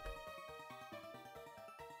 fuck, fuck.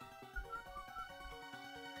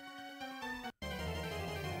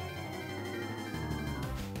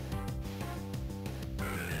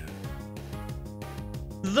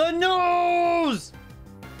 The nose!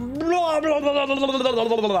 Blah, blah, blah, blah, blah, blah, blah, blah,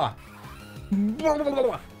 blah, blah. Blah, blah, blah,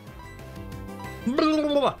 blah. Blah,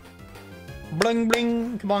 blah, blah. Bling,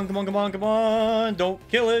 bling. Come on, come on, come on, come on. Don't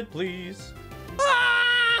kill it, please.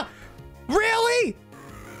 Ah! Really?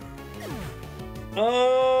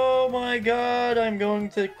 Oh my god, I'm going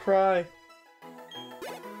to cry.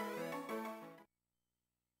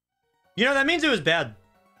 You know, that means it was bad.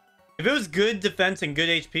 If it was good defense and good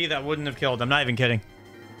HP, that wouldn't have killed. I'm not even kidding.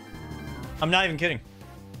 I'm not even kidding.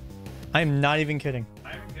 I am not even kidding.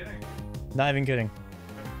 Not even kidding. Not even kidding.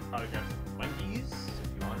 Probably grab some Wendy's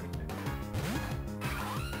if you want anything.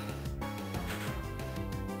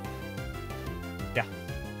 Yeah.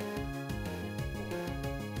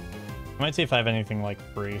 I might see if I have anything like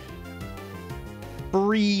free.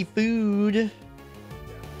 Free food. Yeah.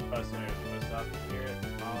 Post office here.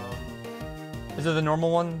 Is it the normal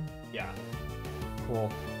one? Yeah.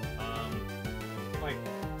 Cool. Like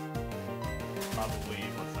probably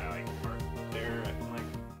once I like park there, I can like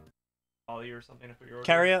call you or something if we order.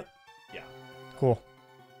 Carry it? Yeah. Cool.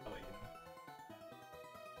 I'll let you know.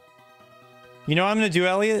 You know what I'm going to do,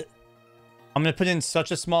 Elliot? I'm going to put in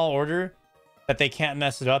such a small order that they can't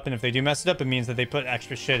mess it up. And if they do mess it up, it means that they put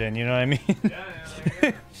extra shit in. You know what I mean?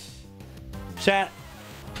 Yeah. Chat,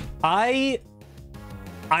 I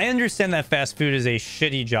understand that fast food is a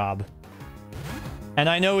shitty job. And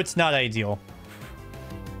I know it's not ideal.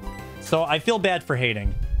 So I feel bad for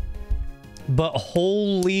hating. But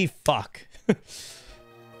holy fuck.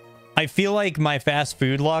 I feel like my fast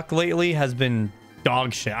food luck lately has been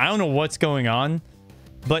dog shit. I don't know what's going on.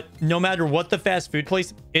 But no matter what the fast food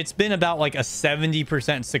place, it's been about like a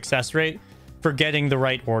 70% success rate for getting the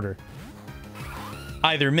right order.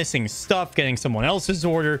 Either missing stuff, getting someone else's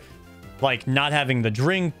order, like not having the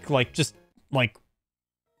drink, like just like...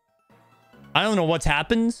 I don't know what's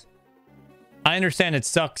happened. I understand it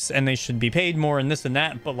sucks and they should be paid more and this and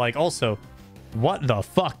that, but like also, what the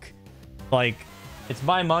fuck? Like, it's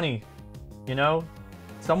my money, you know?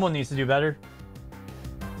 Someone needs to do better.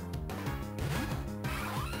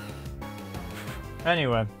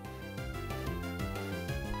 Anyway.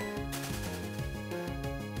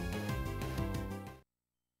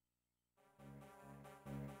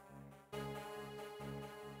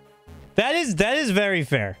 That is very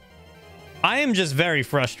fair. I am just very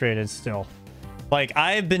frustrated still. Like,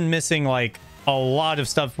 I've been missing, like, a lot of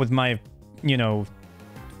stuff with my, you know,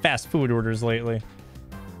 fast food orders lately.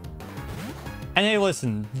 And hey,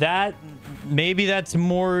 listen, maybe that's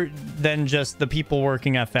more than just the people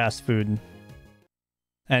working at fast food.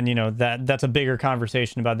 And, you know, that's a bigger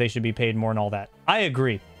conversation about they should be paid more and all that. I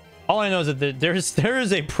agree. All I know is that there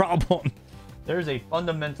is a problem. There is a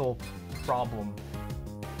fundamental problem.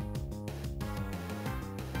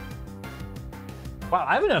 Wow,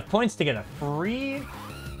 I have enough points to get a free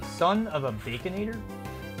Son of a Baconator?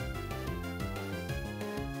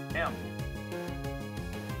 Damn.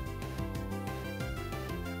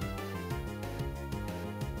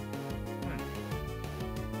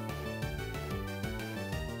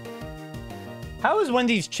 How is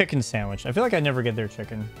Wendy's chicken sandwich? I feel like I never get their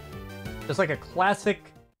chicken. Just like a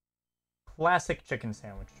classic chicken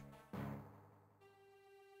sandwich.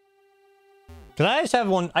 Because I just have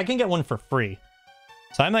one, I can get one for free.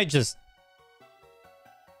 So I might just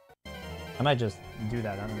do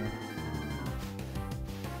that, I don't know.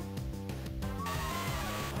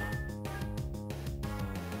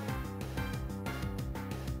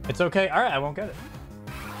 It's okay. All right, I won't get it.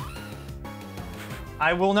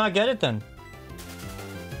 I will not get it then.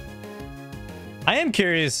 I am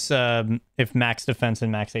curious if max defense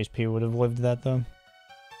and max HP would have lived that, though.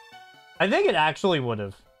 I think it actually would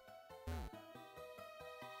have.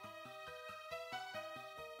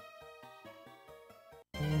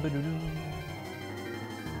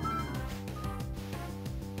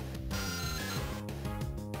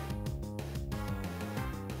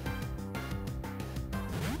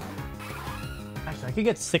 Actually, I could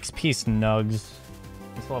get 6-piece nugs.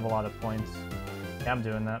 I still have a lot of points. Yeah, I'm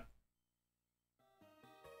doing that.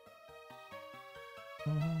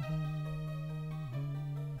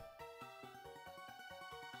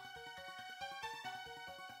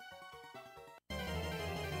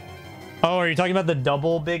 Oh, are you talking about the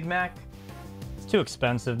double Big Mac? It's too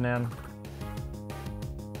expensive, man.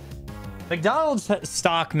 McDonald's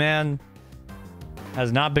stock, man,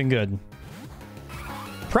 has not been good.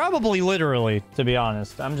 Probably literally, to be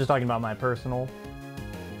honest. I'm just talking about my personal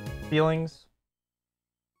feelings.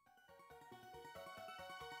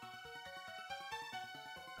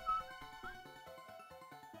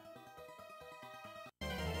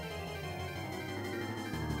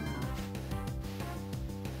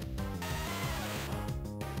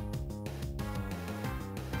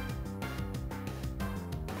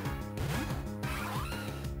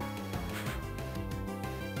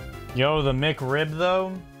 Yo, the McRib,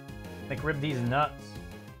 though. McRib these nuts.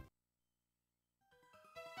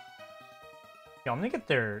 Yo, I'm gonna get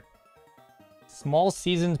their small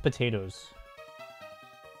seasoned potatoes.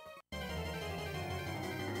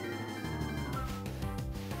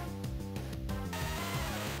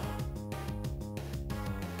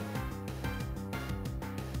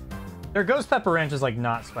 Their ghost pepper ranch is, like,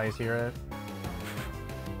 not spicy, right?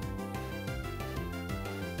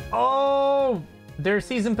 Oh! Their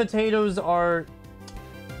seasoned potatoes are...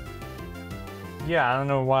 Yeah, I don't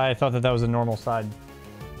know why I thought that was a normal side.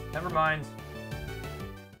 Never mind.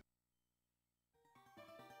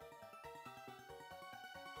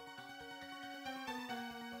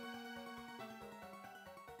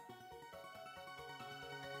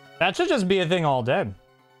 That should just be a thing all day.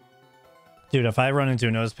 Dude, if I run into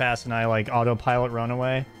a nose pass and I, like, autopilot run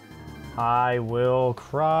away, I will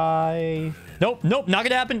cry. Nope, nope, not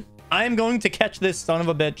gonna happen. I am going to catch this son of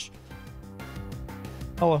a bitch.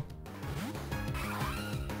 Hello.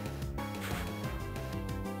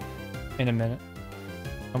 In a minute.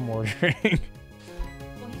 I'm ordering.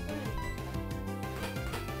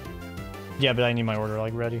 Yeah, but I need my order,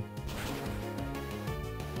 like, ready.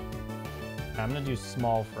 I'm gonna do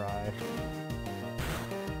small fry.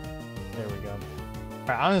 There we go.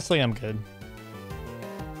 Alright, honestly, I'm good.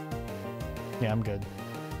 Yeah, I'm good.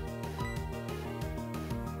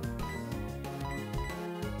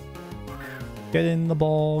 Get in the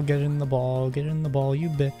ball, get in the ball, get in the ball, you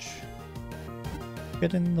bitch.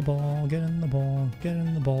 Get in the ball, get in the ball, get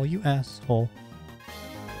in the ball, you asshole.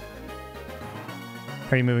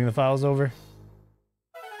 Are you moving the files over?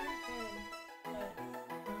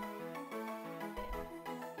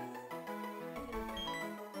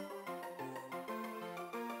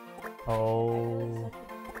 Oh.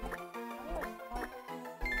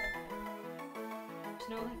 There's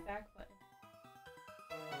no like back button.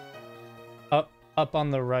 Up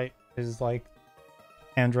on the right is like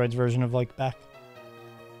Android's version of like back.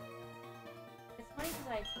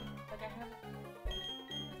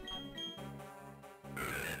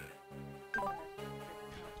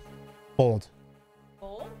 Bold.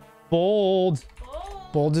 Bold? Bold.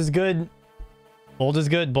 Bold. Bold is good. Bold is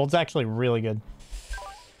good. Bold's actually really good.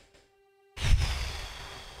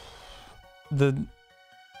 The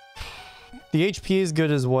HP is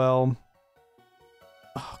good as well.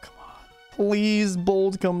 Oh, come on. Please,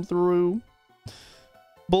 Bold, come through.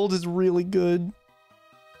 Bold is really good.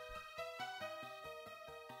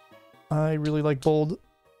 I really like Bold.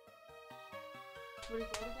 What is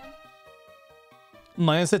Bold again?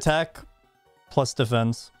 Minus attack, plus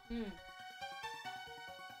defense.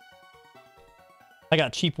 I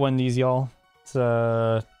got cheap Wendy's, y'all. It's,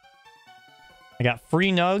 I got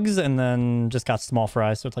free nugs and then just got small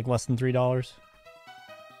fries, so it's like less than $3.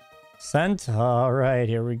 Cent. All right,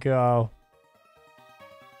 here we go.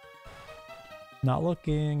 Not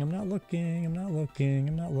looking. I'm not looking. I'm not looking.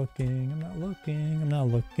 I'm not looking. I'm not looking. I'm not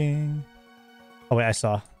looking. Oh wait, I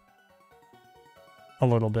saw a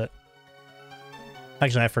little bit.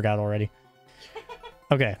 Actually, I forgot already.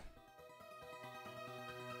 Okay.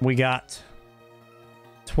 We got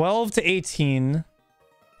 12 to 18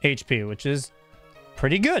 HP, which is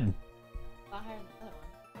pretty good. A lot higher than the other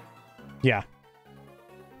one. Yeah.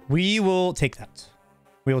 We will take that.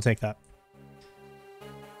 We will take that.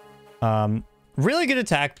 Really good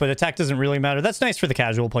attack, but attack doesn't really matter. That's nice for the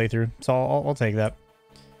casual playthrough, so I'll take that.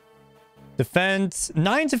 Defense,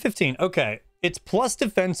 9 to 15. Okay. It's plus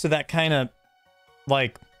defense, so that kind of,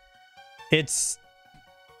 like, it's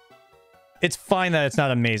fine that it's not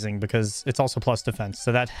amazing, because it's also plus defense,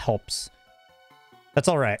 so that helps. That's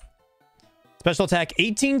all right. Special attack,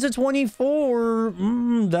 18 to 24.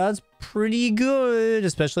 That's pretty good,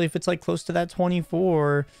 especially if it's, like, close to that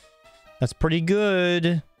 24. That's pretty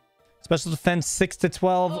good. Special defense, 6 to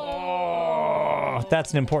 12. Oh,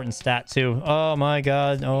 that's an important stat, too. Oh, my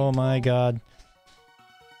God. Oh, my God.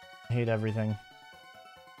 I hate everything.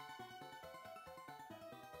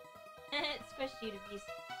 It squished you to pieces.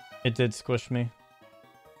 It did squish me.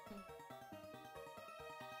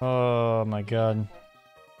 Oh, my God.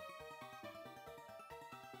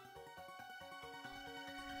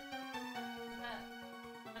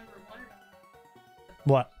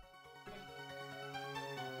 What?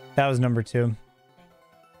 That was number 2.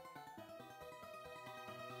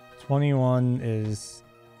 21 is...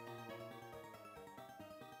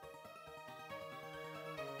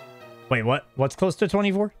 Wait, what? What's close to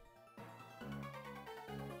 24?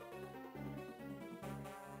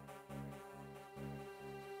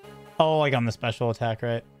 Oh, like on the special attack,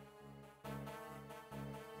 right?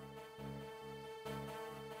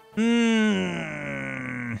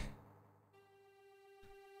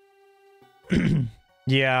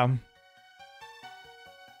 Yeah.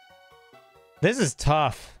 This is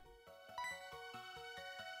tough.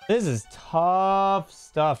 This is tough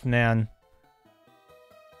stuff, man.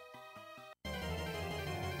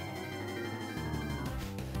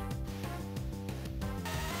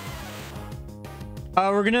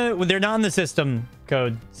 They're not in the system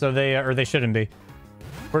code, so they shouldn't be.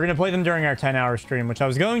 We're gonna play them during our 10-hour stream, which I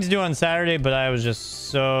was going to do on Saturday, but I was just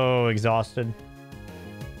so exhausted.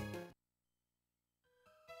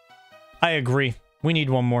 I agree. We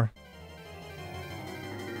need one more.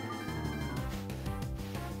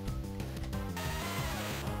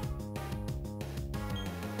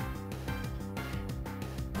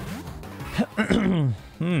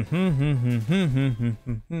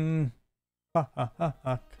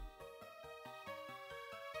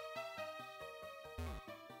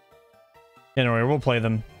 Anyway, we'll play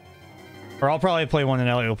them. Or I'll probably play one and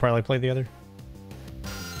Elliot will probably play the other.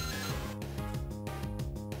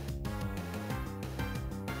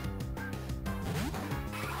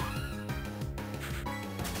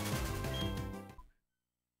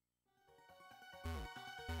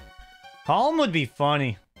 Calm would be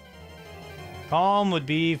funny. Calm would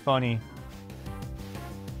be funny.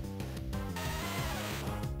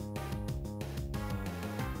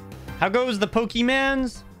 How goes the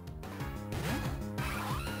Pokemans?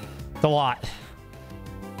 It's a lot.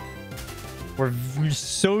 We're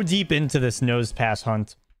so deep into this nose pass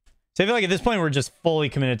hunt. So I feel like at this point we're just fully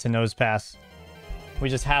committed to nose pass. We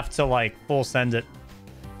just have to like full send it.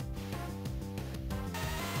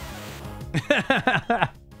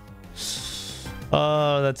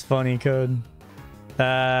 Oh, that's funny, Code.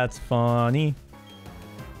 That's funny.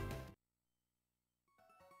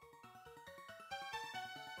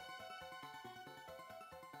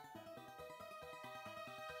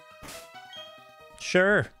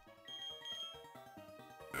 Sure.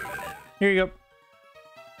 Here you go.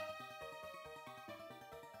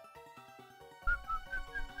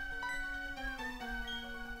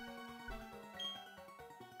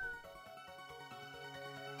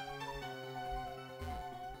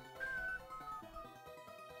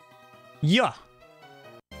 Yeah.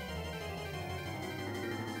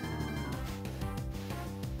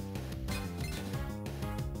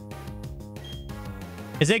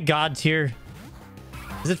 Is it God tier?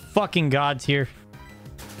 Is it fucking God tier?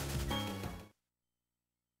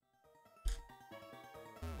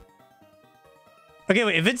 Okay,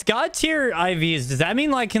 wait. If it's God tier IVs, does that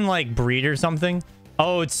mean I can like breed or something?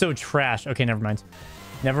 Oh, it's so trash. Okay, never mind.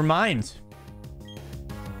 Never mind.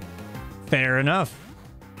 Fair enough.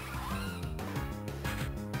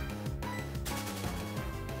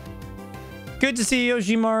 Good to see you,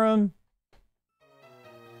 Yoshimara.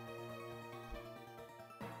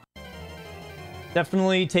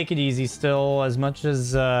 Definitely take it easy still, as much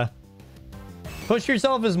as push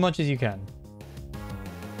yourself as much as you can.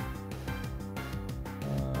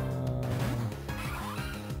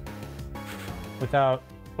 Without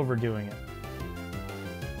overdoing it.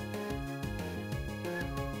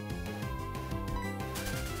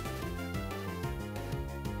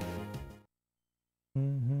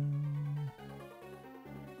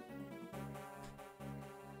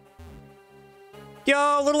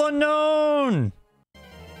 Yo, little unknown.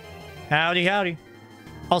 Howdy, howdy.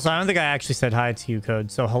 Also, I don't think I actually said hi to you,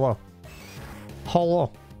 Code, so hello.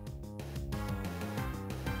 Hello.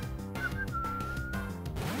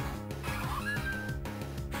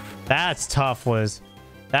 That's tough, Liz.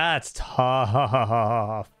 That's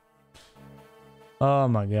tough. Oh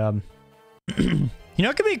my god. You know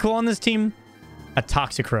what could be cool on this team? A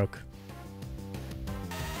Toxicroak.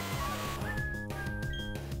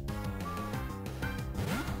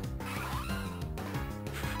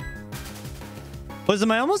 Liz,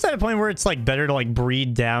 am I almost at a point where it's like better to like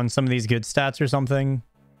breed down some of these good stats or something?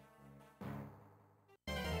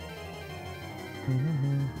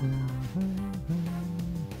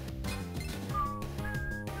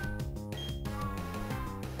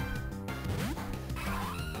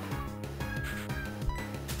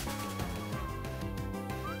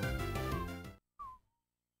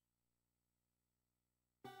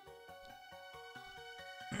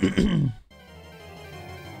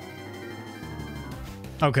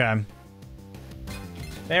 Okay.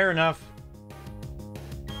 Fair enough.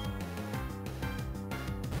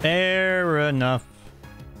 Fair enough.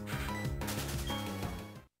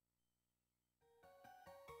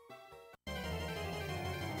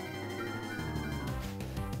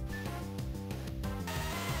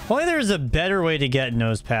 Only there's a better way to get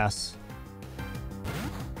nose pass.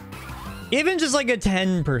 Even just like a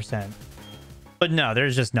 10%. But no,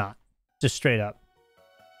 there's just not. Just straight up.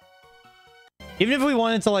 Even if we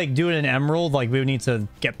wanted to like do it in Emerald, like we would need to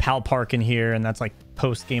get Pal Park in here, and that's like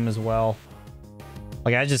post game as well.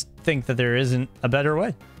 Like I just think that there isn't a better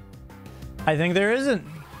way. I think there isn't.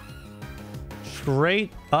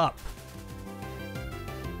 Straight up.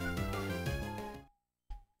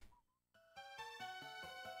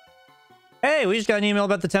 Hey, we just got an email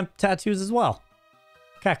about the temp tattoos as well.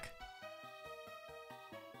 Keck.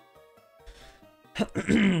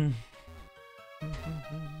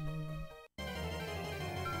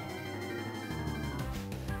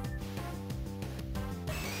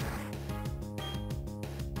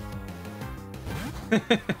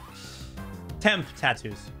 Temp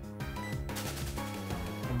tattoos.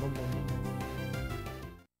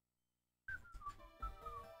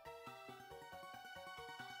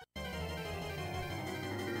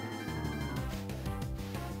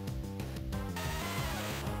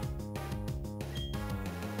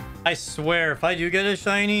 I swear, if I do get a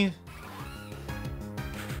shiny...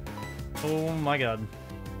 Oh my god.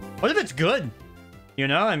 What if it's good? You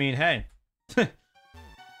know, I mean, hey.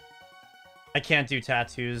 I can't do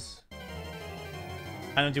tattoos.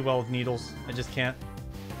 I don't do well with needles. I just can't.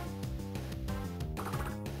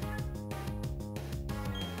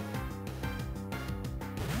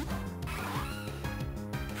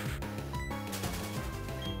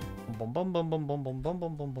 Bum bum bum bum bum bum bum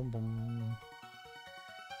bum bum bum bum.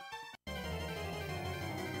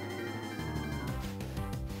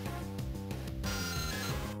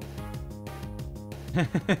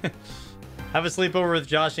 Have a sleepover with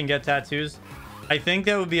Josh and get tattoos. I think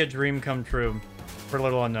that would be a dream come true for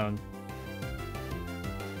Little Unknown.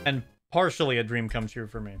 And partially a dream come true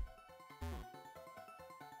for me.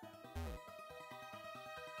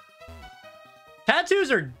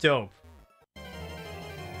 Tattoos are dope. I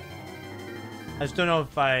just don't know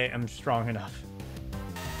if I am strong enough.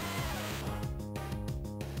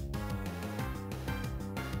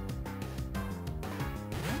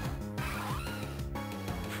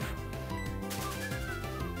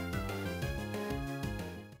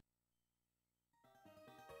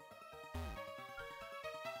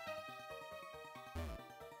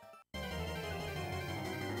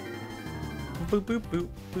 boop, boop, boop,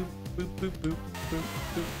 boop, boop, boop, boop, boop,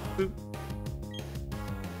 boop, boop.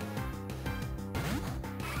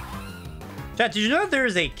 Chat, did you know there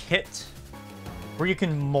is a kit where you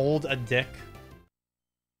can mold a dick?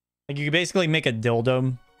 Like, you can basically make a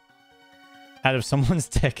dildo out of someone's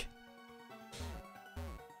dick.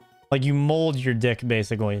 Like, you mold your dick,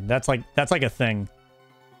 basically. That's like a thing.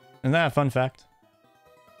 Isn't that a fun fact?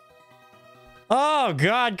 Oh,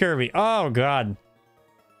 God, Kirby. Oh, God.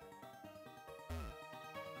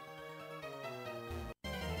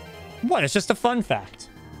 What? It's just a fun fact.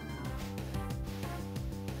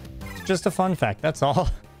 It's just a fun fact. That's all.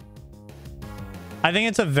 I think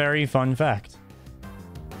it's a very fun fact.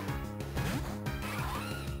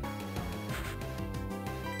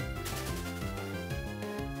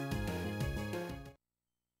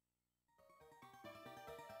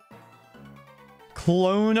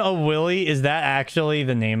 Clone a Willy? Is that actually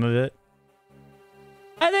the name of it?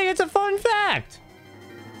 I think it's a fun fact.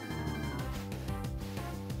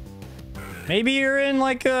 Maybe you're in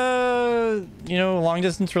like a, you know, long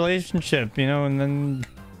distance relationship, you know, and then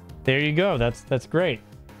there you go. That's great.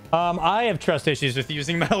 I have trust issues with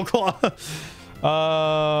using Metal Claw.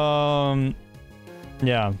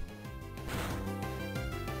 Yeah.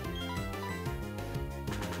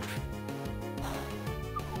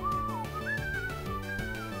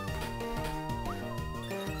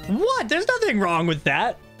 What? There's nothing wrong with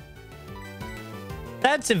that.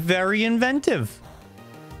 That's very inventive.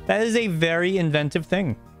 That is a very inventive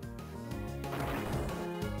thing.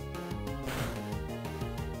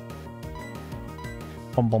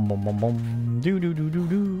 Bum bum bum bum bum. Do do do do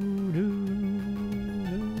do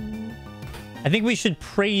do. I think we should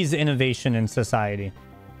praise innovation in society.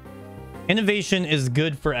 Innovation is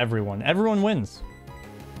good for everyone. Everyone wins.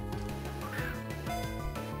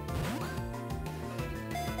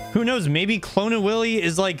 Who knows? Maybe Clone a Willy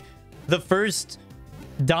is like the first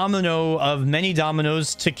domino of many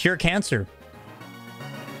dominoes to cure cancer.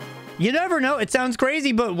 You never know. It sounds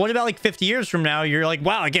crazy, but what about like 50 years from now? You're like,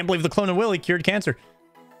 wow, I can't believe the Clone a Willy cured cancer.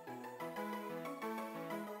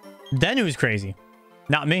 Then who's crazy?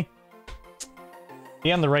 Not me.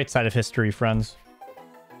 Be on the right side of history, friends.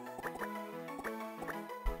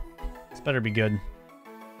 This better be good.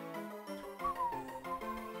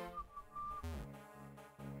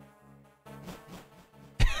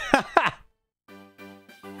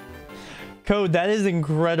 Code, that is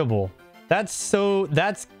incredible. That's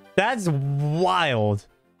wild.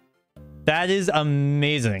 That is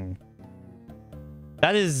amazing.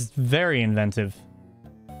 That is very inventive.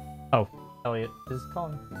 Oh, Elliot is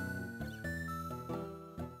calling.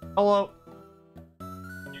 Hello.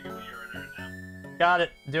 You can put your order in now. Got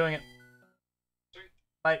it. Doing it. Sweet.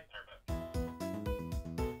 Bye.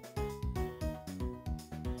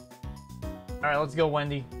 All right, let's go,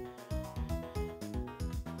 Wendy.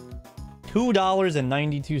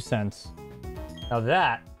 $2.92.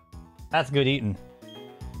 Now that's good eating.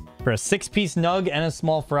 For a 6-piece nug and a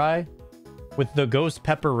small fry with the ghost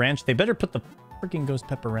pepper ranch. They better put the freaking ghost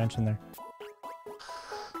pepper ranch in there.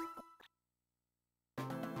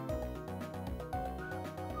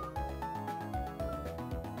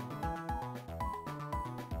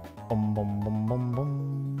 Bum bum bum bum bum.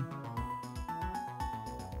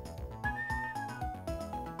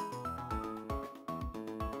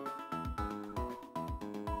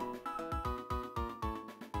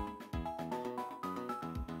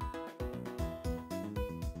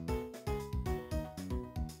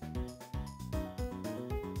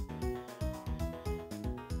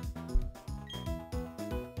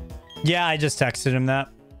 Yeah, I just texted him that.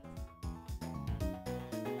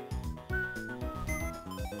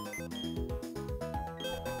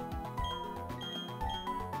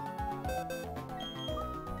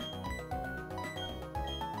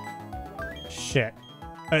 Shit.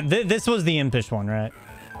 This was the impish one, right?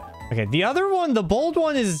 Okay, the other one, the bold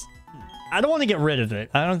one is... I don't want to get rid of it.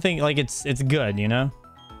 I don't think, like, it's good, you know?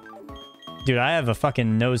 Dude, I have a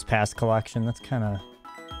fucking nose pass collection. That's kind of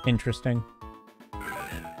interesting.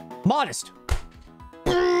 Modest.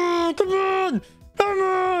 Come on. Come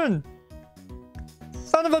on.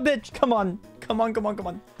 Son of a bitch. Come on. Come on, come on, come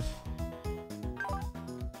on.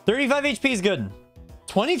 35 HP is good.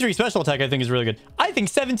 23 special attack I think is really good. I think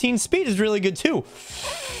 17 speed is really good too.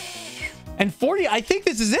 And 40, I think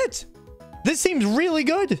this is it. This seems really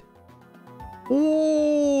good.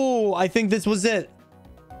 Ooh, I think this was it.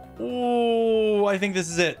 Ooh, I think this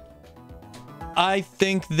is it. I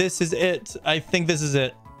think this is it. I think this is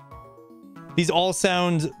it. These all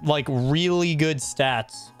sound like really good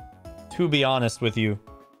stats, to be honest with you.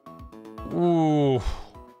 Ooh.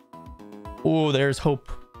 Ooh, there's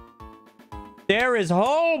hope. There is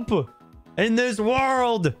hope! in this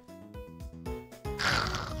world.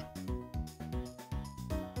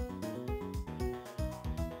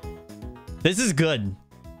 This is good.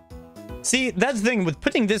 See, that's the thing with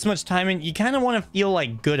putting this much time in, you kind of want to feel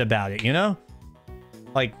like good about it, you know?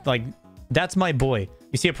 Like that's my boy.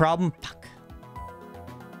 You see a problem? Fuck.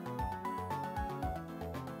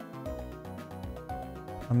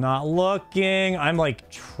 I'm not looking. I'm like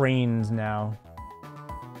trained now.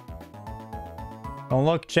 Don't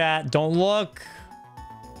look, chat. Don't look.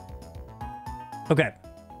 Okay.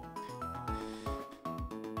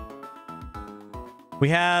 We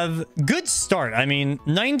have good start. I mean,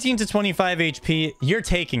 19 to 25 HP. You're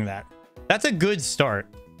taking that. That's a good start.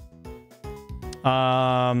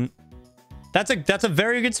 That's a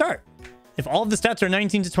very good start. If all of the stats are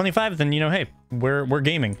 19 to 25, then, you know, hey, we're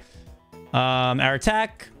gaming. Our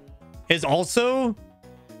attack is also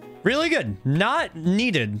really good. Not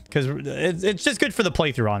needed, because it's just good for the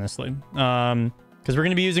playthrough, honestly. Because we're going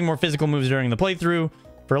to be using more physical moves during the playthrough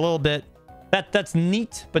for a little bit. That's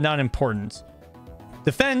neat, but not important.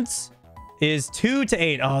 Defense is 2 to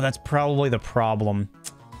 8. Oh, that's probably the problem.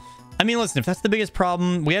 I mean, listen, if that's the biggest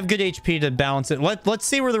problem, we have good HP to balance it. Let's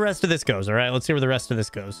see where the rest of this goes, all right? Let's see where the rest of this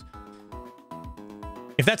goes.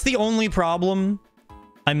 If that's the only problem,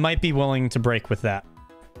 I might be willing to break with that.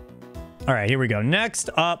 All right, here we go. Next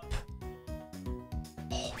up.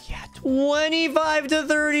 Oh, yeah, 25 to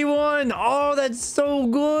 31. Oh, that's so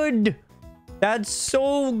good. That's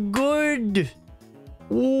so good.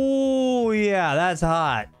 Oh, yeah, that's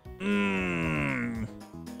hot.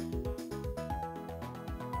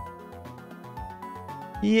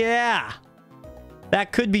 Yeah.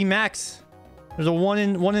 That could be max. There's a 1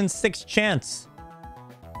 in 6 chance.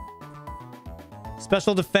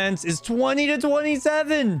 Special defense is 20 to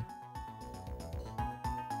 27.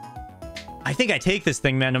 I think I take this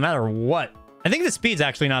thing, man, no matter what. I think the speed's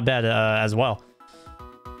actually not bad as well.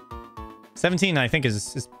 17, I think,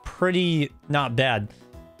 is pretty not bad.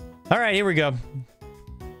 All right, here we go.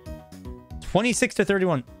 26 to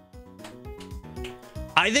 31.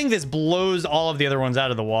 I think this blows all of the other ones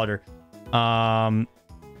out of the water.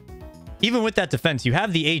 Even with that defense, you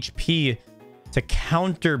have the HP to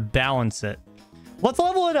counterbalance it. Let's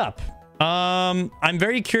level it up. I'm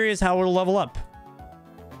very curious how it'll level up.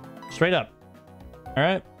 Straight up. All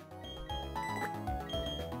right.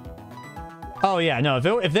 Oh yeah, no.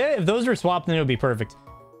 If those were swapped, then it would be perfect.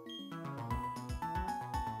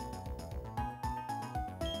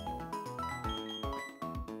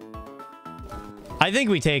 I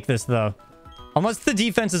think we take this though, unless the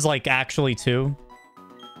defense is like actually 2.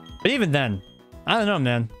 But even then, I don't know,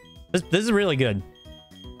 man. This is really good.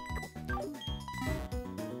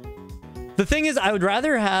 The thing is, I would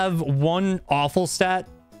rather have one awful stat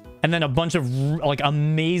and then a bunch of like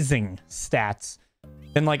amazing stats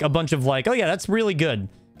than like a bunch of like, oh yeah, that's really good.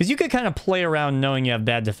 Because you could kind of play around knowing you have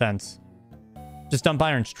bad defense. Just dump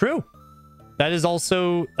irons. True. That is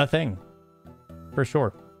also a thing. For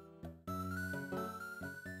sure.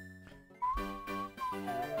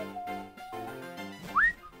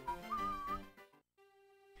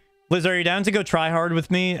 Liz, are you down to go try hard with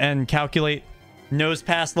me and calculate nose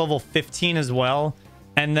pass level 15 as well?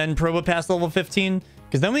 And then probo pass level 15?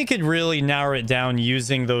 Because then we could really narrow it down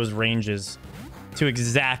using those ranges to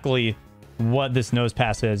exactly what this nose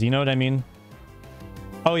pass is. You know what I mean?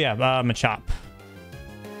 Oh yeah, Machop.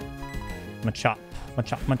 Machop.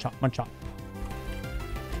 Machop, Machop, Machop.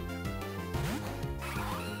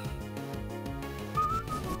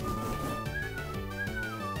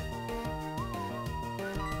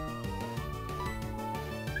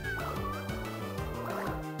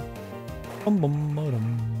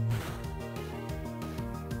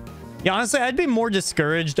 Yeah, honestly, I'd be more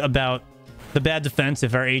discouraged about the bad defense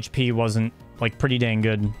if our HP wasn't, like, pretty dang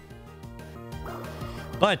good.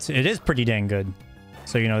 But it is pretty dang good.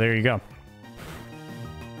 So, you know, there you go.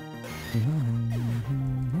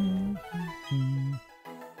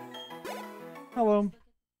 Hello.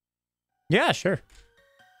 Yeah, sure.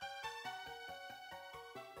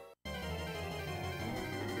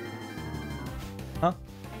 Huh?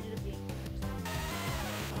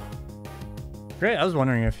 Great, I was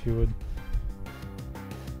wondering if you would.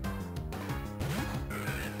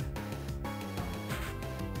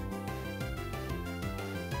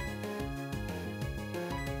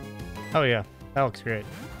 Oh yeah, that looks great.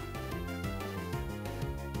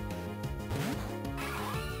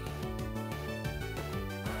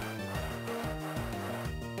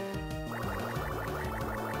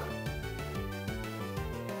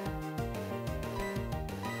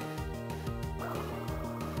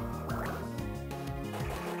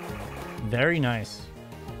 Very nice.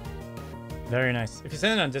 Very nice. If you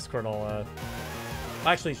send it on Discord, I'll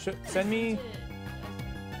actually send me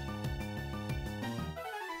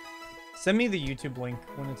the YouTube link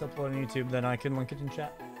when it's uploaded on YouTube, then I can link it in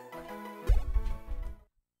chat.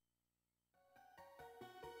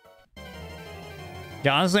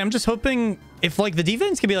 Yeah, honestly, I'm just hoping if like the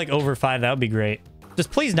defense could be like over 5, that would be great.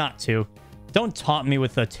 Just please not 2. Don't taunt me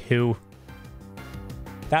with a 2.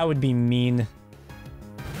 That would be mean.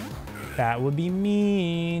 That would be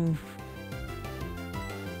mean.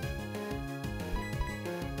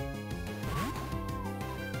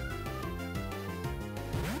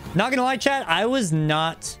 Not gonna lie, chat, I was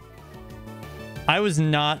not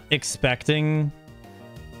expecting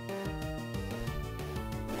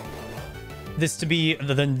this to be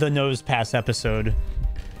the nose pass episode.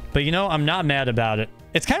 But you know, I'm not mad about it.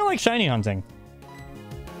 It's kind of like shiny hunting.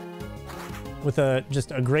 With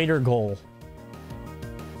just a greater goal.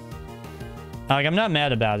 Like, I'm not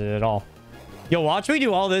mad about it at all. Yo, watch me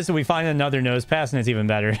do all this and we find another nose pass and it's even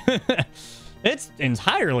better. It's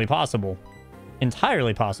entirely possible.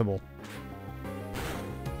 Entirely possible.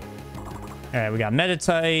 Alright, we got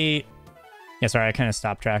Meditite. Yeah, sorry, I kind of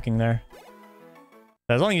stopped tracking there.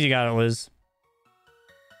 But as long as you got it, Liz.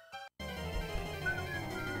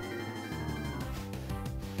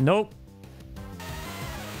 Nope.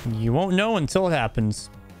 You won't know until it happens.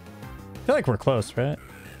 I feel like we're close, right?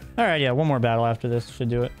 Alright, yeah, one more battle after this should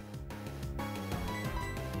do it.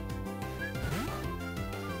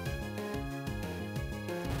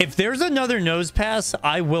 If there's another nose pass,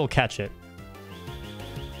 I will catch it.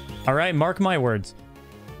 Alright, mark my words.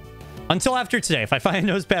 Until after today. If I find a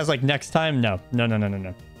nose pass like next time, no. No.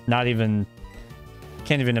 Not even...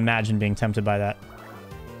 Can't even imagine being tempted by that.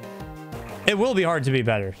 It will be hard to be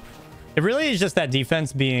better. It really is just that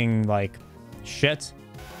defense being, like, shit.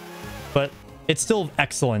 But it's still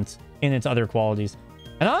excellent in its other qualities.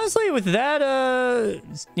 And honestly, with that,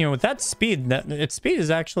 you know, with that speed, its speed is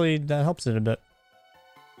actually... That helps it a bit.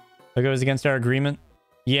 That goes against our agreement.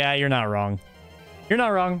 Yeah, you're not wrong. You're not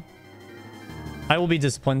wrong. I will be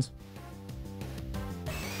disciplined.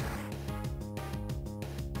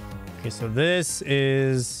 Okay, so this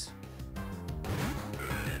is...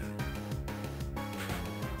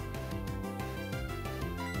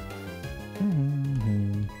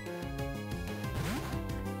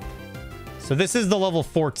 So this is the level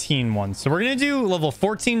 14 one. So we're going to do level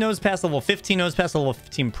 14 nose pass, level 15 nose pass, level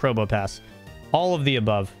 15 probo pass. All of the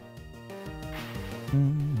above.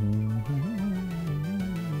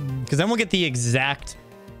 Because then we'll get the exact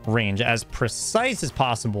range, as precise as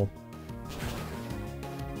possible.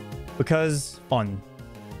 Because fun.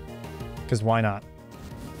 Because why not?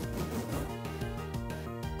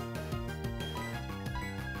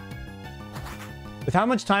 With how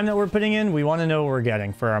much time that we're putting in, we want to know what we're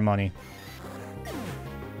getting for our money.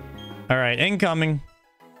 All right, incoming.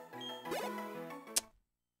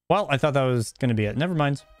 Well, I thought that was going to be it. Never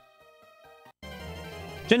mind.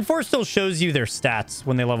 Gen 4 still shows you their stats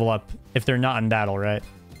when they level up if they're not in battle, right?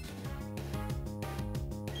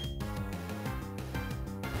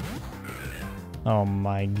 Oh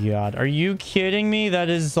my god. Are you kidding me? That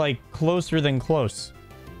is like closer than close.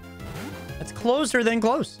 That's closer than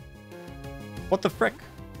close. What the frick?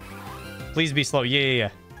 Please be slow.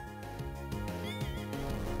 Yeah.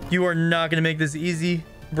 You are not going to make this easy,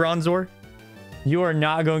 Bronzor. You are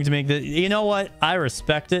not going to make this... You know what? I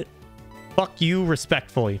respect it. Fuck you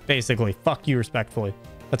respectfully, basically. Fuck you respectfully.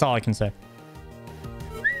 That's all I can say.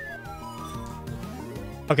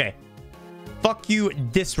 Okay. Fuck you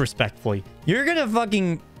disrespectfully. You're gonna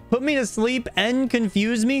fucking put me to sleep and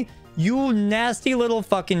confuse me? You nasty little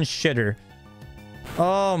fucking shitter.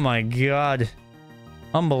 Oh my god.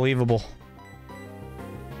 Unbelievable.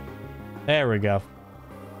 There we go.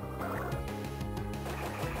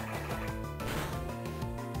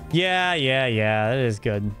 Yeah. That is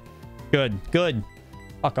good. Good.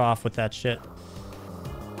 Fuck off with that shit.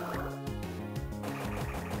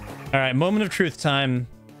 All right, moment of truth time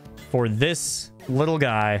for this little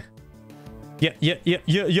guy. Yeah.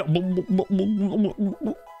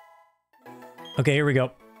 Okay, here we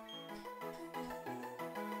go.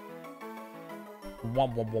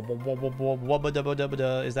 Wubba dubba dubba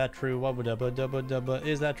da. Is that true? Wubba dubba dubba dubba.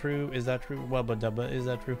 Is that true? Is that true? Wubba dubba. Is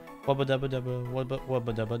that true? Wubba dubba dubba. Wubba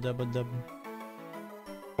dubba dubba dub.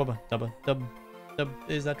 Wubba dubba dub. Dub.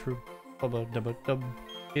 Is that true? Wubba dubba dub.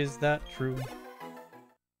 Is that true?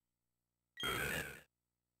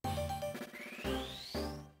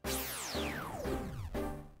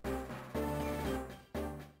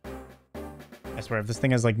 I swear, if this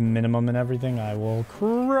thing has like minimum and everything, I will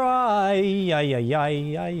cry.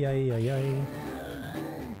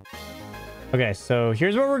 Okay, so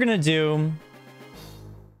here's what we're gonna do.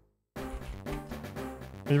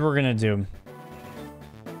 Here's what we're gonna do.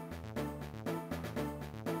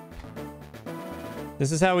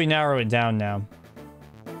 This is how we narrow it down now.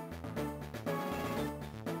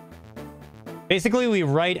 Basically, we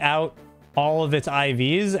write out all of its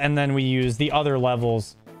IVs, and then we use the other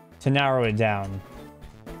levels to narrow it down.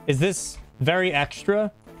 Is this very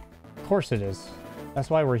extra? Of course it is. That's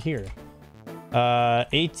why we're here.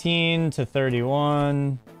 18 to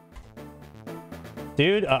 31.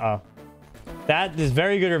 Dude, that is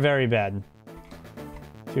very good or very bad.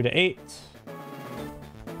 2 to 8.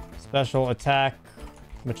 Special attack,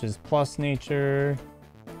 which is plus nature.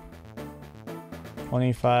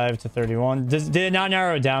 25 to 31. Did it not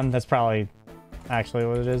narrow it down? That's probably actually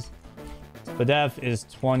what it is. The def is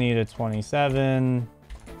 20 to 27.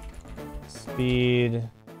 Speed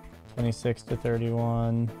 26 to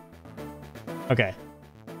 31. Okay.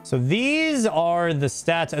 So these are the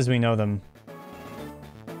stats as we know them.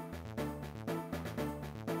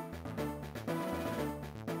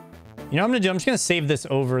 You know what I'm gonna do? I'm just gonna save this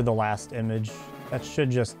over the last image. That should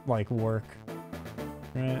just like work.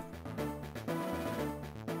 Right.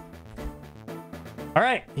 All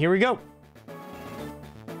right, here we go.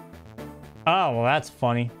 Oh, well, that's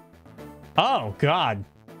funny. Oh, God.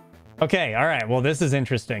 Okay, all right. Well, this is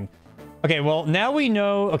interesting. Okay, well, now we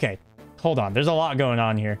know... Okay, hold on. There's a lot going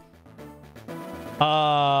on here.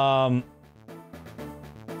 Oh,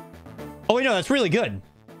 wait, no, that's really good.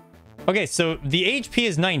 Okay, so the HP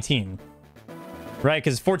is 19. Right,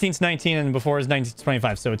 because 14's 19 and before is 19 to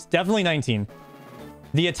 25. So it's definitely 19.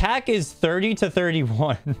 The attack is 30 to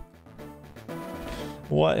 31.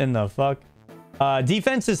 What in the fuck?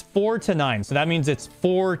 Defense is 4 to 9. So that means it's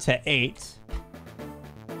 4 to 8.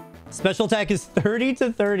 Special attack is 30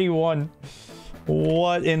 to 31.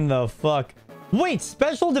 What in the fuck? Wait,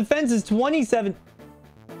 special defense is 27.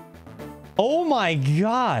 Oh my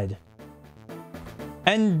god.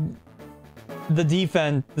 And the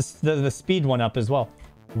defense, the speed went up as well.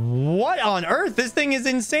 What on earth? This thing is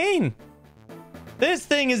insane. This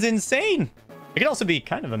thing is insane. It could also be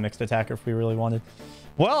kind of a mixed attacker if we really wanted.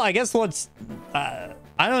 Well, I guess let's... I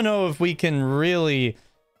don't know if we can really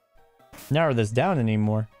narrow this down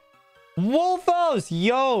anymore. Wolfos!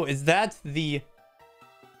 Yo, is that the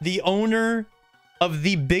owner of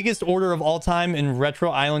the biggest order of all time in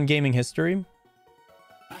retro island gaming history?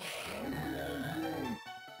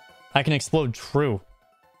 I can explode true.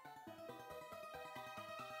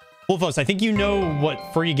 Wolfos, I think you know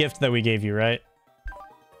what free gift that we gave you, right?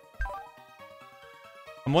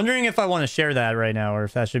 I'm wondering if I want to share that right now or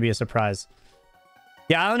if that should be a surprise.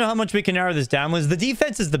 Yeah, I don't know how much we can narrow this down. The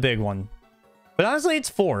defense is the big one. But honestly, it's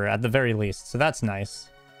 4 at the very least. So that's nice.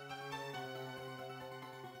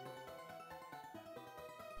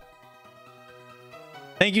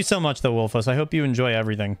 Thank you so much, though, Wolfos. I hope you enjoy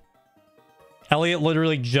everything. Elliot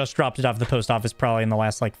literally just dropped it off the post office probably in the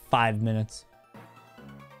last, like, 5 minutes.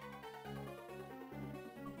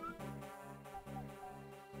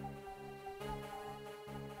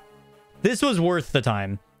 This was worth the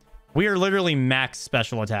time. We are literally max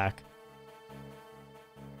special attack.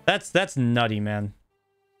 That's nutty, man.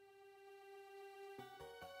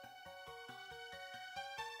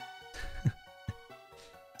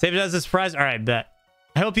 Save it as a surprise. All right, bet.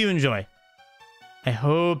 I hope you enjoy. I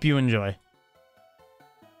hope you enjoy.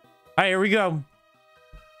 All right, here we go. All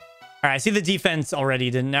right, I see the defense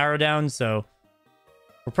already didn't narrow down, so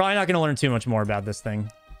we're probably not going to learn too much more about this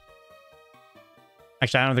thing.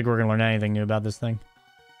 Actually, I don't think we're going to learn anything new about this thing.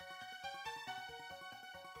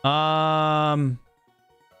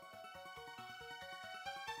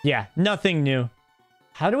 Yeah, nothing new.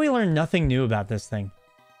 How do we learn nothing new about this thing?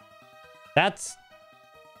 That's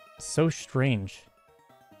so strange.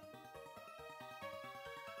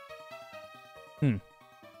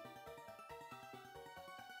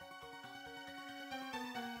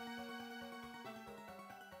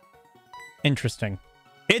 Interesting.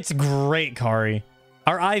 It's great, Kari.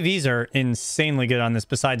 Our IVs are insanely good on this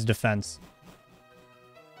besides defense.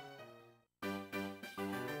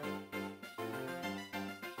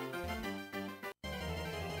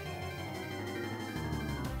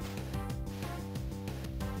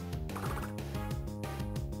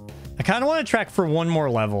 I kind of want to track for one more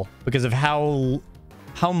level because of how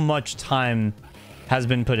much time has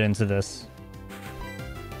been put into this.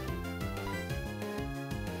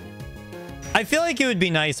 I feel like it would be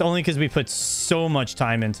nice only because we put so much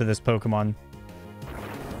time into this Pokemon.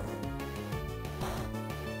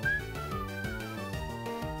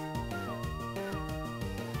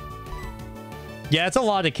 Yeah, it's a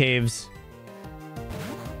lot of caves.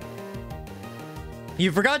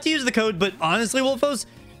 You forgot to use the code, but honestly, Wolfos,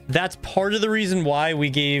 that's part of the reason why we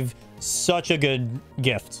gave such a good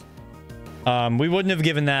gift. We wouldn't have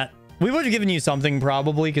given that. We would have given you something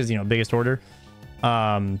probably because, you know, biggest order.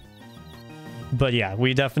 But yeah,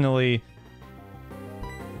 we definitely...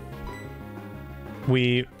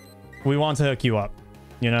 We want to hook you up,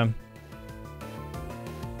 you know?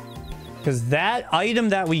 Because that item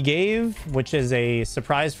that we gave, which is a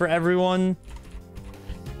surprise for everyone...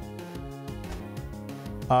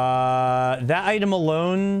 that item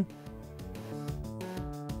alone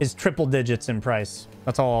is triple digits in price.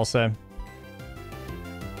 That's all I'll say.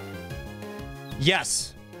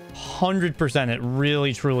 Yes, 100%. It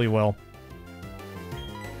really, truly will.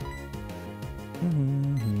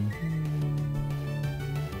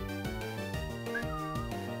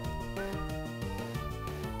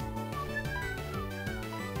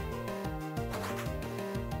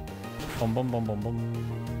 Boom, boom, boom, boom,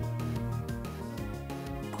 boom.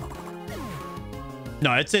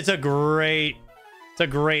 No, it's a great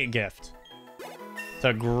gift. It's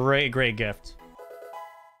a great gift.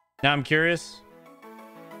 Now I'm curious.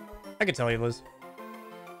 I could tell you, Liz.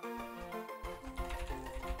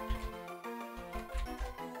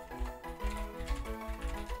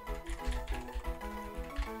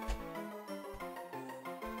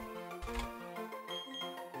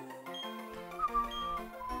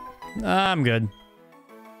 I'm good.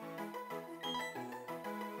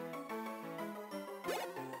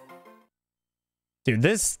 Dude,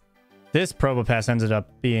 this Probo Pass ended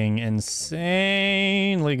up being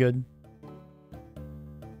insanely good.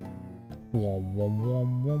 You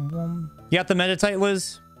got the Meditite,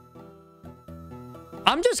 Liz?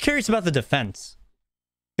 I'm just curious about the defense.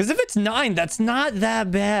 Because if it's 9, that's not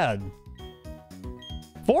that bad.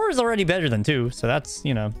 4 is already better than 2, so that's,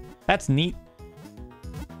 you know, that's neat.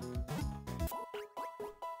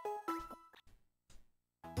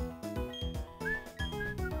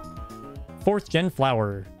 Fourth gen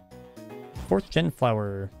flower. Fourth gen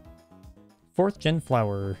flower. Fourth gen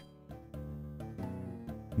flower.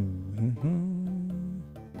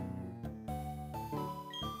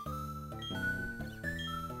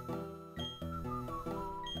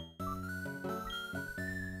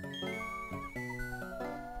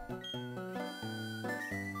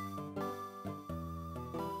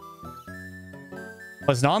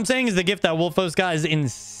 Listen, all I'm saying is the gift that Wolfos got is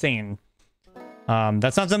insane.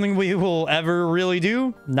 That's not something we will ever really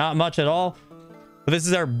do. Not much at all. But this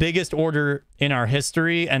is our biggest order in our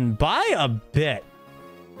history. And by a bit.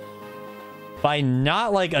 By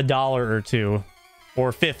not like $1 or $2.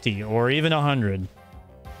 Or 50. Or even 100.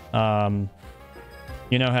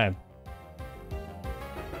 You know, hey.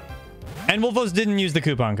 And Wolfos didn't use the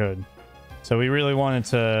coupon code. So we really wanted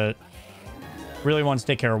to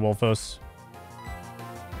take care of Wolfos.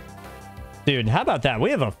 Dude, how about that?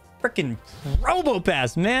 We have a freaking Probo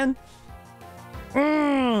Pass, man.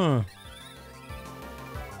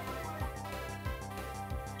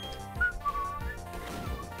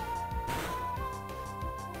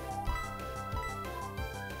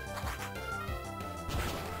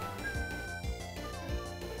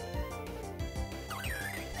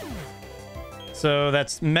 So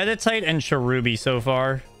that's Meditite and Cherubi so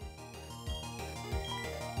far.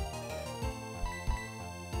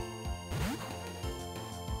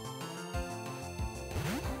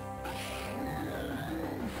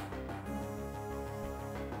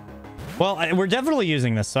 Well, we're definitely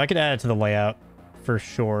using this, so I could add it to the layout for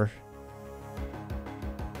sure.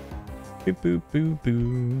 Boop, boop, boop,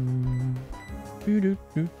 boop. Doo, doo,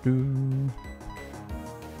 doo, doo.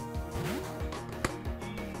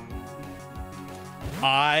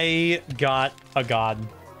 I got a god.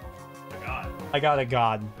 A god. I got a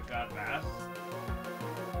god. A god pass.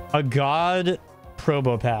 A god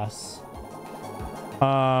Probo Pass.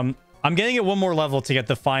 I'm getting it one more level to get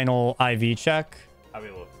the final IV check. How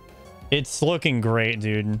we look? It's looking great,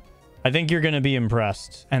 dude. I think you're going to be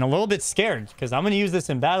impressed. And a little bit scared, because I'm going to use this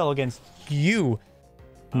in battle against you,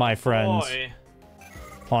 my friends. Boy.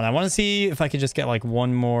 Hold on, I want to see if I could just get, like,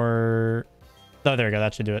 one more... Oh, there we go.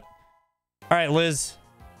 That should do it. All right, Liz.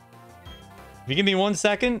 If you give me 1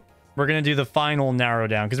 second, we're going to do the final narrow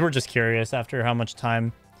down, because we're just curious after how much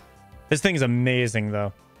time. This thing's amazing,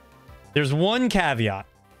 though. There's one caveat,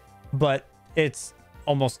 but it's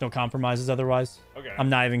almost no compromises otherwise. Okay. I'm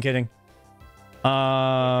not even kidding.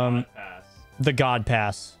 God pass. The God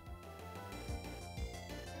Pass.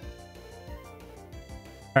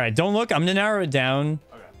 All right, don't look. I'm gonna narrow it down.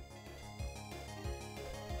 Okay.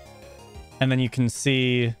 And then you can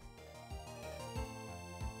see.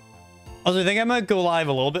 Also, I think I might go live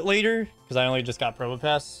a little bit later because I only just got Probo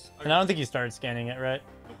Pass, and I don't think you started scanning it, right?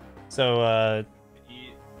 So,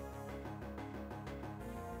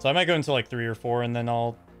 So I might go into like 3 or 4, and then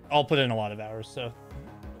I'll put in a lot of hours, so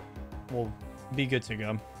we'll be good to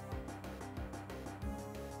go.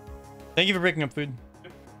 Thank you for breaking up food.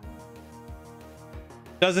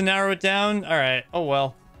 Doesn't narrow it down? All right. Oh,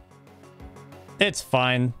 well. It's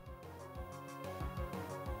fine.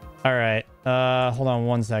 All right. Hold on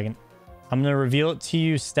one second. I'm going to reveal it to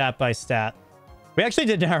you stat by stat. We actually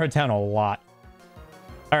did narrow it down a lot.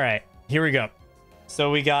 All right. Here we go. So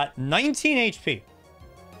we got 19 HP.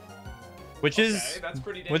 Which is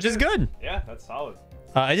good. Yeah, that's solid.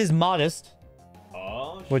 It is modest.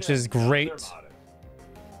 Oh, which shit. is great.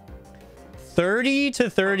 30 to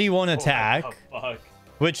 31 attack, fuck.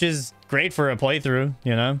 which is great for a playthrough,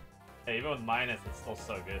 you know? Hey, even with minus, it's still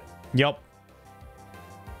so good. Yep.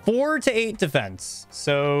 4 to 8 defense.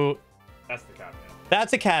 So That's the caveat.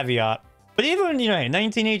 that's a caveat. But even, you know,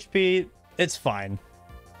 19 HP, it's fine.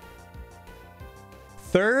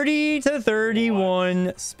 30 to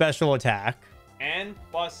 31 special attack. And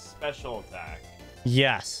plus special attack.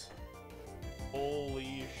 Yes.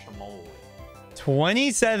 Holy schmoly.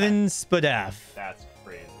 27 spadef. That's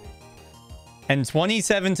crazy. And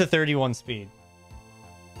 27 to 31 speed.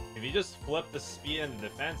 If you just flip the speed and the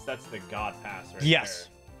defense, that's the god pass right Yes.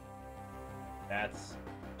 there. That's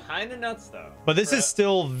kind of nuts, though. But this is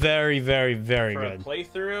still very, very, very for good. a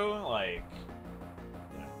playthrough, like...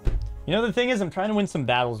 You know, the thing is, I'm trying to win some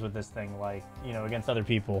battles with this thing, like, you know, against other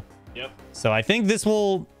people. Yep. So I think this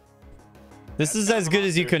will... This That's is as good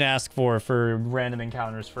as you monster. can ask for random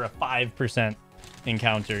encounters for a 5%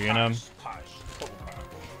 encounter, you know?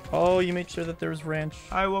 Oh, you made sure that there was ranch.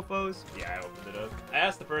 Hi, Woofos. Yeah, I opened it up. I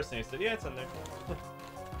asked the person, he said, yeah, it's in there.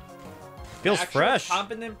 Feels Actual fresh.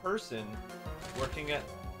 competent person working at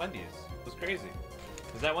Wendy's. It was crazy.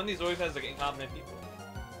 Because that Wendy's always has, like, incompetent people.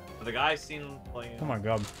 But the guy seemed like... Oh my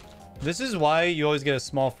god. This is why you always get a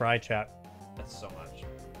small fry chat. That's so much.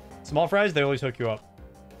 Small fries, they always hook you up.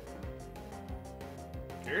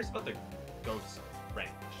 Curious about the ghost ranch.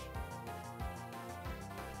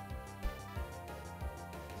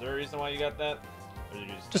 Is there a reason why you got that? Or did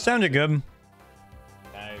you Just sounded good.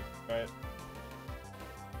 right?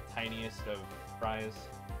 Tiniest of fries.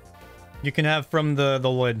 You can have from the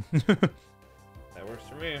lid. That works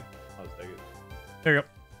for me. I'll just take it. There you go.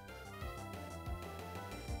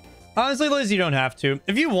 Honestly, Liz, you don't have to.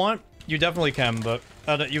 If you want, you definitely can, but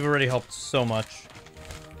you've already helped so much.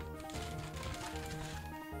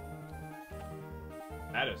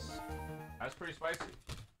 That's pretty spicy.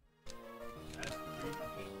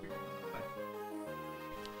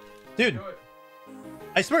 Dude,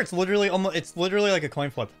 I swear it's literally like a coin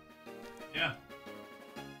flip. Yeah.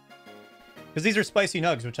 Because these are spicy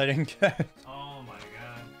nugs, which I didn't get. Oh my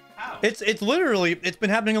god. How? It's literally, it's been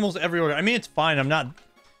happening almost every order. I mean, it's fine. I'm not,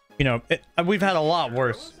 you know, we've had a lot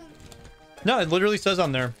worse. No, it literally says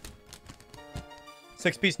on there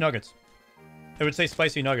 6-piece nuggets. It would say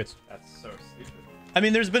spicy nuggets. That's so stupid. I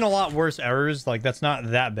mean, there's been a lot worse errors. Like, that's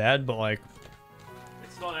not that bad, but like,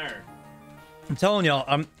 It's still an error. I'm telling y'all,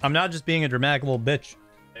 I'm not just being a dramatic little bitch.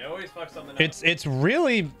 They always fuck something up. It's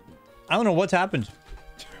really, I don't know what's happened.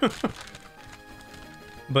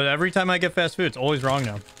 But every time I get fast food, it's always wrong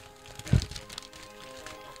now.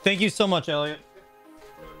 Thank you so much, Elliot.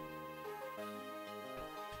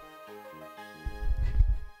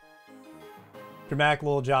 Dramatic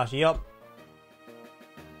little Josh. Yep.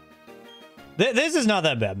 This is not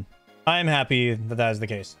that bad. I am happy that that is the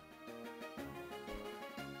case.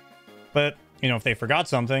 But, you know, if they forgot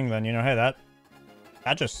something, then, you know, hey,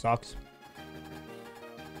 that just sucks.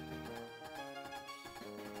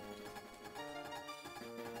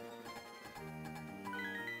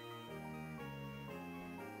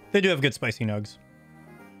 They do have good spicy nugs.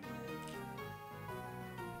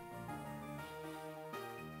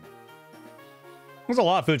 That's a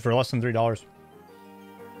lot of food for less than $3.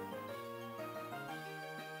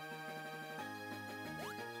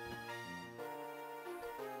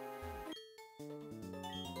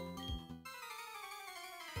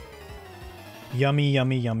 Yummy,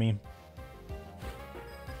 yummy, yummy.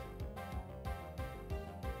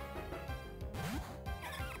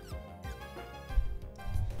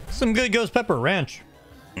 Some good ghost pepper ranch.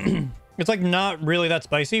 It's like not really that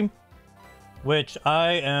spicy, which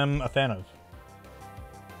I am a fan of.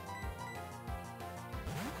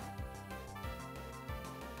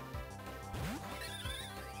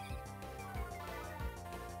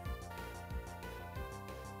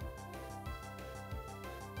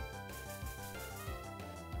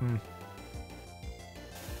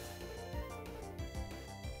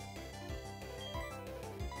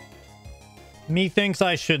 Me thinks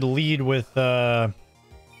I should lead with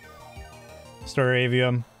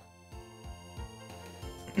Staravium.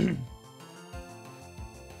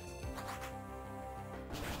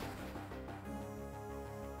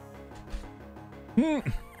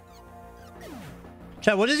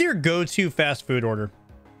 Chat, what is your go-to fast food order?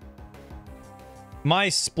 My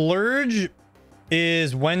splurge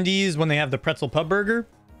is Wendy's when they have the pretzel pub burger.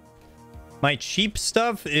 My cheap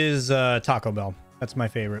stuff is Taco Bell. That's my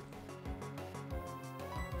favorite.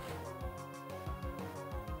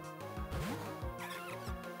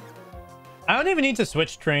 I don't even need to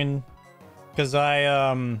switch train because I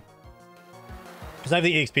have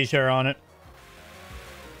the EXP share on it.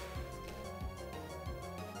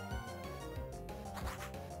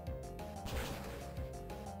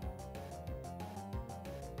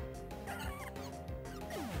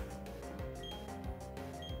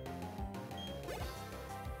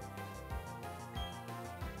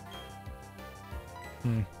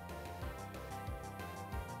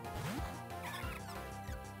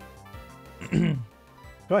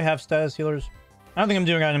 Do I have status healers? I don't think I'm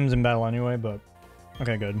doing items in battle anyway, but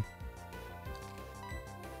okay, good.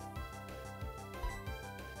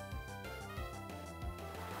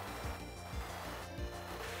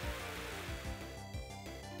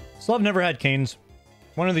 Still have never had canes.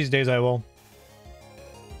 One of these days I will.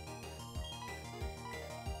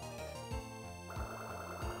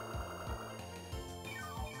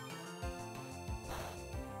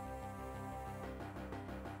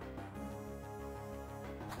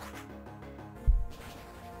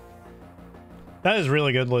 That is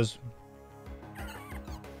really good, Liz.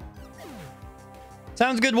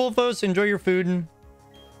 Sounds good, Wolfos. Enjoy your food.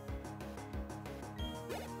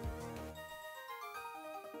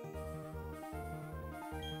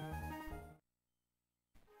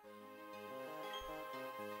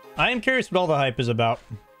 I am curious what all the hype is about.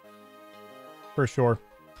 For sure.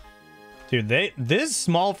 Dude, this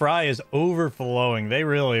small fry is overflowing. They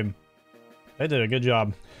did a good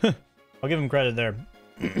job. I'll give them credit there.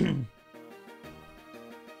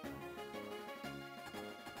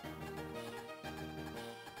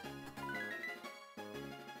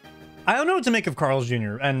 I don't know what to make of Carl's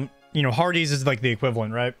Jr. And, you know, Hardee's is like the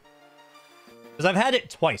equivalent, right? Because I've had it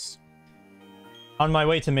twice on my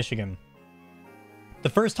way to Michigan. The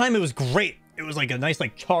first time it was great. It was like a nice,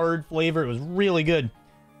 like, charred flavor. It was really good.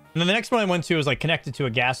 And then the next one I went to was like connected to a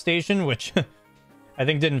gas station, which I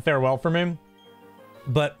think didn't fare well for me.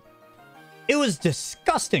 But it was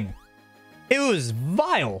disgusting. It was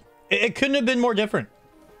vile. It couldn't have been more different.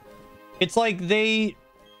 It's like they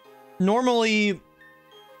normally...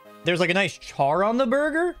 There's like a nice char on the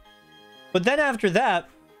burger, but then after that,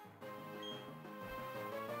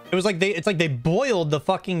 it was like it's like they boiled the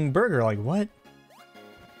fucking burger. Like, what?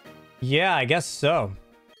 Yeah, I guess so.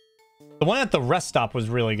 The one at the rest stop was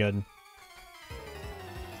really good.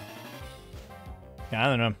 Yeah,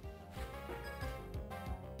 I don't know.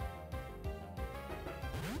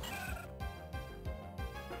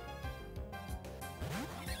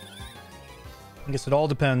 I guess it all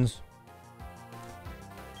depends.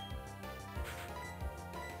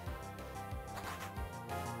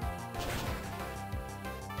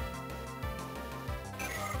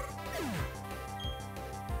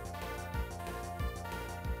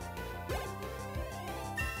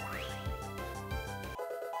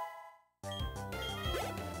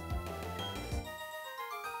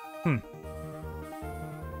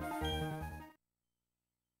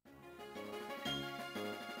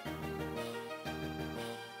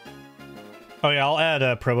 Oh yeah, I'll add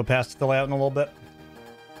a Probopass to the layout in a little bit.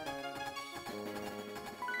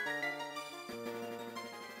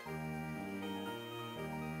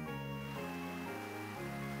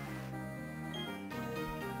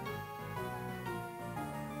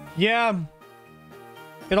 Yeah.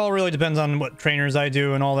 It all really depends on what trainers I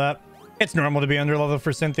do and all that. It's normal to be under level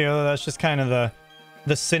for Cynthia, though. That's just kind of the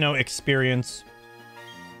Sinnoh experience.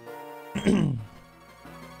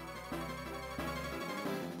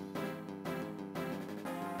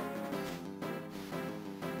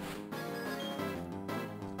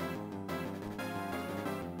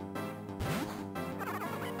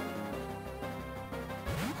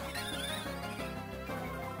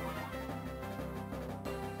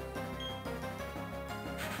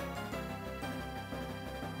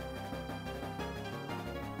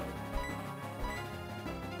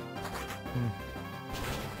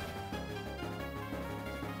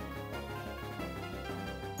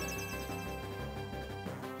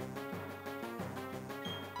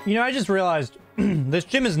 You know, I just realized this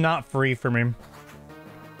gym is not free for me.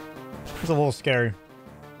 It's a little scary.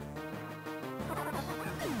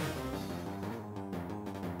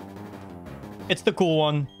 It's the cool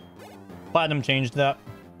one. Platinum changed that.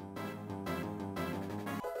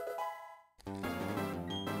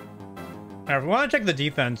 Alright, if we want to check the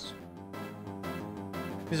defense,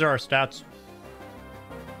 these are our stats.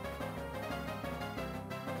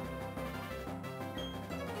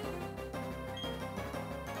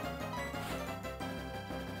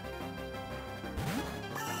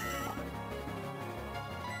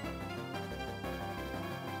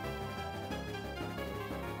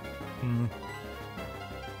 Hmm.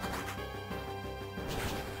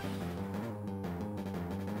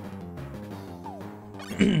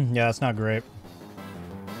 Yeah, that's not great.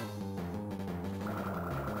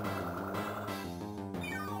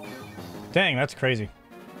 Dang, that's crazy.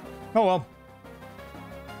 Oh, well.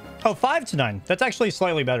 Oh, 5-9. That's actually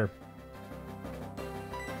slightly better.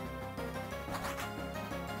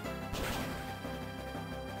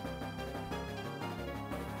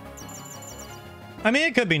 I mean,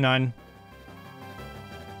 it could be 9.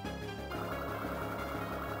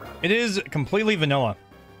 It is completely vanilla.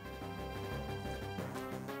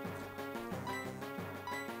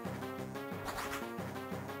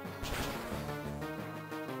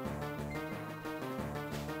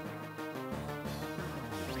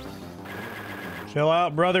 Chill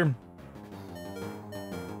out, brother.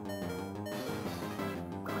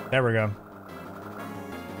 There we go.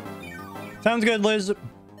 Sounds good, Liz.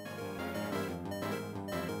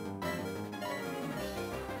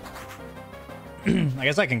 I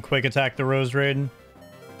guess I can quick attack the Rose Raid.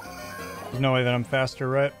 There's no way that I'm faster,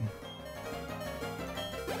 right?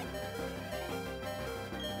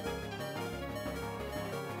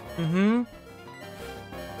 Mm-hmm.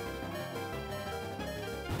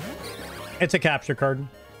 It's a capture card.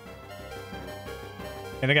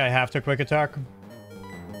 I think I have to quick attack.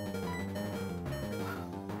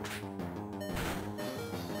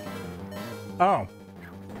 Oh.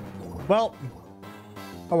 Well.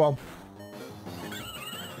 Oh well.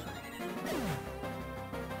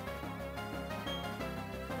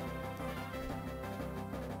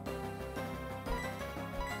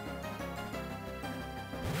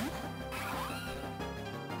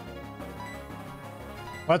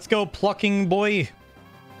 Let's go, plucking boy.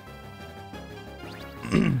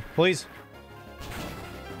 Please.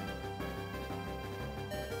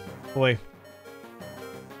 Boy.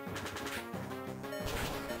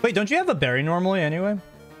 Wait, don't you have a berry normally anyway?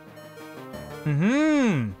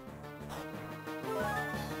 Mm-hmm.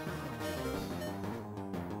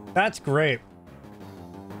 That's great.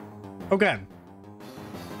 Okay.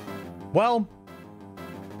 Well.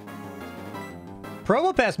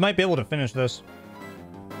 Probopass might be able to finish this.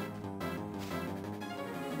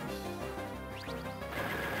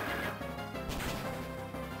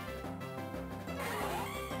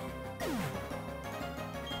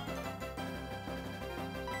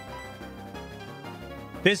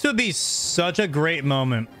 This would be such a great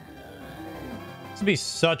moment. This would be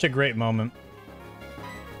such a great moment.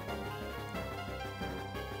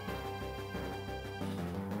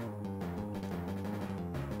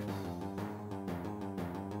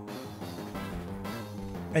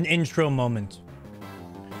 An intro moment.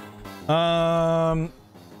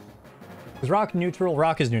 Is rock neutral?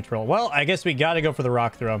 Rock is neutral. Well, I guess we gotta go for the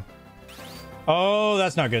rock throw. Oh,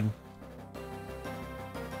 that's not good.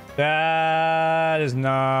 That is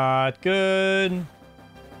not good.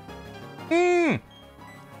 Oh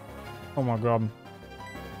my god.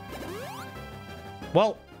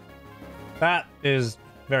 Well, that is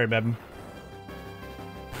very bad.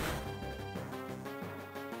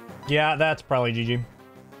 Yeah, that's probably GG.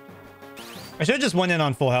 I should have just went in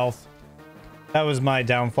on full health. That was my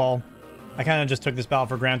downfall. I kind of just took this battle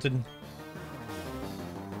for granted.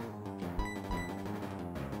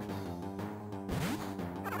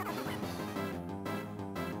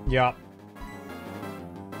 Yeah.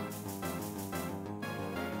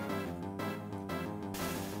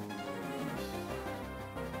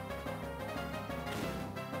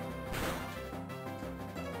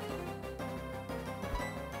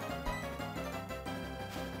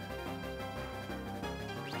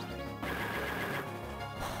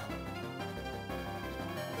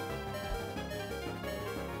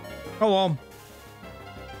 Oh well.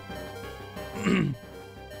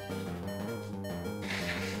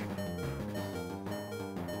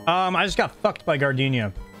 I just got fucked by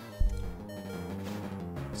Gardenia.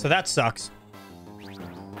 So that sucks.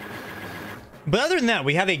 But other than that,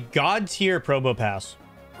 we have a god tier Probopass.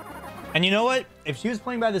 And you know what? If she was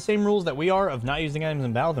playing by the same rules that we are of not using items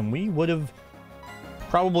in battle, then we would have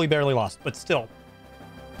probably barely lost. But still.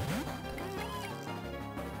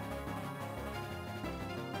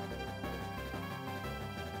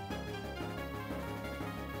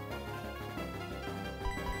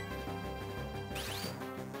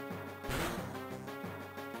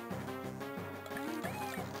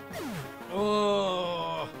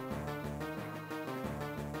 Oh.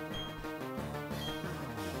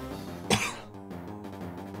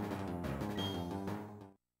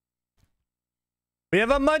 We have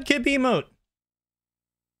a Mudkip emote.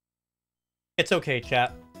 It's okay,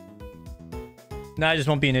 chat. Nah, I just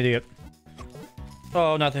won't be an idiot.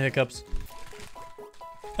 Oh, not the hiccups.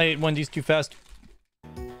 I ate Wendy's too fast.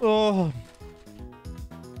 Oh.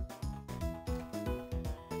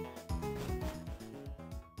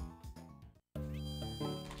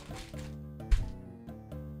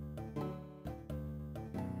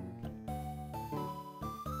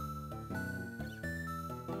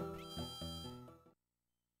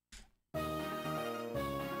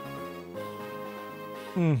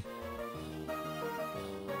 Hmm.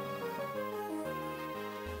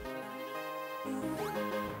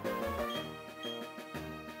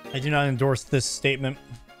 I do not endorse this statement.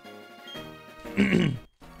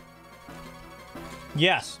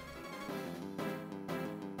 Yes.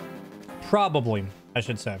 Probably, I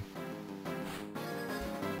should say.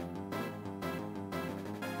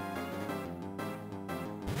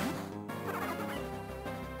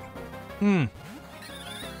 Hmm.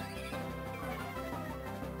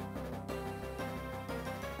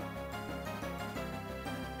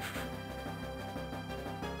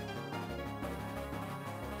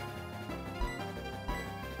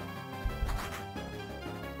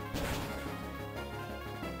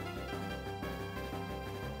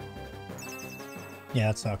 Yeah,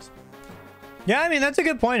 that sucks. Yeah, I mean, that's a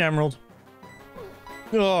good point, Emerald.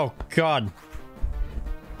 Oh, God.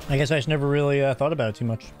 I guess I just never really thought about it too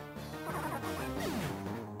much.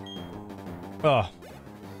 Oh.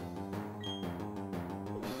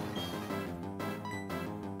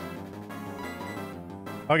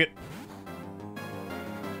 Okay.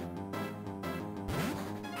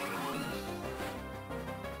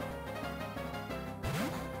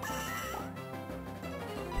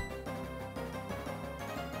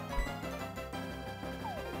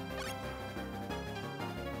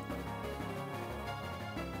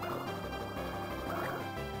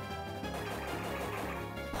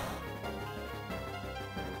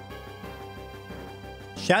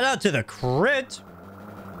 Shout out to the crit.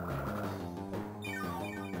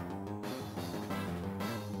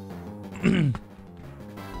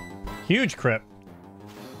 Huge crit.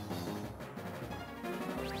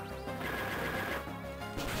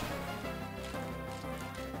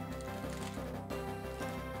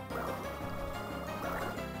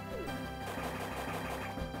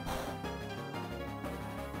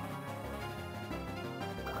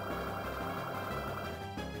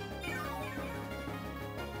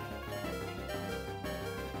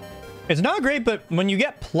 It's not great, but when you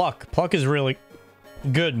get pluck, pluck is really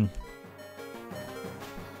good.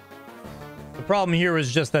 The problem here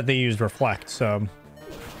was just that they used reflect, so.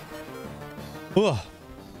 Ugh.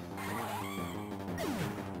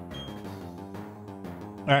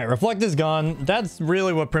 Alright, reflect is gone. That's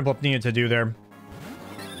really what Primplup needed to do there.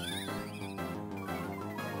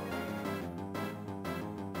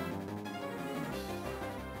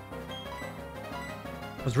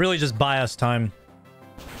 It was really just bias time.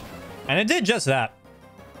 And it did just that.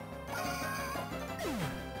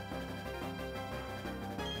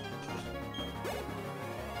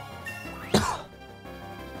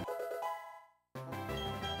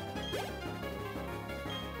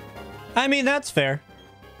 I mean, that's fair.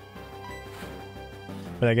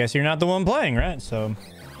 But I guess you're not the one playing, right? So...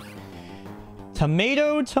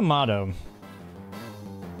 Tomato, tomato.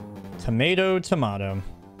 Tomato, tomato.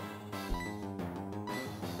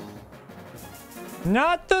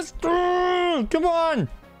 Not the... Come on!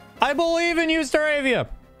 I believe in you, Staravia!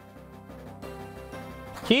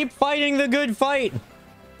 Keep fighting the good fight!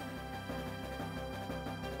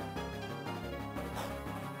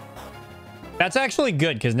 That's actually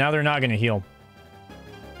good, because now they're not going to heal.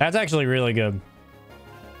 That's actually really good.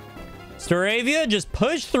 Staravia, just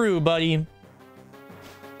push through, buddy.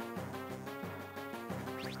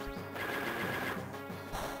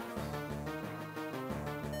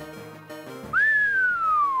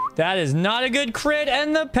 That is not a good crit,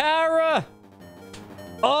 and the para!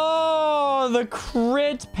 Oh, the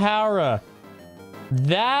crit para.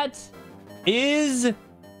 That is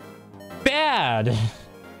bad.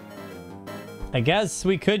 I guess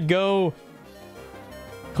we could go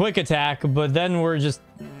quick attack, but then we're just...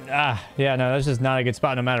 yeah, no, that's just not a good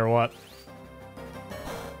spot no matter what.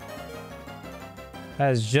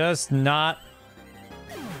 That is just not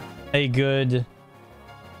a good...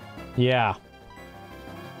 Yeah.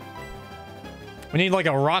 We need like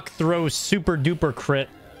a rock throw super duper crit.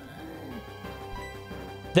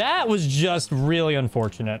 That was just really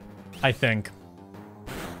unfortunate, I think.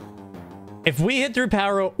 If we hit through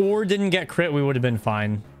power or didn't get crit, we would have been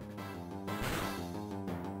fine.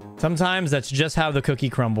 Sometimes that's just how the cookie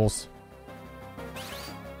crumbles.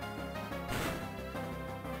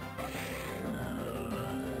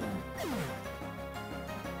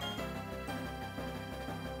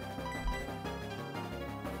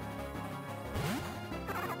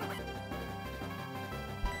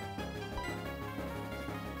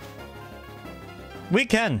 We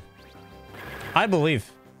can. I believe.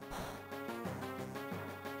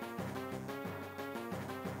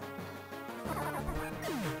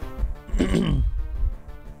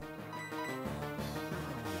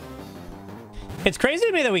 It's crazy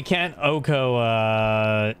to me that we can't Oko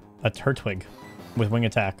a Turtwig with wing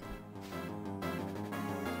attack.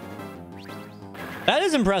 That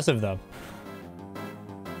is impressive, though.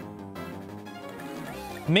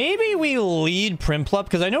 Maybe we lead Primplup,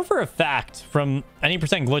 because I know for a fact from any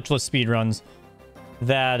percent glitchless speedruns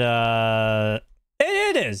that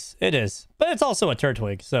it is. It is. But it's also a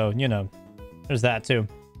Turtwig, so, you know, there's that, too.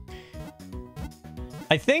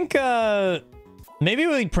 I think maybe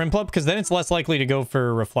we lead Primplup, because then it's less likely to go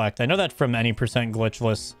for Reflect. I know that from any percent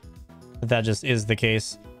glitchless, that just is the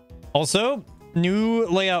case. Also, new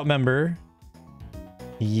layout member.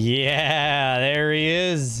 Yeah, there he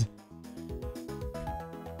is.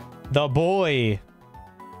 The boy.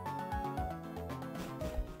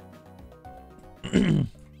 Even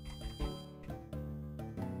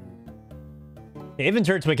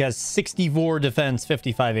Turtwig has 64 defense,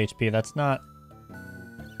 55 HP. That's not...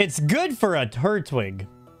 It's good for a Turtwig.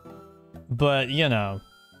 But, you know.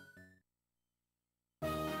 I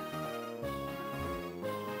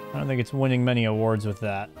don't think it's winning many awards with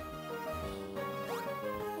that.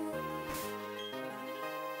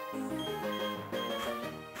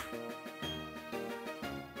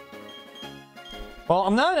 Well,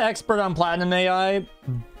 I'm not an expert on Platinum AI,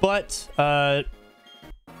 but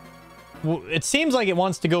it seems like it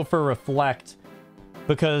wants to go for Reflect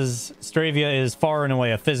because Stravia is far and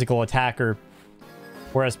away a physical attacker,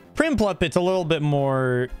 whereas Primplup, it's a little bit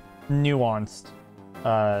more nuanced.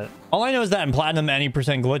 All I know is that in Platinum, any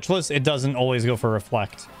percent glitchless, it doesn't always go for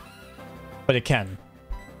Reflect, but it can,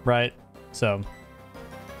 right? So,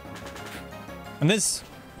 and this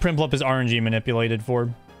Primplup is RNG manipulated for.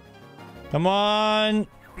 Come on.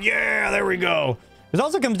 Yeah, there we go. This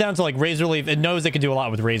also comes down to like Razor Leaf. It knows it can do a lot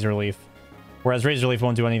with Razor Leaf, whereas Razor Leaf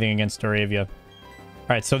won't do anything against Staravia. All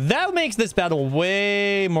right, so that makes this battle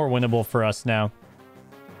way more winnable for us now.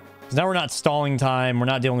 Because now we're not stalling time. We're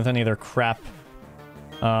not dealing with any other crap.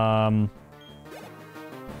 I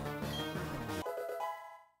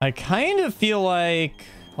kind of feel like...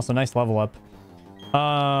 Also, nice level up.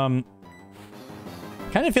 Kind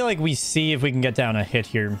of feel like we see if we can get down a hit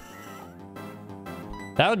here.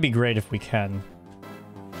 That would be great if we can.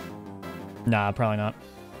 Nah, probably not.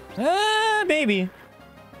 Maybe.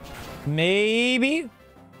 Maybe.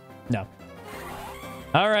 No.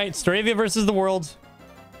 All right, Staravia versus the world.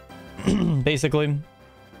 Basically.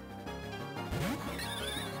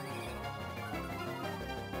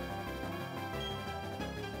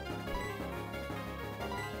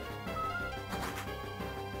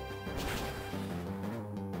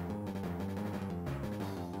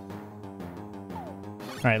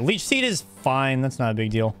 All right, Leech Seed is fine. That's not a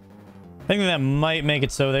big deal. I think that might make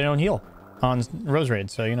it so they don't heal on Rose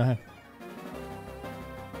Raid, so you know.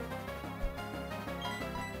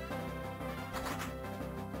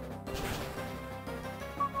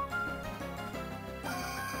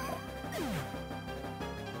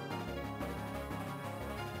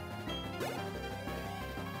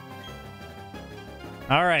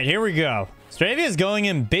 All right, here we go. Stravia is going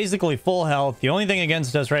in basically full health. The only thing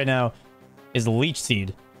against us right now is Leech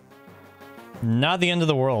Seed. Not the end of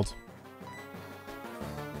the world.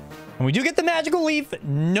 And we do get the Magical Leaf.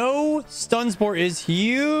 No Stun Spore is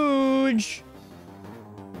huge.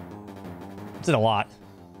 It's a lot.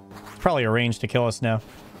 It's probably arranged to kill us now.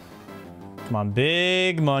 Come on,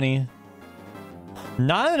 big money.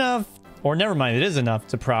 Not enough. Or never mind, it is enough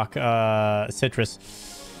to proc Citrus.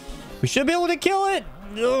 We should be able to kill it.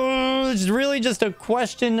 It's really just a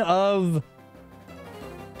question of...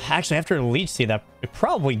 Actually, after Leech Seed, that it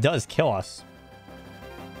probably does kill us.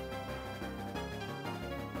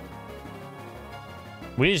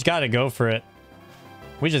 We just gotta go for it.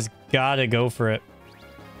 We just gotta go for it.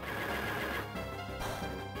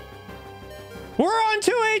 We're on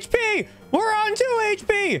 2 HP! We're on 2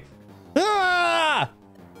 HP! Ah!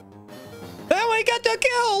 Then we get the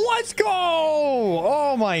kill! Let's go!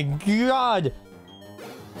 Oh my god!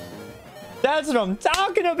 That's what I'm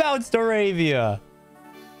talking about, Staravia!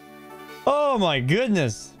 Oh my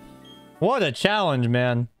goodness. What a challenge,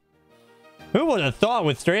 man. Who would have thought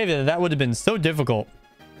with Staravia that would have been so difficult?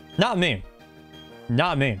 Not me.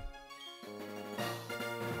 Not me.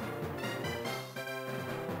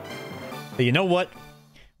 But you know what?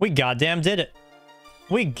 We goddamn did it.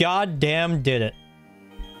 We goddamn did it.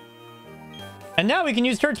 And now we can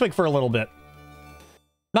use Turtwig for a little bit.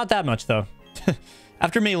 Not that much, though.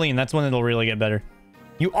 After Maylene, that's when it'll really get better.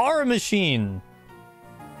 You are a machine.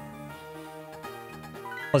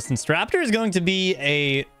 Listen, Straptor is going to be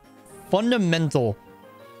a fundamental,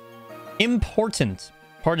 important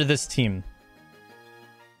part of this team.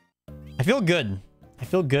 I feel good. I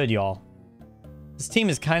feel good, y'all. This team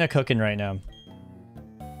is kind of cooking right now.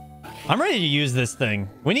 I'm ready to use this thing.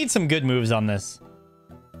 We need some good moves on this.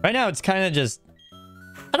 Right now, it's kind of just...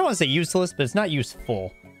 I don't want to say useless, but it's not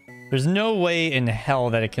useful. There's no way in hell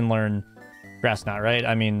that it can learn Grass Knot, right?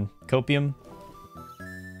 I mean, Copium.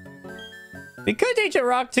 We could teach it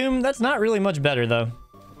Rock Tomb. That's not really much better, though.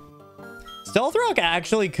 Stealth Rock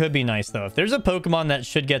actually could be nice, though. If there's a Pokemon that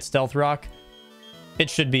should get Stealth Rock, it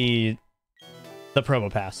should be the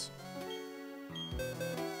Probopass.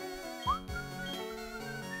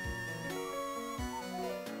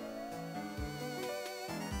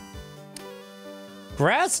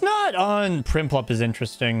 Grass Knot on Prinplup is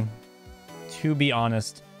interesting, to be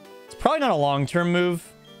honest. It's probably not a long-term move,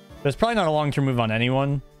 but it's probably not a long-term move on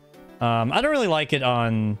anyone. I don't really like it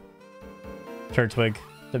on Turtwig,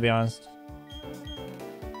 to be honest.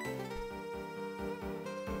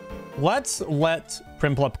 Let's let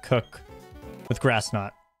Prinplup cook with Grass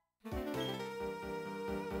Knot.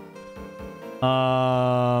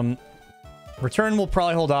 Return we'll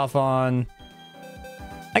probably hold off on.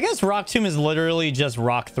 I guess Rock Tomb is literally just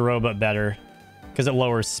Rock Throw, but better. Because it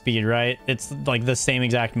lowers speed, right? It's like the same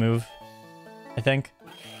exact move, I think.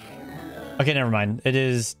 Okay, never mind. It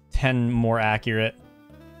is 10 more accurate.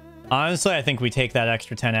 Honestly, I think we take that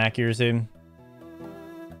extra 10 accuracy.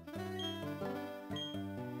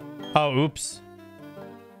 Oh, oops.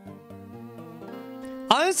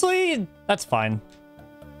 Honestly, that's fine.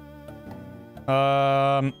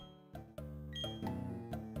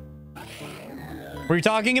 Were you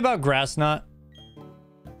talking about Grass Knot?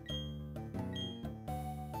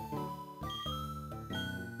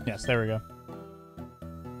 Yes, there we go.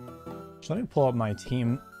 Let me pull up my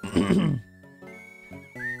team.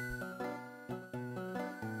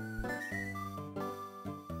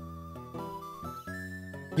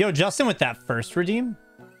 Yo, Justin with that first redeem.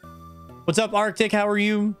 What's up, Arctic? How are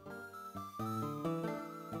you?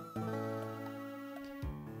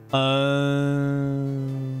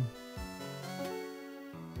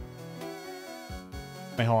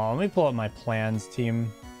 Wait, hold on. Let me pull up my plans team.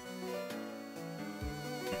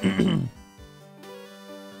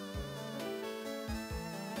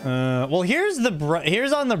 Well, here's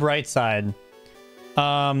on the bright side.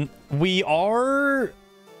 We are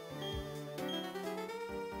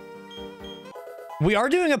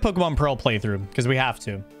doing a Pokemon Pearl playthrough because we have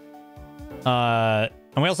to. And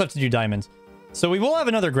we also have to do Diamonds. So we will have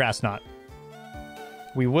another Grass Knot.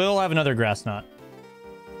 We will have another Grass Knot.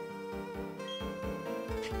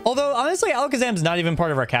 Although, honestly, Alakazam's not even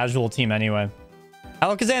part of our casual team anyway.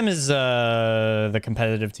 Alakazam is the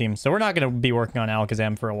competitive team, so we're not going to be working on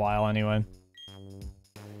Alakazam for a while anyway.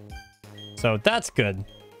 So that's good.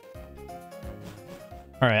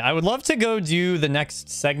 All right, I would love to go do the next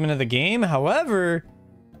segment of the game. However,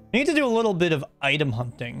 I need to do a little bit of item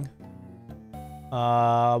hunting.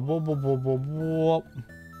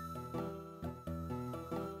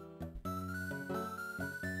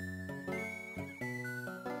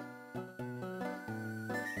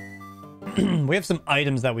 We have some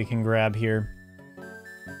items that we can grab here.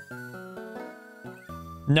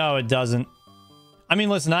 No, it doesn't. I mean,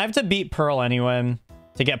 listen, I have to beat Pearl anyway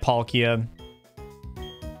to get Palkia.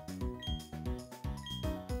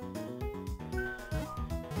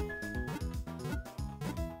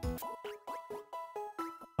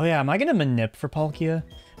 Oh yeah, am I gonna manip for Palkia?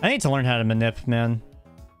 I need to learn how to manip, man.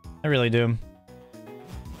 I really do.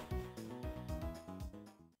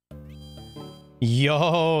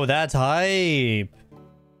 Yo, that's hype.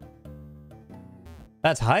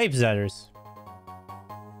 That's hype, Zetters.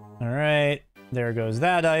 All right, there goes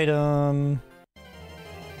that item.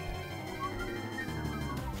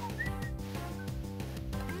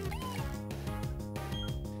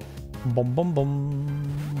 Bum bum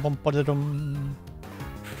bum bum ba-da-dum.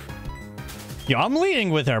 Yo, I'm leading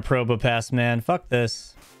with our Probopass, man. Fuck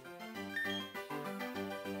this.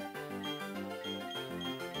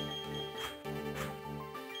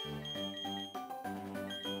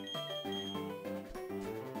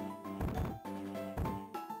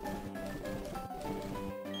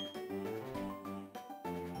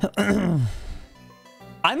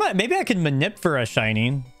 Maybe I could manip for a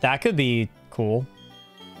shiny. That could be cool.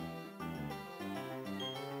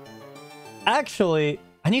 Actually,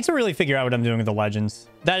 I need to really figure out what I'm doing with the legends.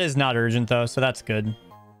 That is not urgent though, so that's good.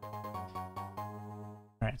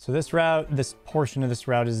 All right, so this portion of this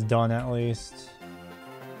route is done at least.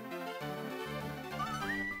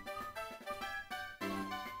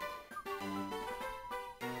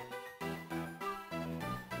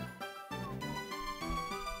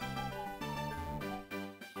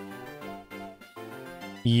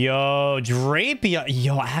 Yo, Drapion.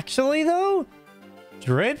 Yo, actually, though,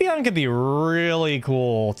 Drapion could be really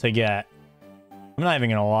cool to get. I'm not even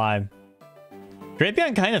gonna lie.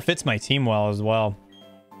 Drapion kind of fits my team well as well.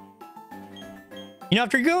 You know,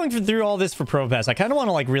 after going through all this for Pro Pass, I kind of want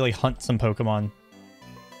to like really hunt some Pokemon.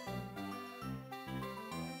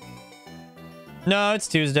 No, it's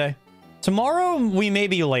Tuesday. Tomorrow we may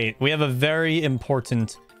be late. We have a very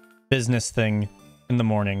important business thing in the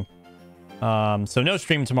morning. So no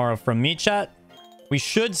stream tomorrow from me, chat. We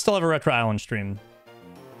should still have a Retro Island stream.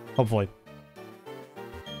 Hopefully.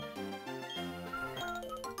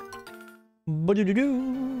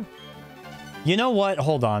 You know what?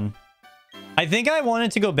 Hold on. I think I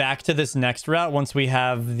wanted to go back to this next route once we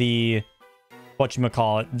have the...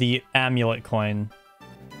 whatchamacallit, the amulet coin.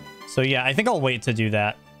 So yeah, I think I'll wait to do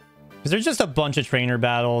that. Because there's just a bunch of trainer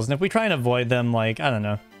battles, and if we try and avoid them, like, I don't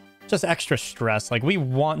know, just extra stress. Like, we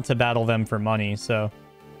want to battle them for money, so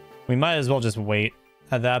we might as well just wait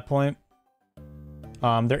at that point.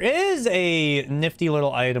 There is a nifty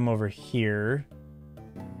little item over here,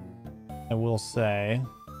 I will say.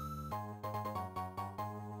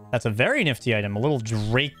 That's a very nifty item, a little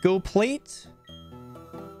Draco plate.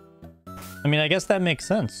 I mean, I guess that makes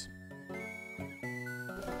sense.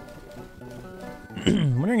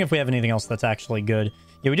 I'm wondering if we have anything else that's actually good.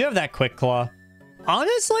 Yeah, we do have that Quick Claw.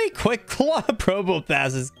 Honestly, Quick Claw Probo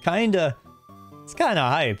Pass is kinda... it's kinda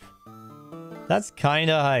hype. That's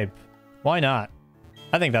kinda hype. Why not?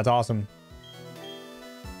 I think that's awesome.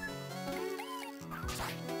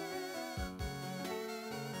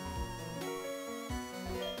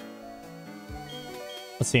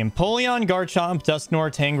 Let's see. Empoleon, Garchomp,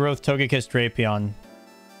 Dusknoir, Tangrowth, Togekiss, Drapion.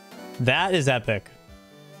 That is epic.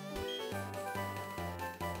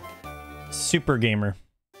 Super gamer.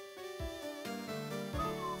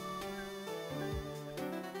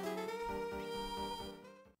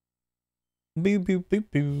 Boo boo boo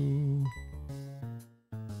boo.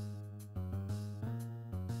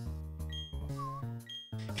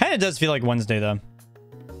 Kind of does feel like Wednesday though.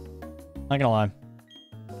 Not gonna lie.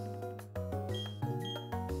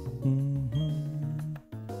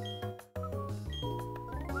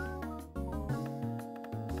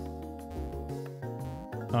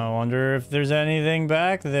 I wonder if there's anything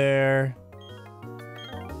back there.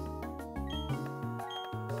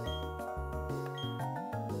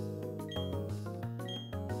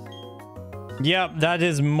 Yep, that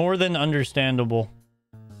is more than understandable.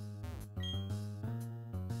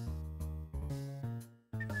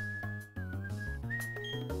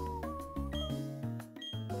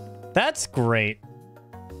 That's great.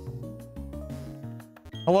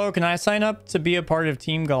 Hello, can I sign up to be a part of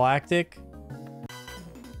Team Galactic?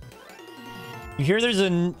 You hear there's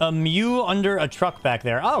a Mew under a truck back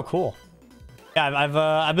there. Oh, cool. Yeah,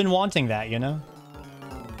 I've been wanting that, you know?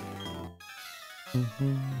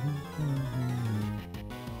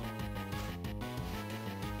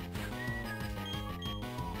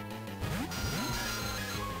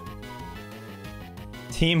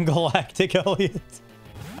 Team Galactic Elliot.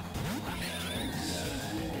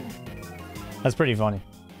 That's pretty funny.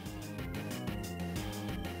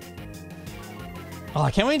 Oh,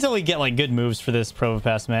 I can't wait until we get like good moves for this Pro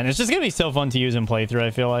Pass, man. It's just gonna be so fun to use in playthrough,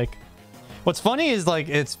 I feel like. What's funny is like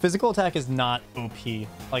its physical attack is not OP,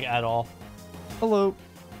 like at all. Hello.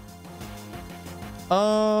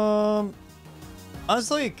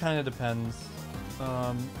 Honestly, it kind of depends.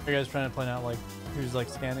 Are you guys trying to point out like who's like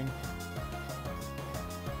scanning?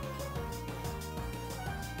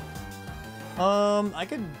 I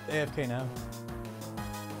could AFK now.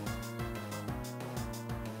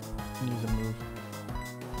 Use a move.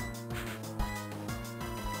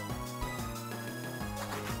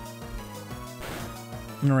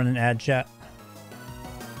 I'm gonna run an ad chat.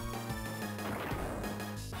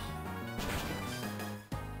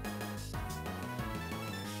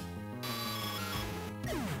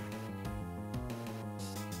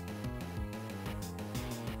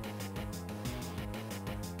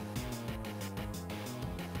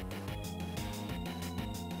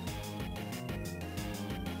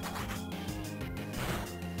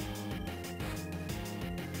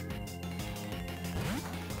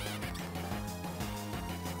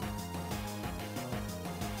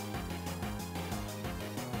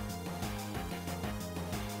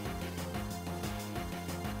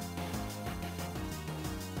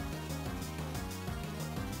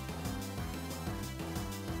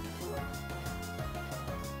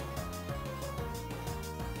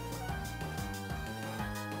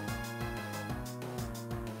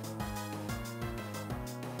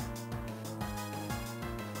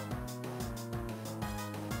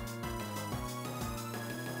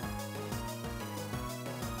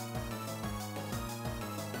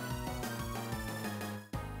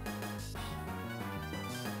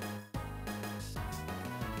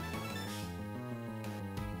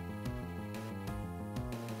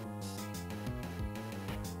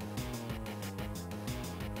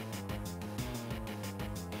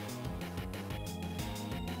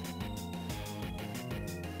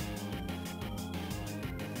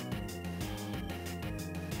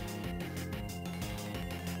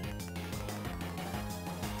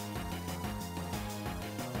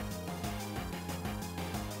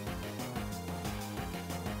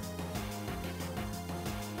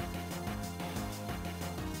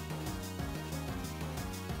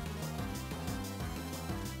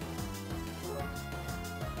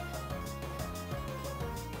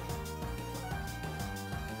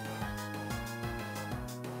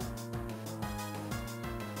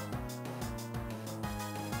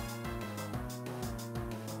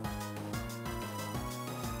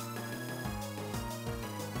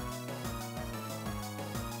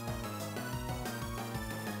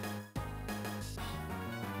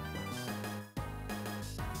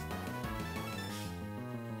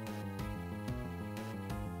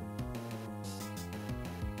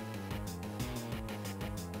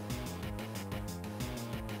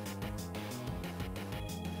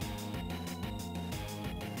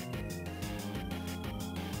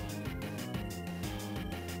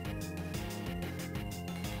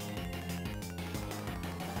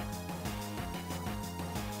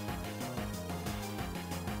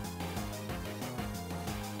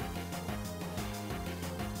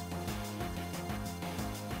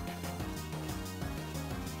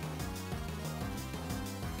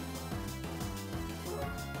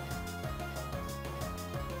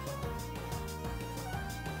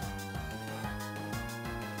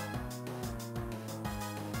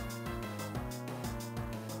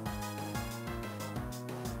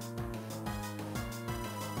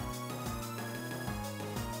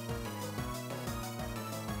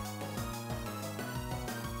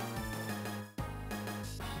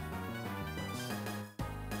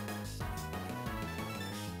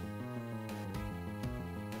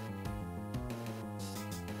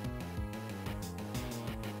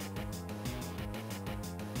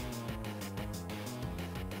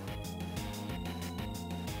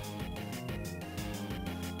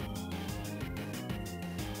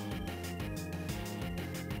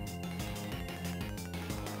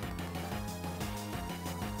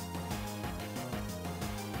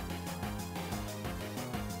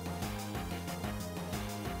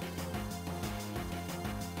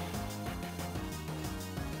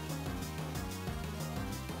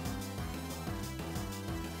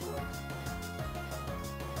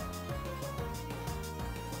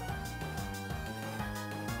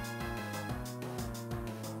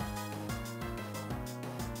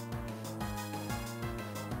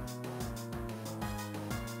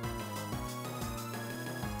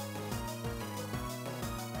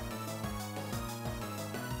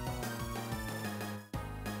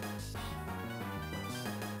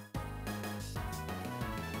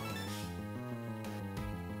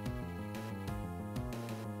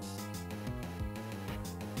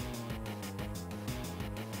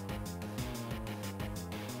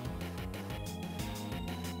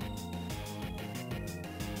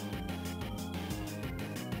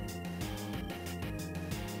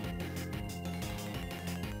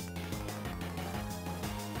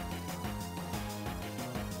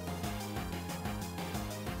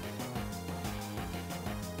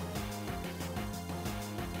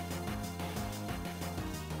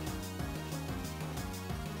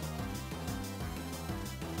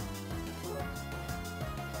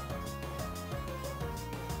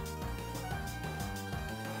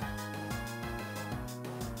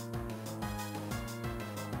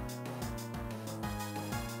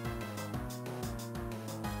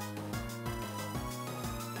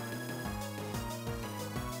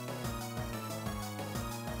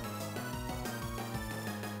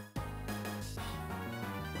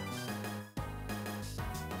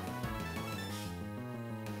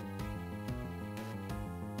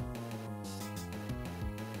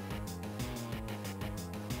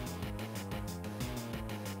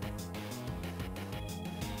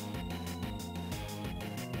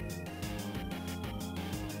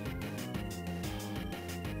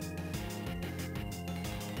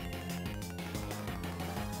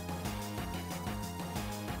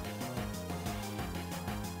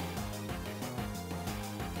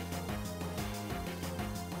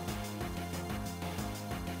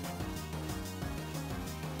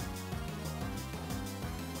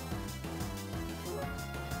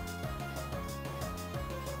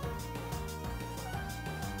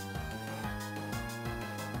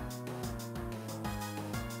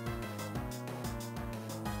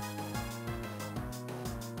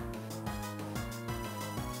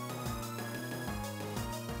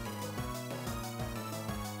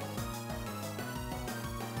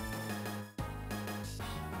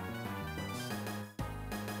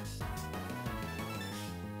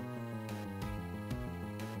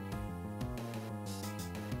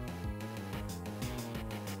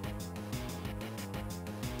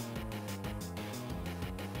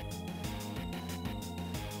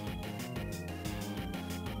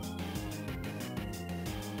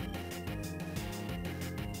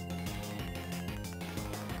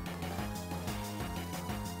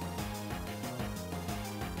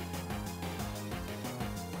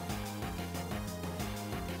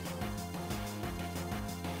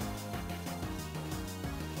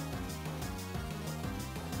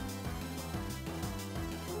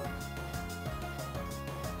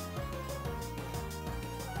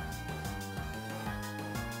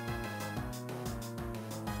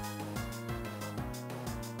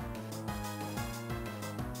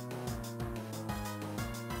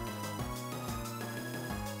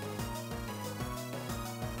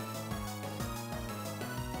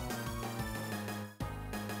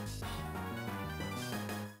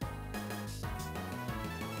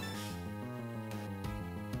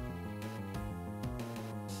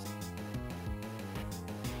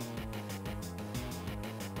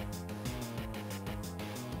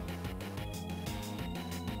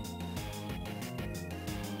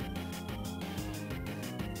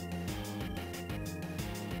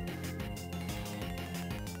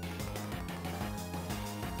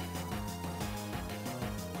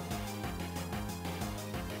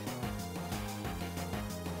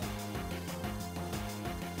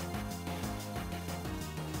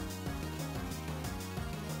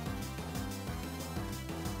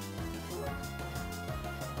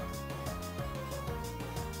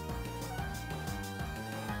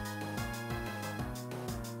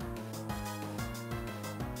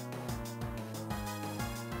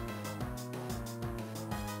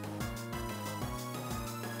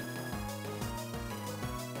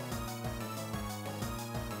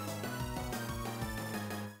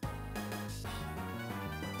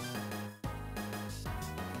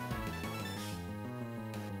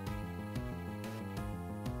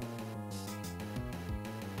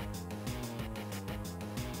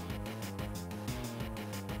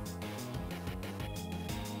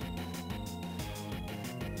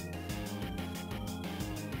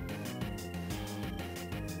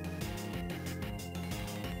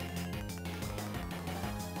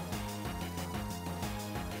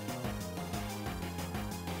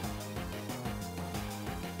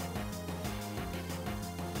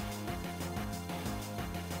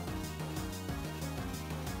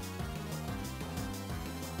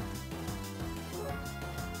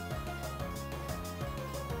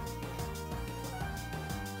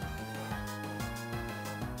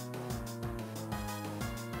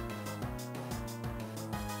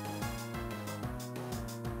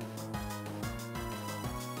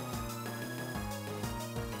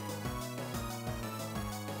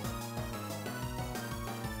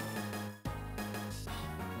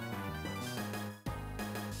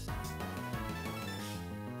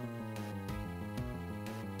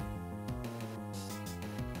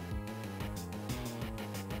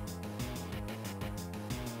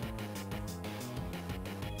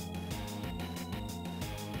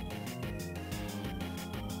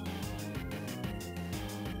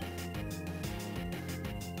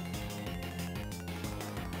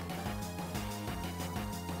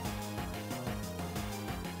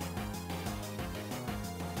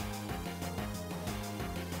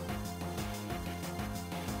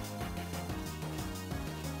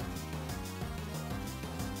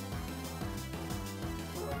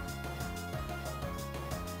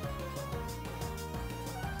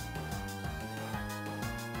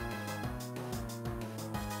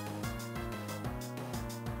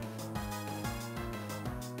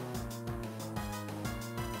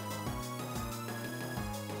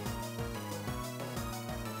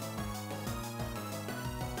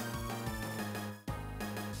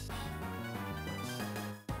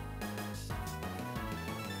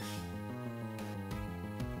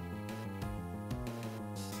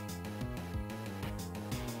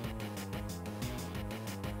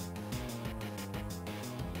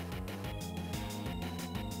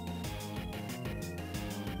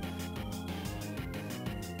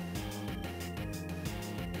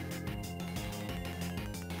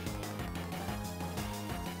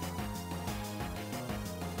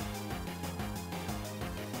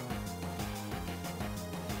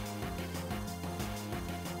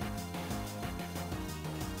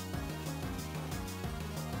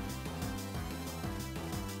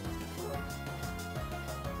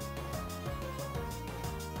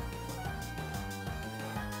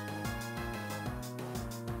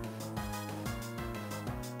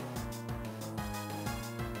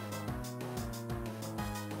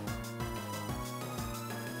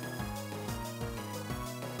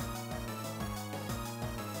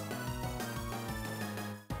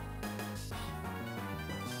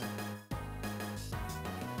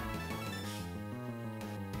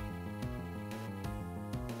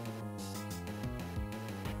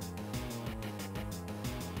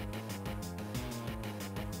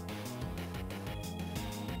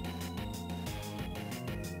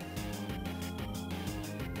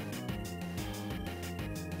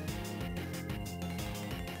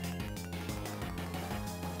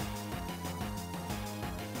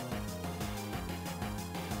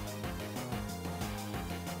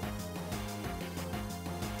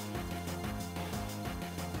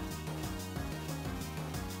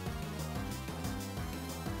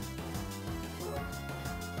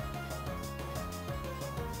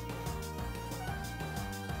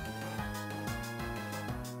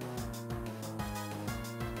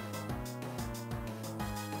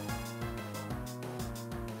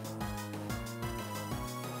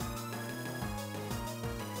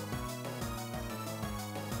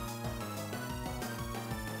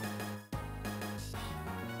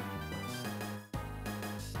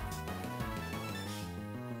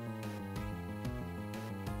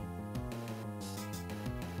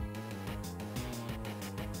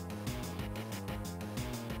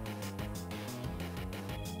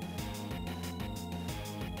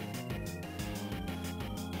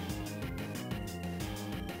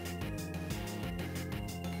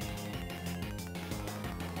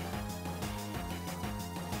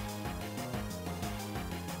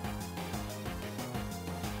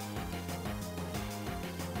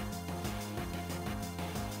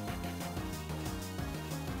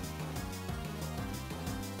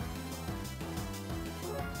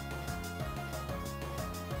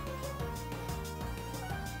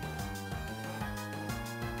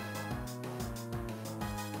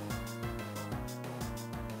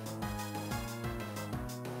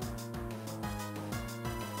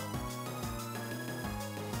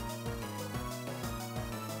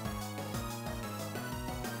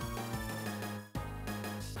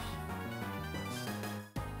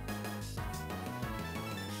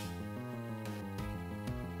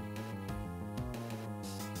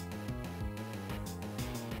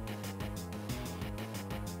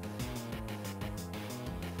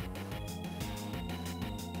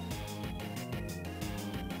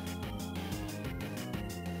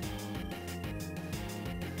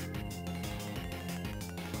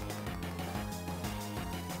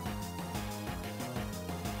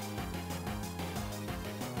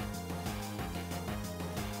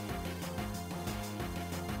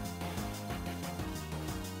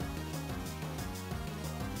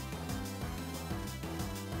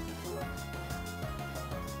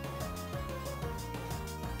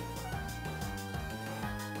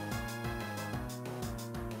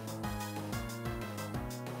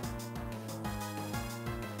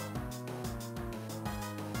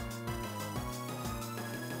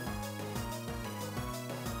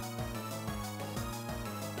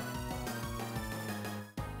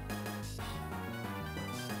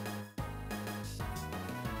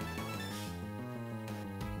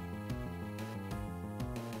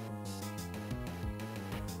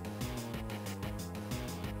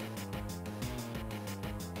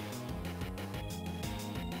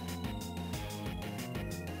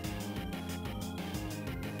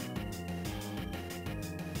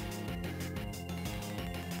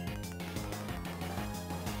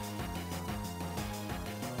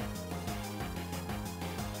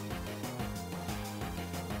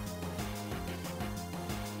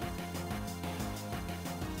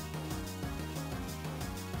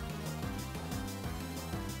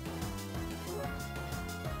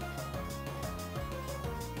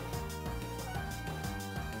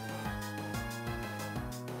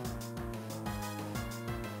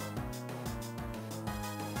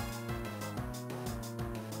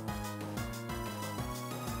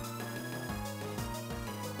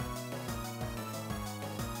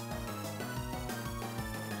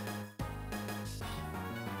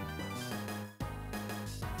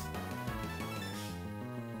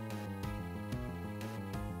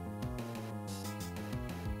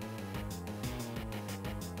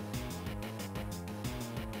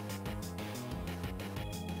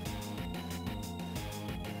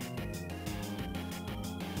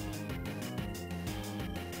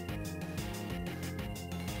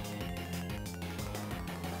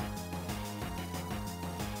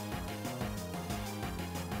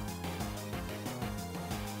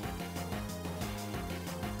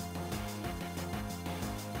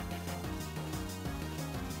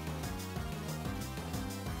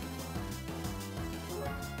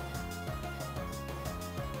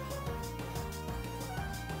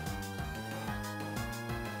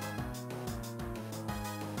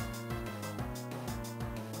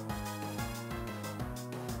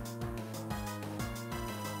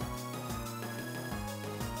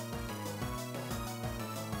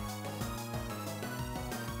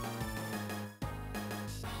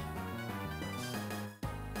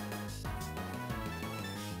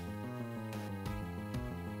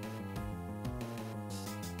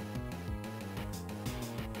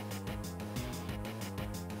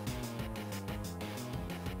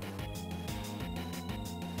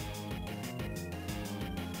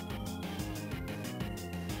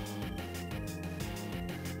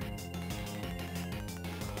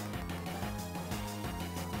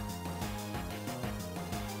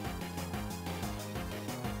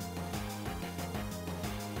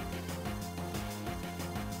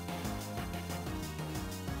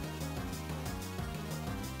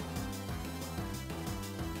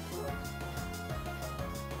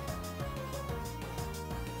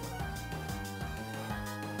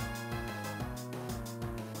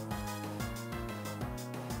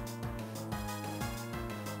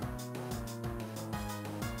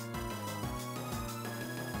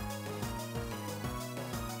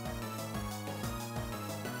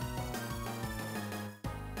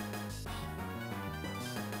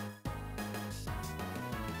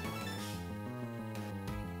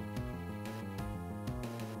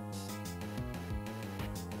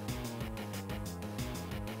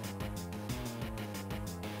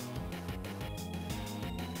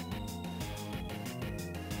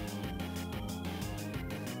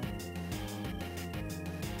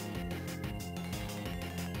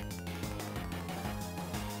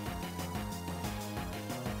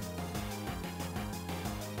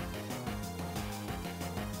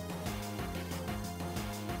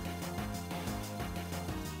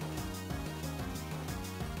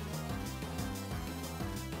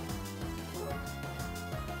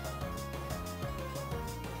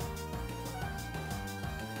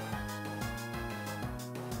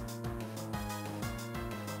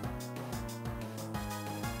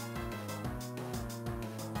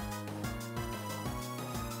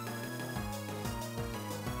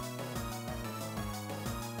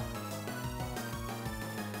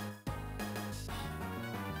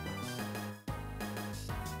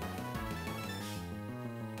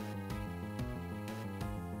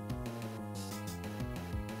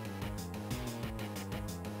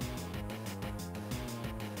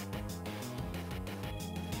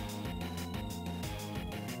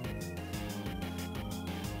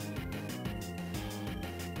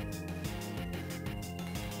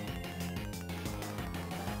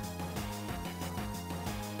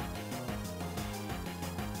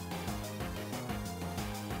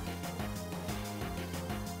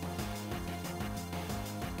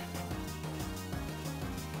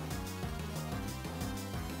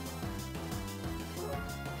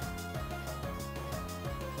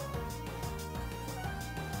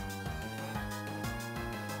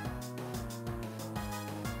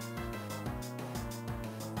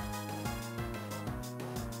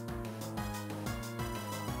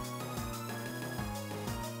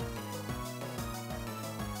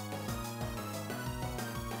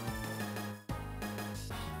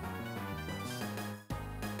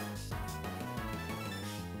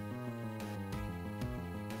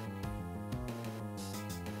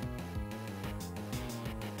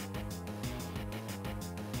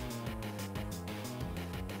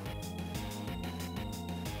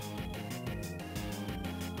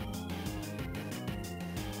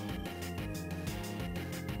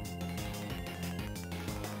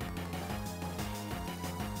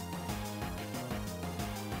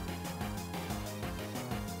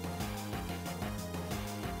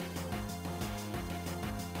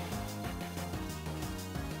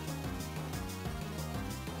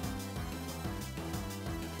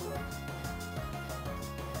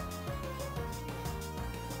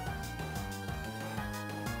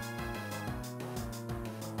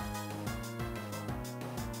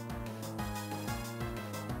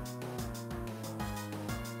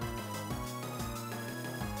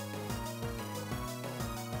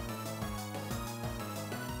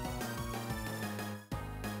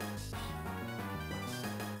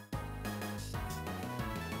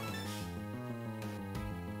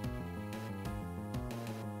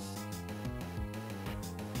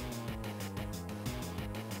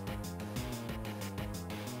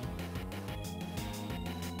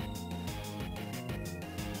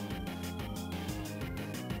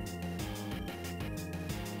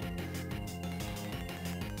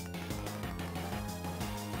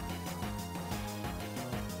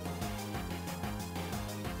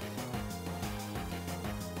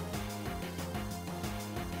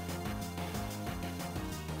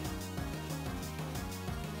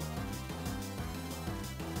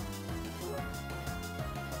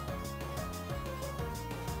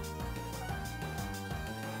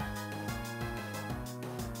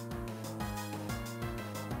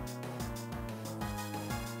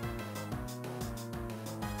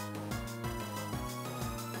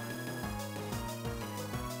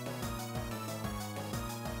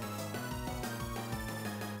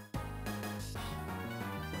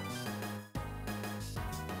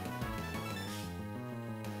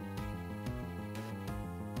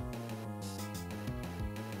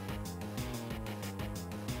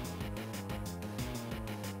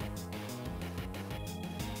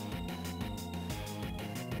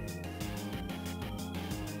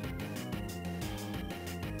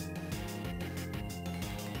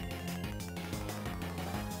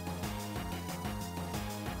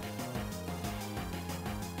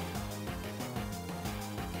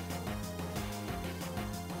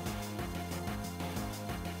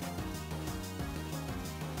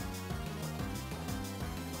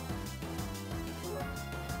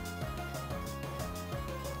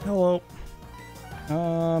 Hello.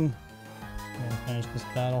 I'm gonna finish this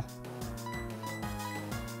battle.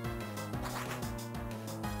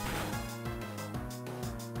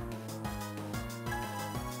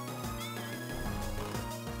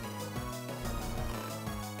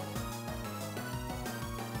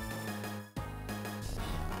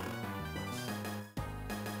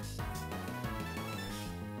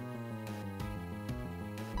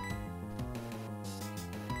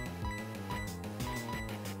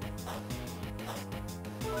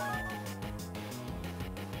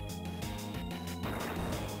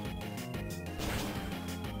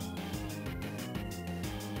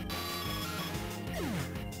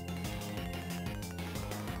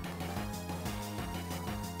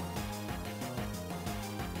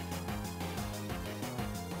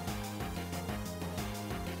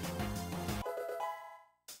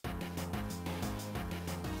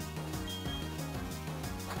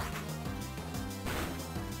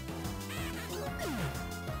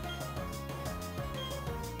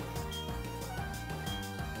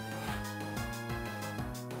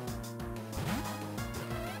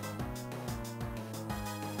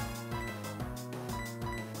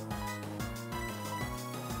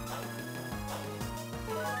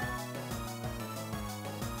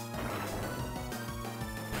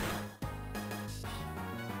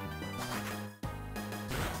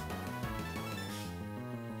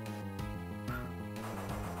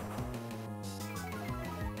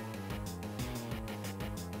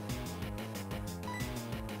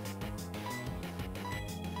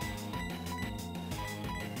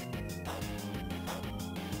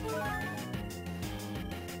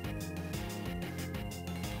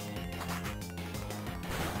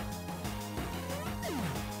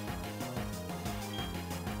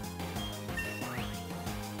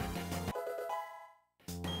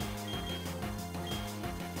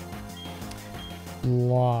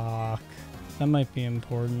 Block. That might be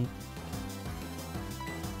important.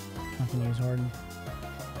 Not gonna use Harden.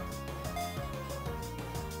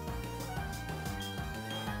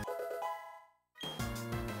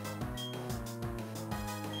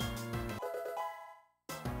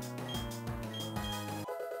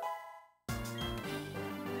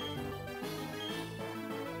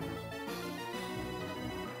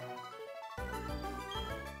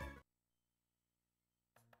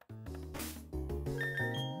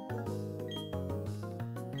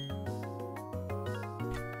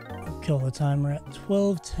 Kill the timer at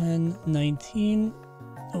 12, 10, 19.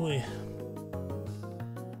 Oh, wait.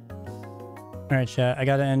 Alright, chat. I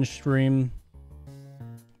gotta end stream.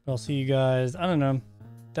 I'll see you guys. I don't know.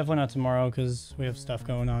 Definitely not tomorrow because we have stuff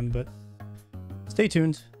going on, but stay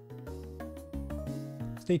tuned.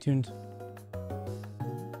 Stay tuned.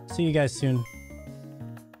 See you guys soon.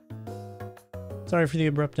 Sorry for the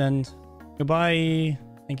abrupt end. Goodbye.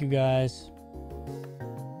 Thank you guys.